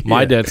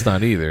 My Yeah. debt's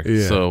not either.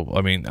 Yeah. So,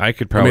 I mean, I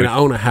could probably. I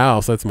own a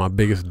house. That's my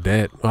biggest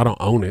debt. I don't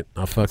own it.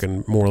 I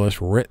fucking more or less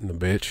renting the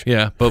bitch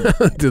yeah,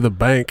 but to the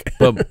bank.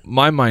 but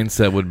my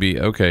mindset would be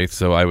okay.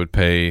 So I would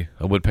pay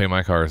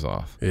my cars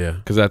off Yeah.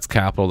 because that's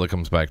capital that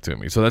comes back to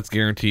me. So that's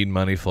guaranteed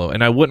money flow,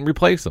 and I wouldn't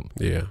replace them.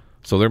 Yeah.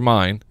 So they're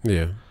mine.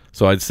 Yeah.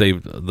 So I'd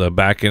save the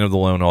back end of the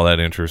loan, all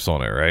that interest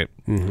on it, right?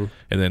 Mm-hmm.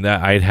 And then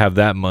I'd have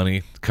that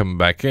money coming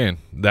back in.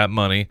 That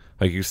money,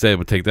 like you said,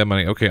 would take that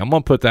money. Okay, I'm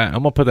gonna put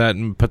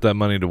that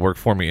money to work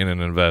for me in an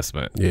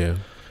investment. Yeah.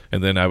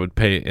 And then I would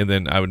pay, and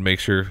then I would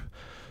make sure,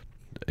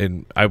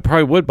 and I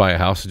probably would buy a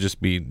house and just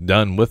be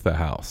done with the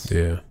house.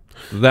 Yeah.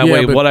 That Yeah,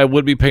 way, but- what I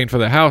would be paying for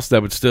the house,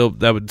 that would still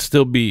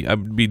be, I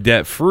would be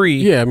debt free.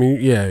 Yeah. I mean,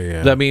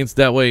 yeah. That means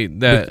that way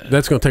But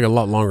that's going to take a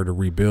lot longer to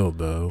rebuild,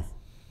 though.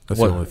 That's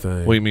what, the only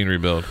thing. What do you mean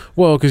rebuild?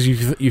 Well, because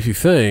if you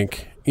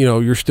think,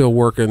 you're still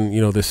working,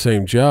 this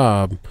same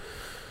job,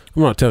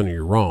 I'm not telling you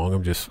you're wrong.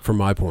 I'm just, from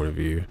my point of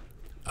view,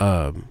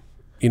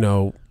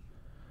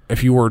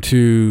 if you were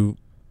to,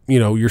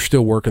 you're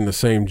still working the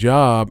same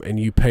job and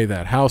you pay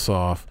that house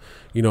off,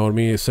 you know what I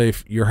mean? Say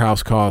if your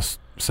house costs,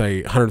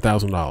 say,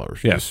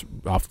 $100,000, Yeah. just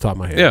off the top of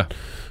my head. Yeah.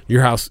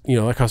 Your house,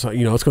 that costs,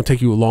 it's going to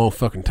take you a long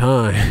fucking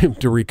time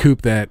to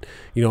recoup that,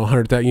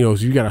 $100,000,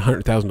 so you got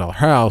 $100,000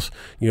 house,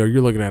 you're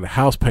looking at a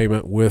house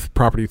payment with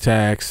property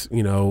tax,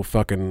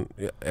 fucking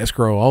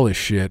escrow, all this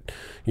shit,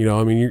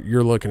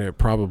 you're looking at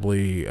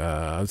probably,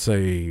 I'd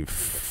say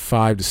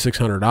 $500 to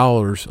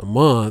 $600 a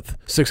month,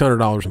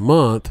 $600 a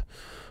month.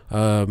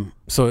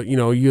 So,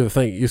 you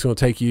think it's going to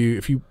take you,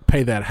 if you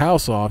pay that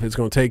house off, it's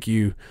going to take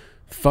you,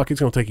 it's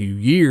going to take you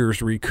years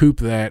to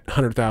recoup that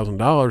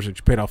 $100,000 that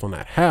you paid off on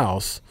that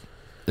house.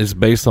 It's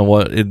based on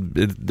what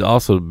it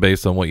also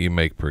based on what you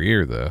make per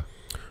year, though.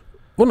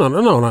 Well, no,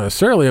 not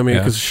necessarily. I mean,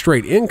 Yeah. because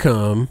straight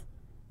income,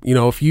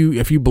 if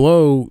you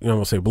blow, I'm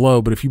gonna say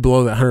blow, but if you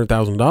blow that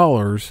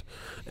 $100,000,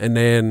 and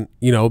then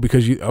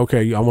because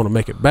I want to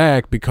make it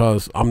back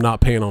because I'm not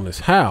paying on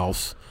this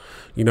house,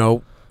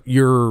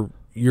 you're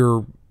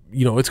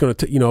it's going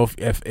to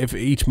if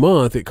each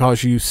month it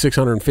costs you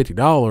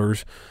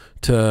 $650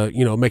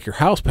 to make your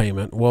house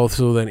payment, well,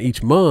 so then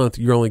each month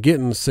you're only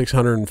getting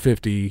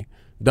 $650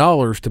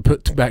 to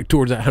put back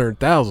towards that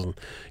 100,000.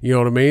 You know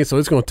what I mean? So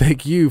it's going to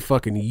take you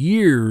fucking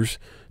years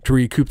to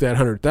recoup that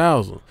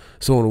 100,000.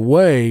 So in a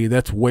way,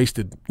 that's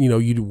wasted.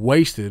 You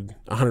wasted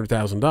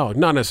 $100,000,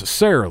 not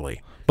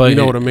necessarily. But you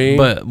know what I mean?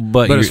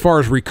 But as far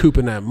as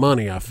recouping that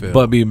money, I feel.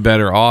 But being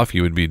better off,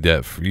 you would be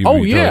debt free.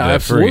 Oh yeah,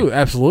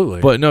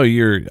 absolutely. But no,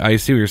 I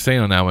see what you're saying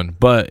on that one.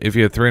 But if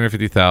you have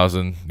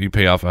 $350,000, you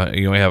pay off.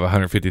 You only have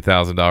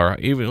 $150,000.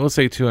 Even let's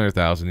say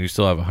 $200,000, you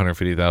still have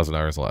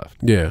 $150,000 left.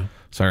 Yeah.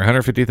 So your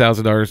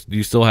 $150,000,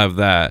 you still have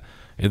that,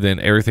 and then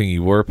everything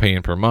you were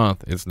paying per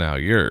month is now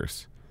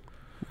yours.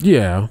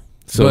 Yeah.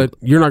 So- but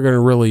you're not going to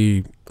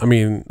really. I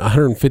mean,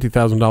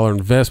 $150,000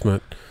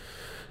 investment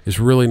is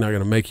really not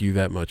going to make you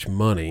that much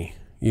money.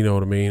 You know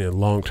what I mean? In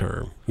long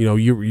term, if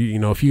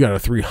you got a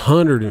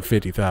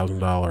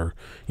 $350,000,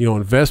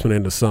 investment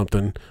into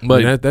something,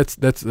 But-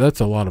 that's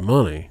a lot of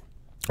money.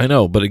 I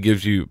know, but it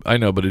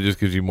just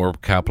gives you more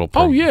capital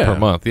per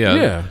month.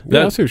 Yeah.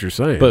 Yeah. I see what you're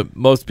saying. But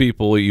most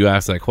people, you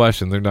ask that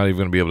question, they're not even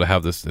going to be able to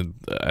have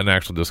an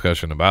actual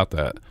discussion about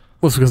that.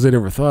 well, it's because they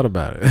never thought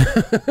about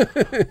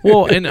it.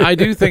 Well, and I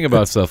do think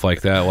about stuff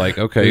like that. Like,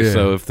 okay, Yeah.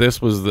 so if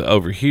this was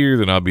over here,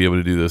 then I'll be able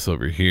to do this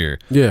over here.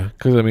 Yeah.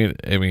 Because I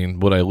mean,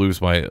 would I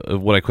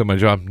quit my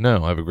job?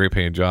 No, I have a great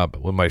paying job.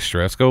 Would my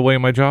stress go away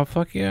in my job?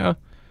 Fuck yeah.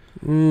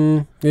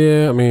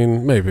 Yeah. I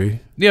mean, maybe.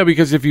 Yeah,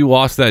 because if you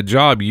lost that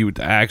job, you would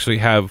actually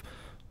have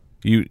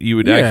you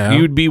would Yeah.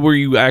 you would be where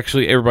you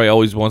actually everybody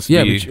always wants to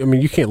Yeah. be.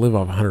 But you can't live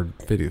off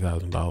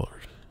 $150,000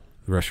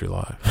 the rest of your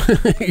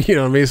life. You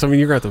know what I mean? So I mean,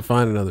 you're going to have to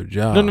find another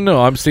job.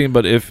 No. I'm saying,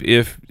 but if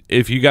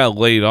you got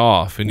laid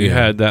off and you Yeah.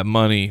 had that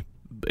money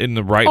in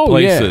the right Oh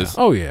places,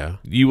 yeah. Oh yeah.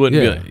 you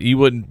wouldn't Yeah. you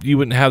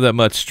wouldn't have that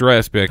much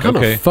stress. Be like, How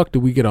okay, the fuck did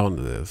we get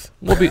onto this?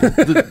 we'll be.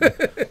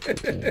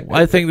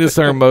 I think this is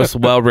our most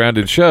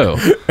well-rounded show.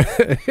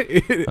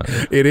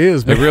 It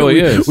is. Man. really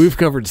is. We've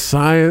covered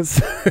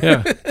science.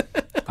 Yeah,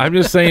 I'm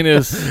just saying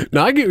is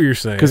No, I get what you're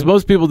saying. because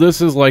most people,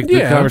 this is like the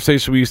Yeah.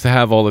 conversation we used to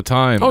have all the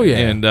time. Oh yeah.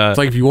 and it's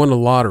like if you won the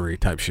lottery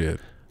type shit.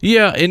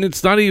 Yeah, and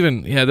it's not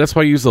even. Yeah, that's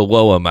why I use a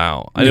low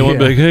amount. I didn't want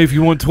to be like, hey, if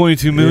you want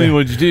 22 million,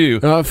 what'd you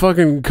do?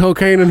 Fucking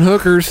cocaine and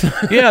hookers.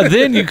 Yeah,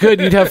 then you could.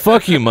 You'd have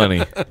fuck you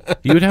money.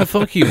 You would have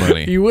fuck you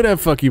money. You would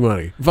have fuck you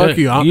money. Fuck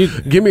you.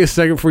 Give me a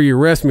second before you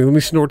arrest me. Let me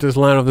snort this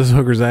line off this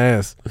hooker's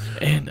ass.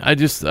 And I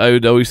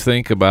would always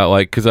think about,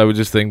 like, because I would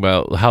just think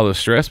about how the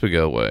stress would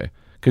go away.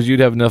 Because you'd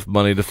have enough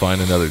money to find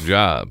another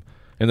job.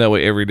 And that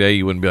way every day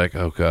you wouldn't be like,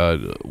 oh,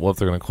 God, what if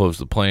they're going to close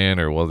the plant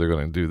or what if they're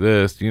going to do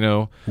this, you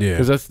know? Yeah.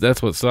 Because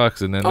that's what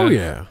sucks. And then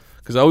Yeah.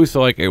 Because I always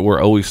feel like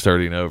we're always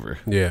starting over.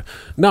 Yeah.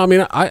 No, I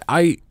mean,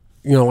 I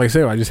you know, like I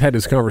said, I just had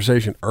this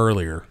conversation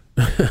earlier,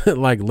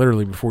 like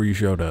literally before you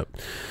showed up.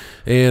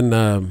 And,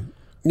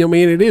 you know, I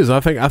mean, it is. I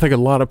think a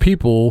lot of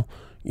people,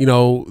 you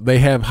know, they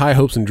have high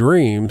hopes and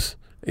dreams.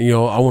 You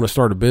know, I want to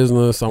start a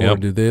business. I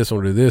want to do this. I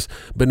want to do this.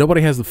 But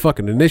nobody has the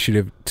fucking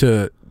initiative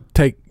to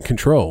take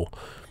control.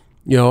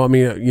 You know, I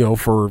mean, you know,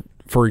 for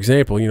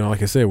example, you know,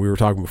 like I said, we were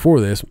talking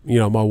before this, you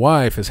know, my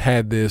wife has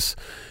had this,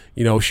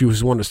 you know, she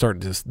was wanting to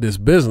start this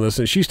business,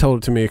 and she's told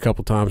it to me a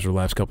couple times over the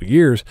last couple of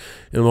years.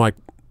 And I'm like,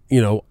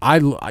 you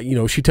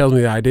know, she tells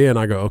me the idea and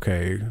I go,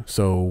 okay,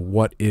 so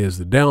what is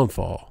the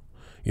downfall?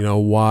 You know,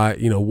 why,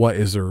 you know,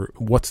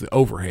 what's the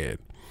overhead?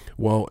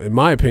 Well, in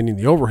my opinion,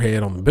 the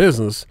overhead on the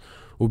business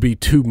would be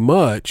too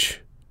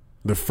much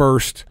the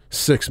first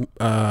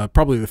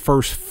probably the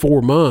first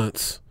 4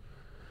 months,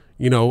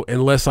 you know,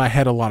 unless I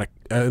had a lot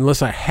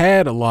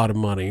of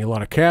money, a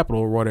lot of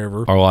capital or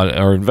whatever,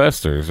 or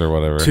investors or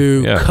whatever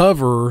to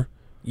cover,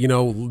 you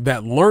know,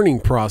 that learning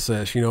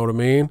process. You know what I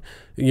mean?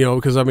 You know,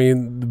 because I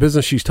mean, the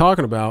business she's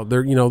talking about,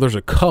 there, you know, there's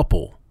a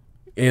couple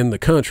in the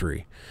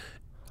country.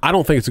 I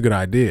don't think it's a good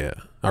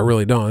idea. I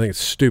really don't. I think it's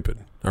stupid.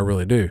 I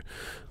really do.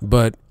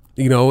 But,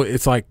 you know,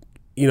 it's like,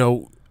 you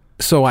know,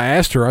 so I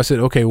asked her, I said,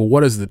 okay, well,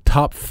 what is the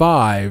top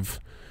 5,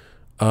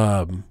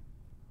 you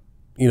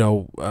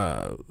know,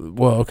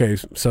 well, okay,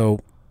 so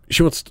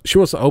she wants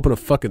to open a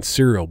fucking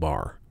cereal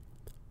bar,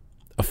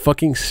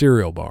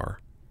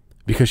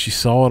 because she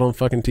saw it on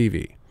fucking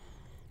TV.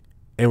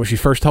 And when she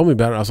first told me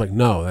about it, I was like,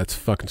 no, that's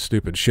fucking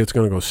stupid. Shit's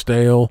going to go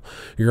stale.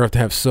 You're going to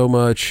have so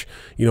much,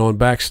 you know, in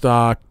back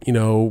stock, you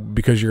know,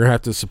 because you're going to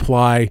have to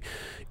supply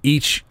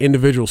each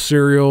individual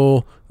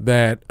cereal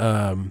that,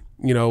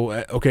 you know,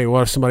 okay,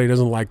 what if somebody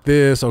doesn't like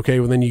this? Okay,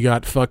 well, then you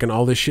got fucking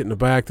all this shit in the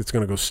back that's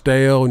going to go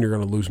stale, and you're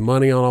going to lose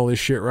money on all this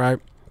shit, right?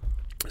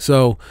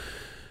 So,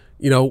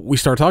 you know, we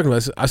started talking about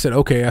this. I said,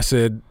 okay,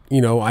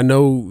 you know, I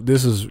know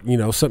this is, you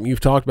know, something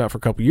you've talked about for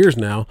a couple of years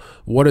now.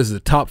 What is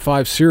the top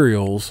 5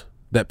 cereals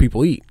that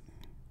people eat?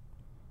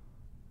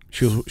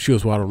 She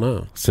was, well, I don't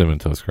know. Cinnamon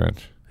Toast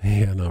Crunch.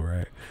 Yeah, I know,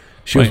 right?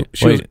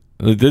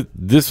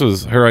 This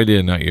was her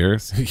idea, not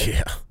yours.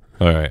 Yeah.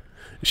 All right.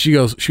 She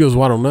goes,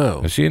 well, I don't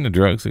know. Is she into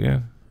drugs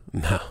again?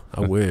 No,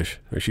 I wish.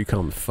 Or she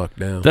calm the fuck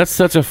down. That's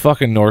such a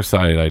fucking north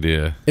side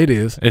idea. It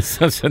is. It's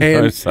such a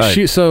and north side.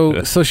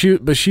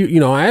 She, you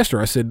know, I asked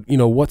her, I said, you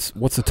know, what's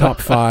the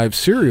top 5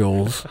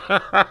 cereals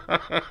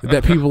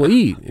that people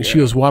eat? And she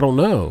goes, well, I don't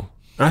know.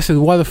 And I said,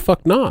 why the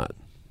fuck not?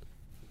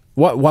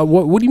 What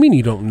do you mean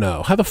you don't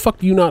know? How the fuck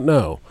do you not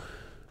know?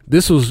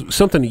 This was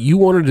something that you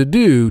wanted to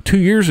do 2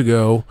 years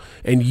ago,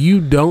 and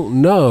you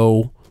don't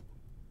know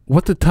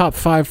what the top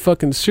 5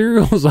 fucking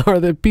cereals are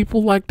that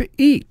people like to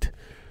eat.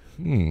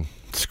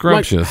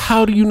 Scrumptious. Like,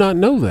 how do you not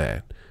know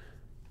that?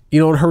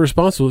 You know, and her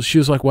response was, she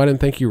was like, well, I didn't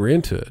think you were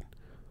into it.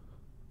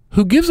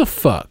 Who gives a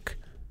fuck?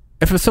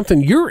 If it's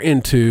something you're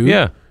into,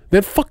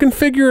 then fucking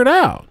figure it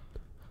out.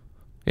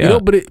 Yeah. You know,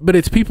 but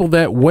it's people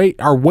that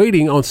are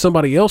waiting on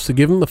somebody else to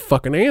give them the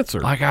fucking answer.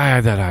 Like, I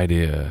had that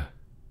idea.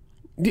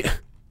 Yeah.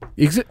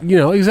 You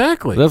know,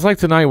 exactly. That's like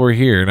tonight we're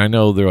here, and I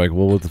know they're like,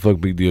 well, what the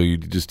fuck, big deal? You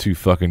just 2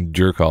 fucking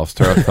jerk-offs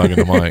talking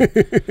to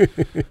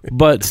Mike.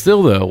 But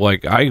still, though,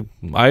 like,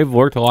 I've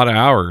worked a lot of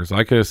hours.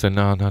 I could have said,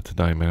 no, not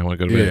tonight, man. I want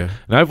to go to bed.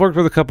 And I've worked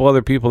with a couple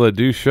other people that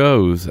do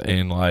shows,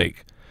 and,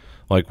 like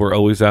we're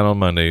always out on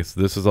Mondays.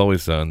 This is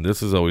always done.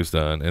 This is always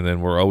done. And then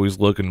we're always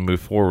looking to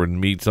move forward and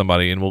meet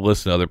somebody, and we'll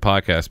listen to other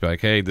podcasts, be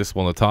like, hey, this is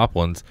one of the top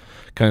ones.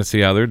 Kind of see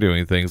how they're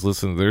doing things,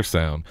 listen to their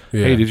sound.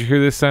 Yeah. Hey, did you hear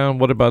this sound?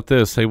 What about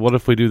this? Hey, what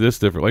if we do this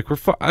different?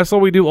 Like, that's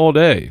all we do all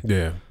day.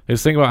 Yeah.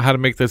 Is think about how to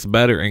make this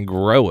better and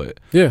grow it.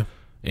 Yeah.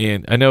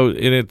 And I know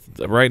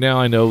right now,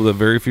 I know that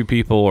very few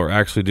people are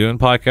actually doing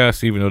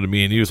podcasts, even though to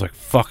me and you, it's like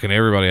fucking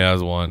everybody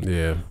has one.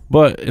 Yeah.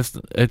 But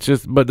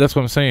but that's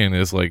what I'm saying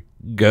is, like,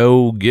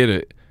 go get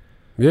it.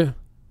 Yeah.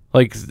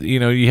 Like, you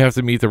know, you have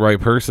to meet the right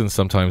person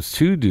sometimes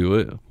to do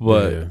it.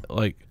 But,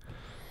 like,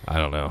 I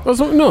don't know.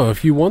 No,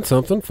 if you want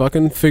something,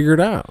 fucking figure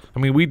it out. I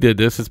mean, we did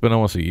this. It's been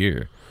almost a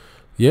year.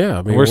 Yeah.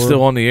 I mean, we're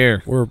still on the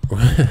air.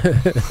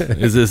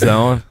 Is this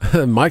on?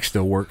 Mic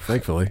still works,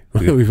 thankfully.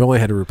 We've only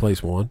had to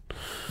replace one.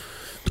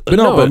 But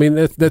I mean,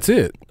 that's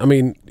it. I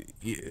mean,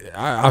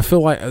 I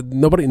feel like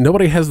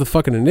nobody has the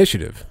fucking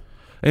initiative.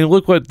 And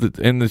look what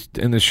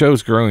the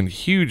show's growing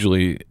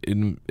hugely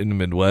in the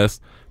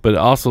Midwest, but it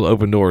also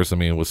opened doors. I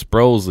mean, with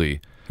Sproulsy.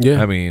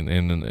 Yeah. I mean,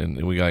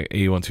 and we got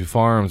 812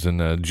 Farms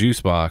and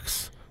Juice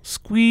Box.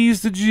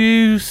 Squeeze the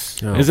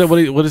juice. Oh. Is that what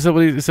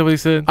he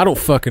said? I don't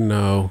fucking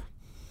know.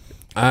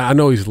 I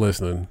know he's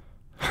listening.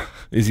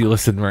 Is he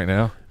listening right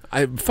now?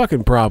 I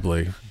fucking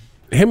probably.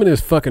 Him and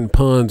his fucking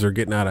puns are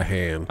getting out of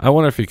hand. I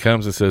wonder if he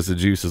comes and says the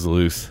juice is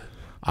loose.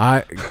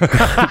 I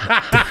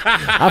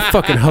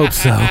fucking hope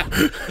so.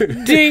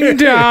 Ding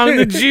dong,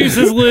 the juice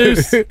is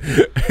loose.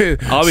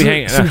 I'll be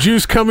hanging. Some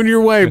juice coming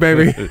your way,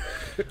 baby.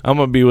 I'm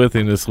gonna be with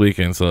him this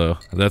weekend, so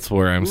that's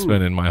where I'm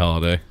spending my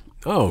holiday.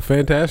 Oh,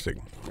 fantastic.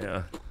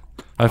 Yeah.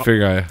 I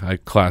figure I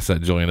class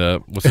that joint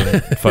up with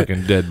some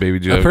fucking dead baby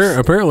jokes.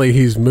 Apparently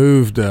he's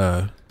moved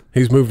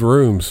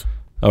rooms.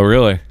 Oh,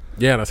 really?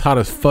 Yeah, it's hot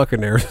as fuck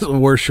in there.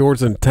 Wear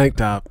shorts and tank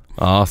top.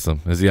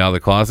 Awesome. Is he out of the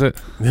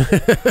closet?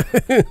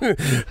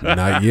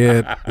 Not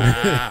yet.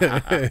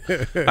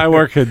 I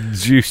work a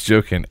juice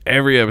joke in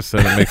every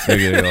episode. It makes me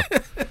giggle.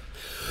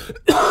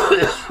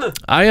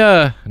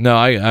 I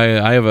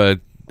have a.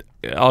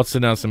 I'll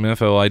send out some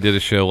info. I did a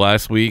show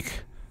last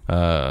week.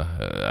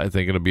 I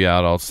think it'll be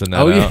out. I'll send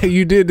that out. Oh yeah,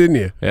 you did, didn't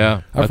you?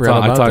 Yeah, I forgot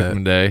about I talked that. to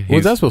him today.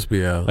 When's that supposed to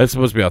be out? It's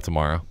supposed to be out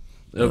tomorrow.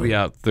 It'll be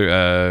out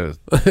through.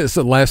 It's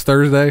last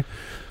Thursday.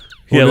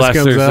 Yeah, When this last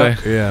comes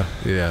Thursday. out?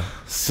 Yeah.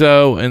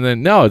 So, and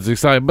then, no, it's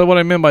exciting. But what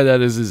I meant by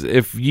that is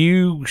if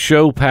you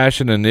show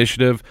passion and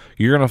initiative,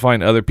 you're going to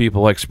find other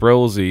people like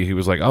Sprolzy, who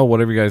was like, oh,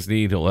 whatever you guys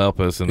need, he'll help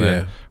us. And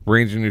then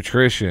Ranger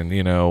Nutrition,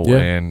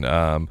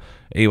 and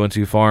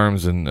A12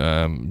 Farms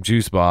and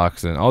Juice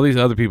Box and all these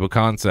other people,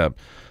 Concept.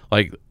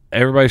 Like,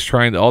 everybody's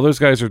trying to, all those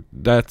guys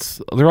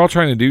they're all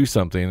trying to do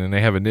something, and they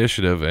have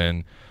initiative,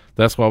 and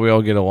that's why we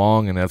all get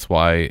along, and that's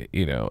why,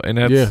 and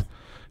that's.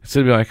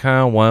 Instead of be like,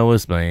 oh, why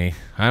was me?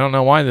 I don't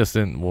know why this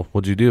didn't.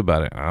 What'd you do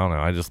about it? I don't know.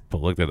 I just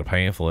looked at a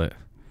pamphlet.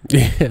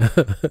 Yeah.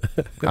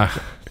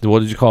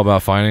 What did you call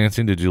about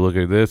financing? Did you look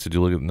at this? Did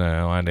you look at?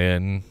 No, I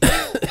didn't.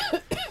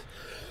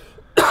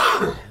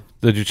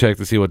 Did you check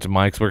to see what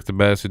mics work the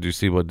best?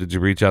 Did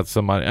you reach out to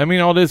somebody? I mean,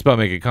 all this about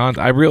making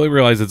contact. I really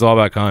realize it's all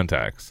about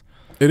contacts.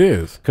 It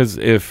is. Because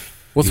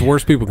what's the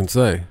worst people can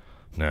say?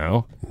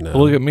 No.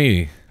 Well, look at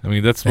me. I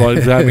mean, that's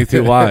what got me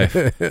through life.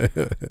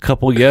 A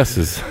couple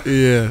yeses.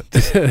 Yeah.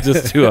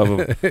 Just two of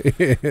them.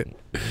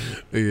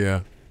 Yeah.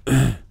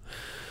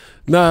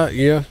 Nah,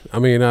 yeah. I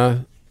mean,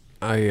 I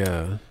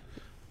don't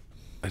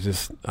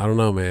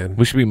know, man.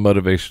 We should be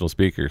motivational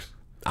speakers.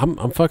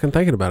 I'm fucking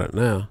thinking about it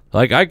now.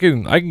 Like I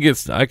can get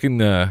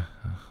someone's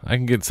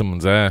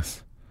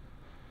ass.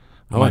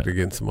 I like to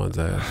get in someone's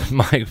ass.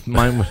 Mine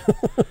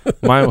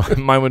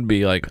would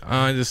be like,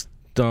 I just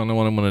don't know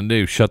what I'm gonna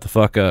do. Shut the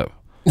fuck up.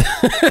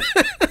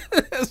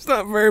 That's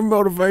not very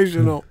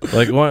motivational.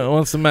 Like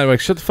once the man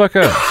like, shut the fuck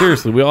up.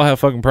 Seriously, we all have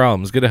fucking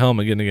problems. Get a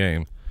helmet, get in the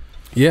game.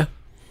 Yeah.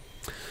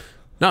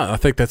 No, I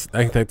think that's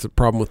a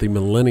problem with the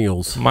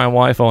millennials. My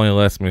wife only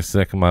lets me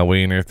stick my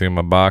wiener through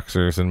my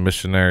boxers in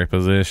missionary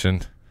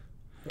position.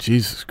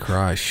 Jesus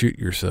Christ, shoot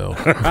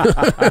yourself.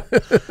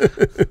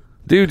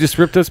 Dude, just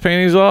rip those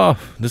panties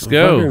off. Just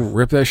go. Fucking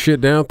rip that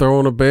shit down, throw her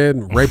on a bed,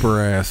 and rape her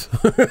ass.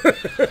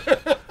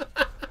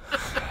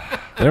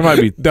 There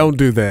might be Don't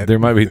do that. There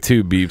might be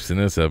 2 beeps in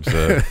this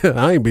episode.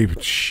 I ain't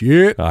beeping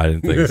shit. I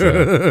didn't think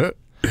so.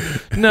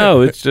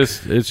 No, it's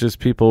just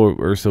people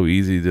are so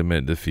easy to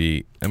admit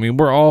defeat. I mean,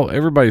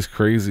 everybody's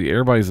crazy.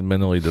 Everybody's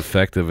mentally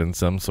defective in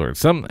some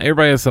sort.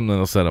 Everybody has something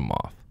that'll set them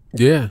off.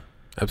 Yeah,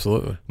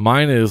 absolutely.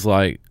 Mine is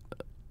like,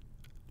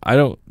 I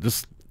don't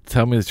just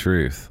tell me the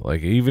truth.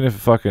 Like, even if it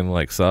fucking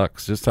like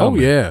sucks, just tell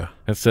me. Oh yeah,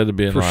 instead of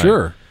being for like,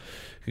 sure.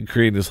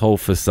 creating this whole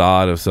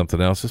facade of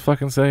something else, just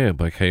fucking say it.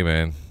 Like, hey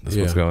man, this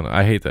is what's going on.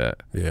 I hate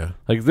that. Yeah.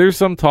 Like, there's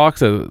some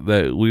talks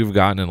that we've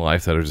gotten in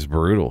life that are just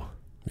brutal.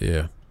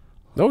 Yeah.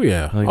 Oh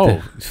yeah.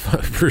 Like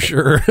for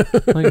sure.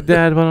 Like,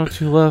 Dad, why don't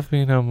you love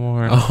me no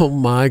more? Oh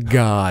my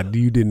God,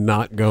 you did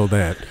not go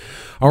that.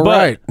 All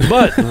right.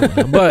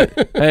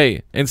 But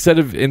hey, instead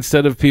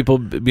of people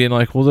being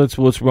like, well, that's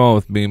what's wrong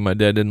with me. My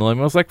dad didn't love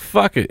me. I was like,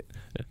 fuck it.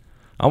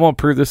 I'm gonna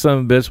prove this son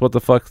of a bitch what the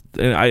fuck.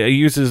 And I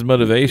use it as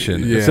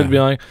motivation instead of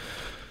being like,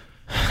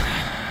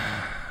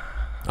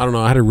 I don't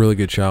know. I had a really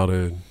good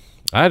childhood.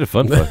 I had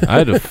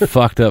a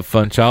fucked up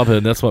fun childhood.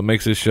 And that's what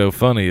makes this show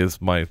funny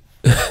is my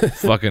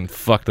fucking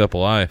fucked up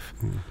life.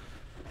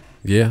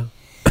 Yeah.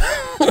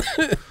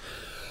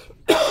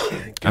 God,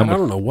 I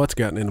don't know what's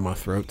gotten into my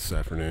throat this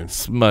afternoon.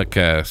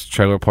 Smugcast,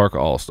 Trailer Park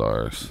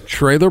All-Stars.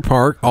 Trailer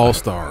Park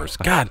All-Stars.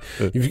 God,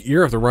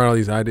 you're have to write all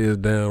these ideas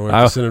down. We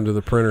have to send them to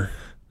the printer.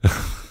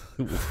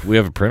 We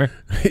have a printer?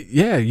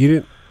 Yeah, you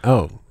didn't.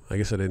 Oh, I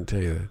guess I didn't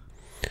tell you that.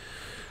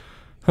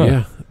 Huh.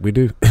 Yeah, we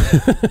do.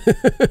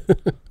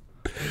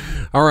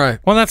 All right.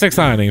 Well, that's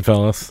exciting,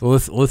 fellas. Well,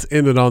 let's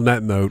end it on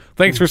that note.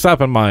 Thanks for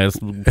stopping by. It's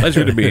a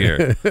pleasure to be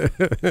here.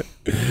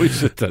 We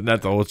should have done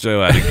that the whole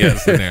show out of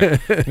guests in there.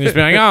 And just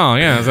be like, oh,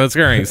 yeah, that's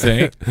great,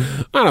 see?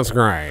 Oh, that's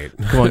great.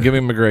 Come on, give me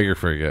McGregor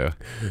for a go.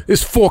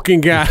 This fucking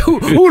guy. Who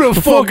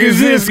the fuck is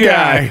this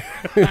guy?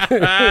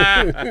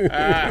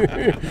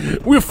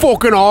 We're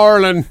fucking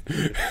Ireland.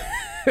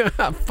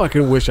 I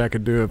fucking wish I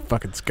could do a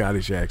fucking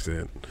Scottish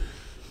accent.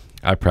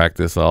 I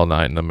practice all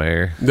night in the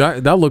mirror. I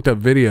looked up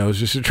videos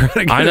just to try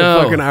to get I a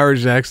know. fucking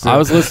Irish accent. I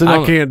was listening.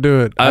 I can't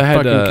do it. I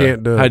fucking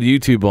can't do had it.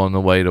 YouTube on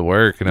the way to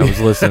work, and I was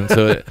listening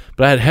to it,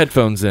 but I had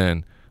headphones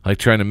in, like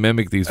trying to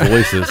mimic these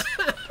voices.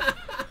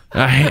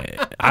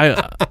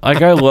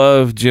 I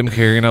love Jim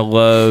Carrey and I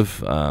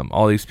love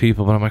all these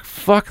people, but I'm like,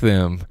 fuck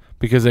them,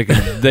 because they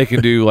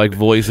can do like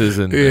voices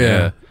and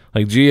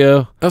like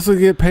Gio. That's what you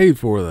get paid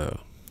for, though.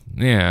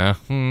 Yeah,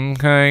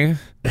 okay.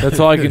 That's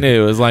all I can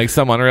do is like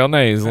some unreal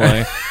names.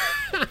 Like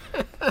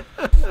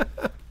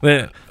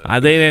they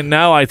didn't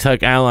know I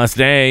took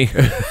LSD.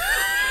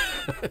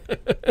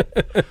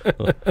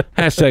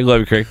 Hashtag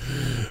love you, Craig.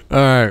 All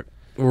right,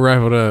 we'll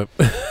wrap it up.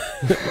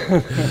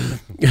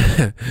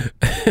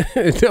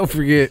 Don't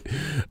forget,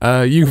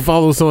 you can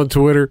follow us on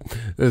Twitter.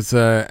 It's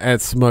at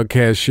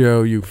Smugcast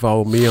Show. You can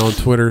follow me on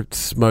Twitter,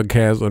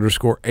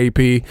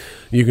 Smugcast_AP.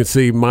 You can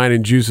see mine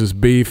and Juice's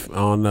beef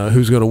on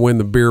who's going to win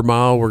the beer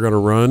mile we're going to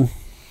run.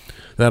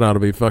 That ought to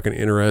be fucking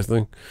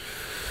interesting.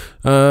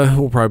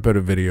 We'll probably put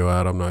a video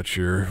out. I'm not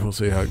sure. We'll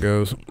see how it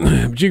goes.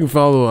 But you can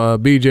follow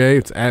BJ.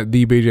 It's at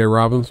the BJ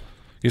Robbins.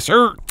 Yes,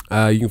 sir.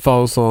 You can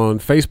follow us on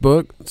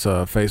Facebook. It's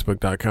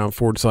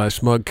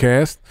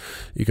facebook.com/Smugcast.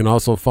 You can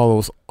also follow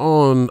us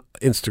on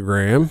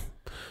Instagram.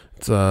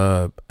 It's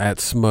at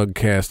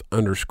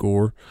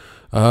Smugcast_.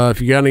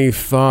 If you got any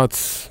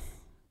thoughts,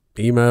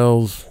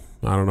 emails,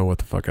 I don't know what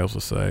the fuck else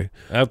to say.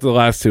 After the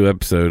last 2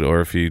 episodes,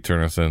 or if you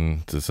turn us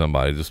in to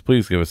somebody, just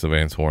please give us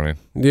advance warning.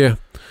 Yeah.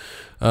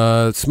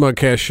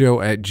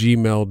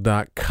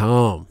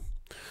 Smugcastshow@gmail.com.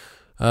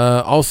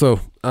 Also,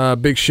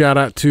 big shout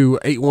out to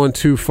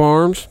 812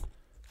 Farms.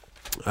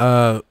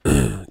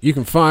 You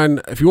can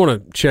find, if you want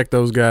to check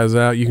those guys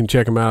out, you can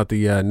check them out at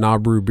the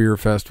Nabru Beer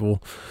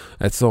Festival.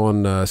 That's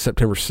on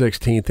September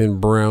 16th in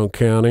Brown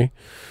County.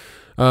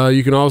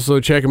 You can also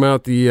check them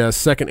out the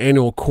second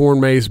annual Corn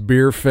Maze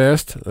Beer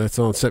Fest. That's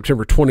on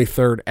September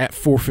 23rd at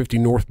 450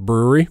 North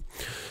Brewery.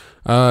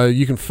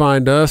 You can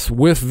find us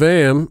with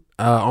them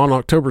on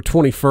October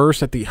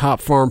 21st at the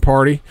Hop Farm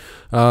Party.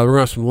 We're going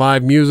to have some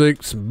live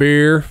music, some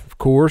beer, of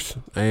course,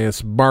 and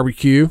some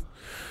barbecue.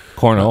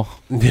 Cornell.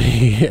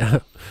 Yeah.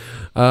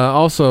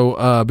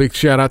 Also, big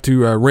shout out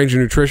to Ranger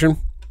Nutrition.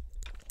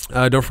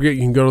 Don't forget,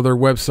 you can go to their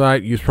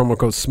website, use promo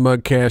code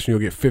SMUGCAST, and you'll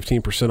get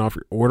 15% off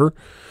your order.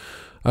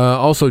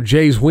 Also,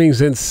 Jay's Wings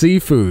and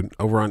Seafood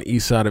over on the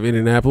east side of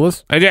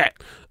Indianapolis. Hey,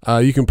 Jack.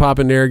 You can pop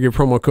in there, give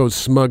promo code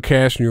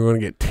SMUGCAST, and you're going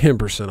to get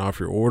 10%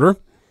 off your order.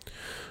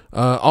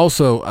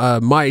 Also,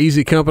 My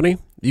Easy Company.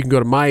 You can go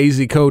to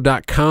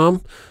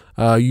myeasyco.com.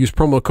 Use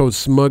promo code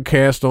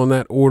SMUGCAST on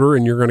that order,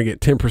 and you're going to get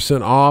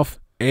 10% off.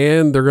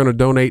 And they're going to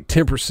donate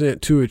 10%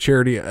 to a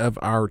charity of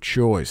our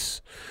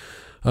choice.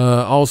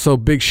 Also,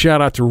 big shout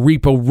out to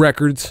Repo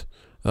Records.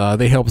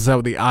 They help us out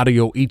with the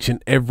audio each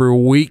and every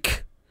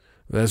week.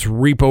 That's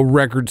Repo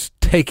Records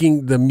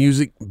taking the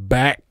music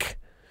back.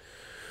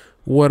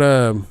 What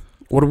are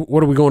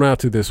we going out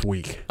to this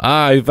week?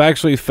 I've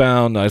actually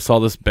found, I saw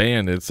this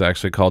band. It's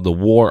actually called The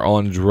War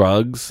on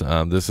Drugs.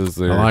 This is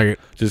their, I like it.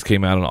 Just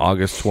came out on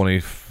August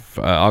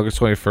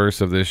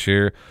 21st of this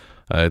year.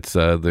 It's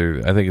their,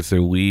 I think it's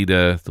their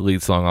the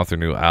lead song off their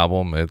new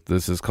album.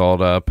 This is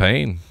called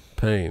Pain.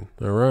 Pain.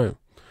 All right.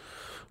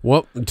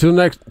 Well, until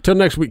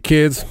next week,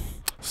 kids.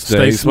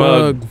 Stay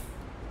smug.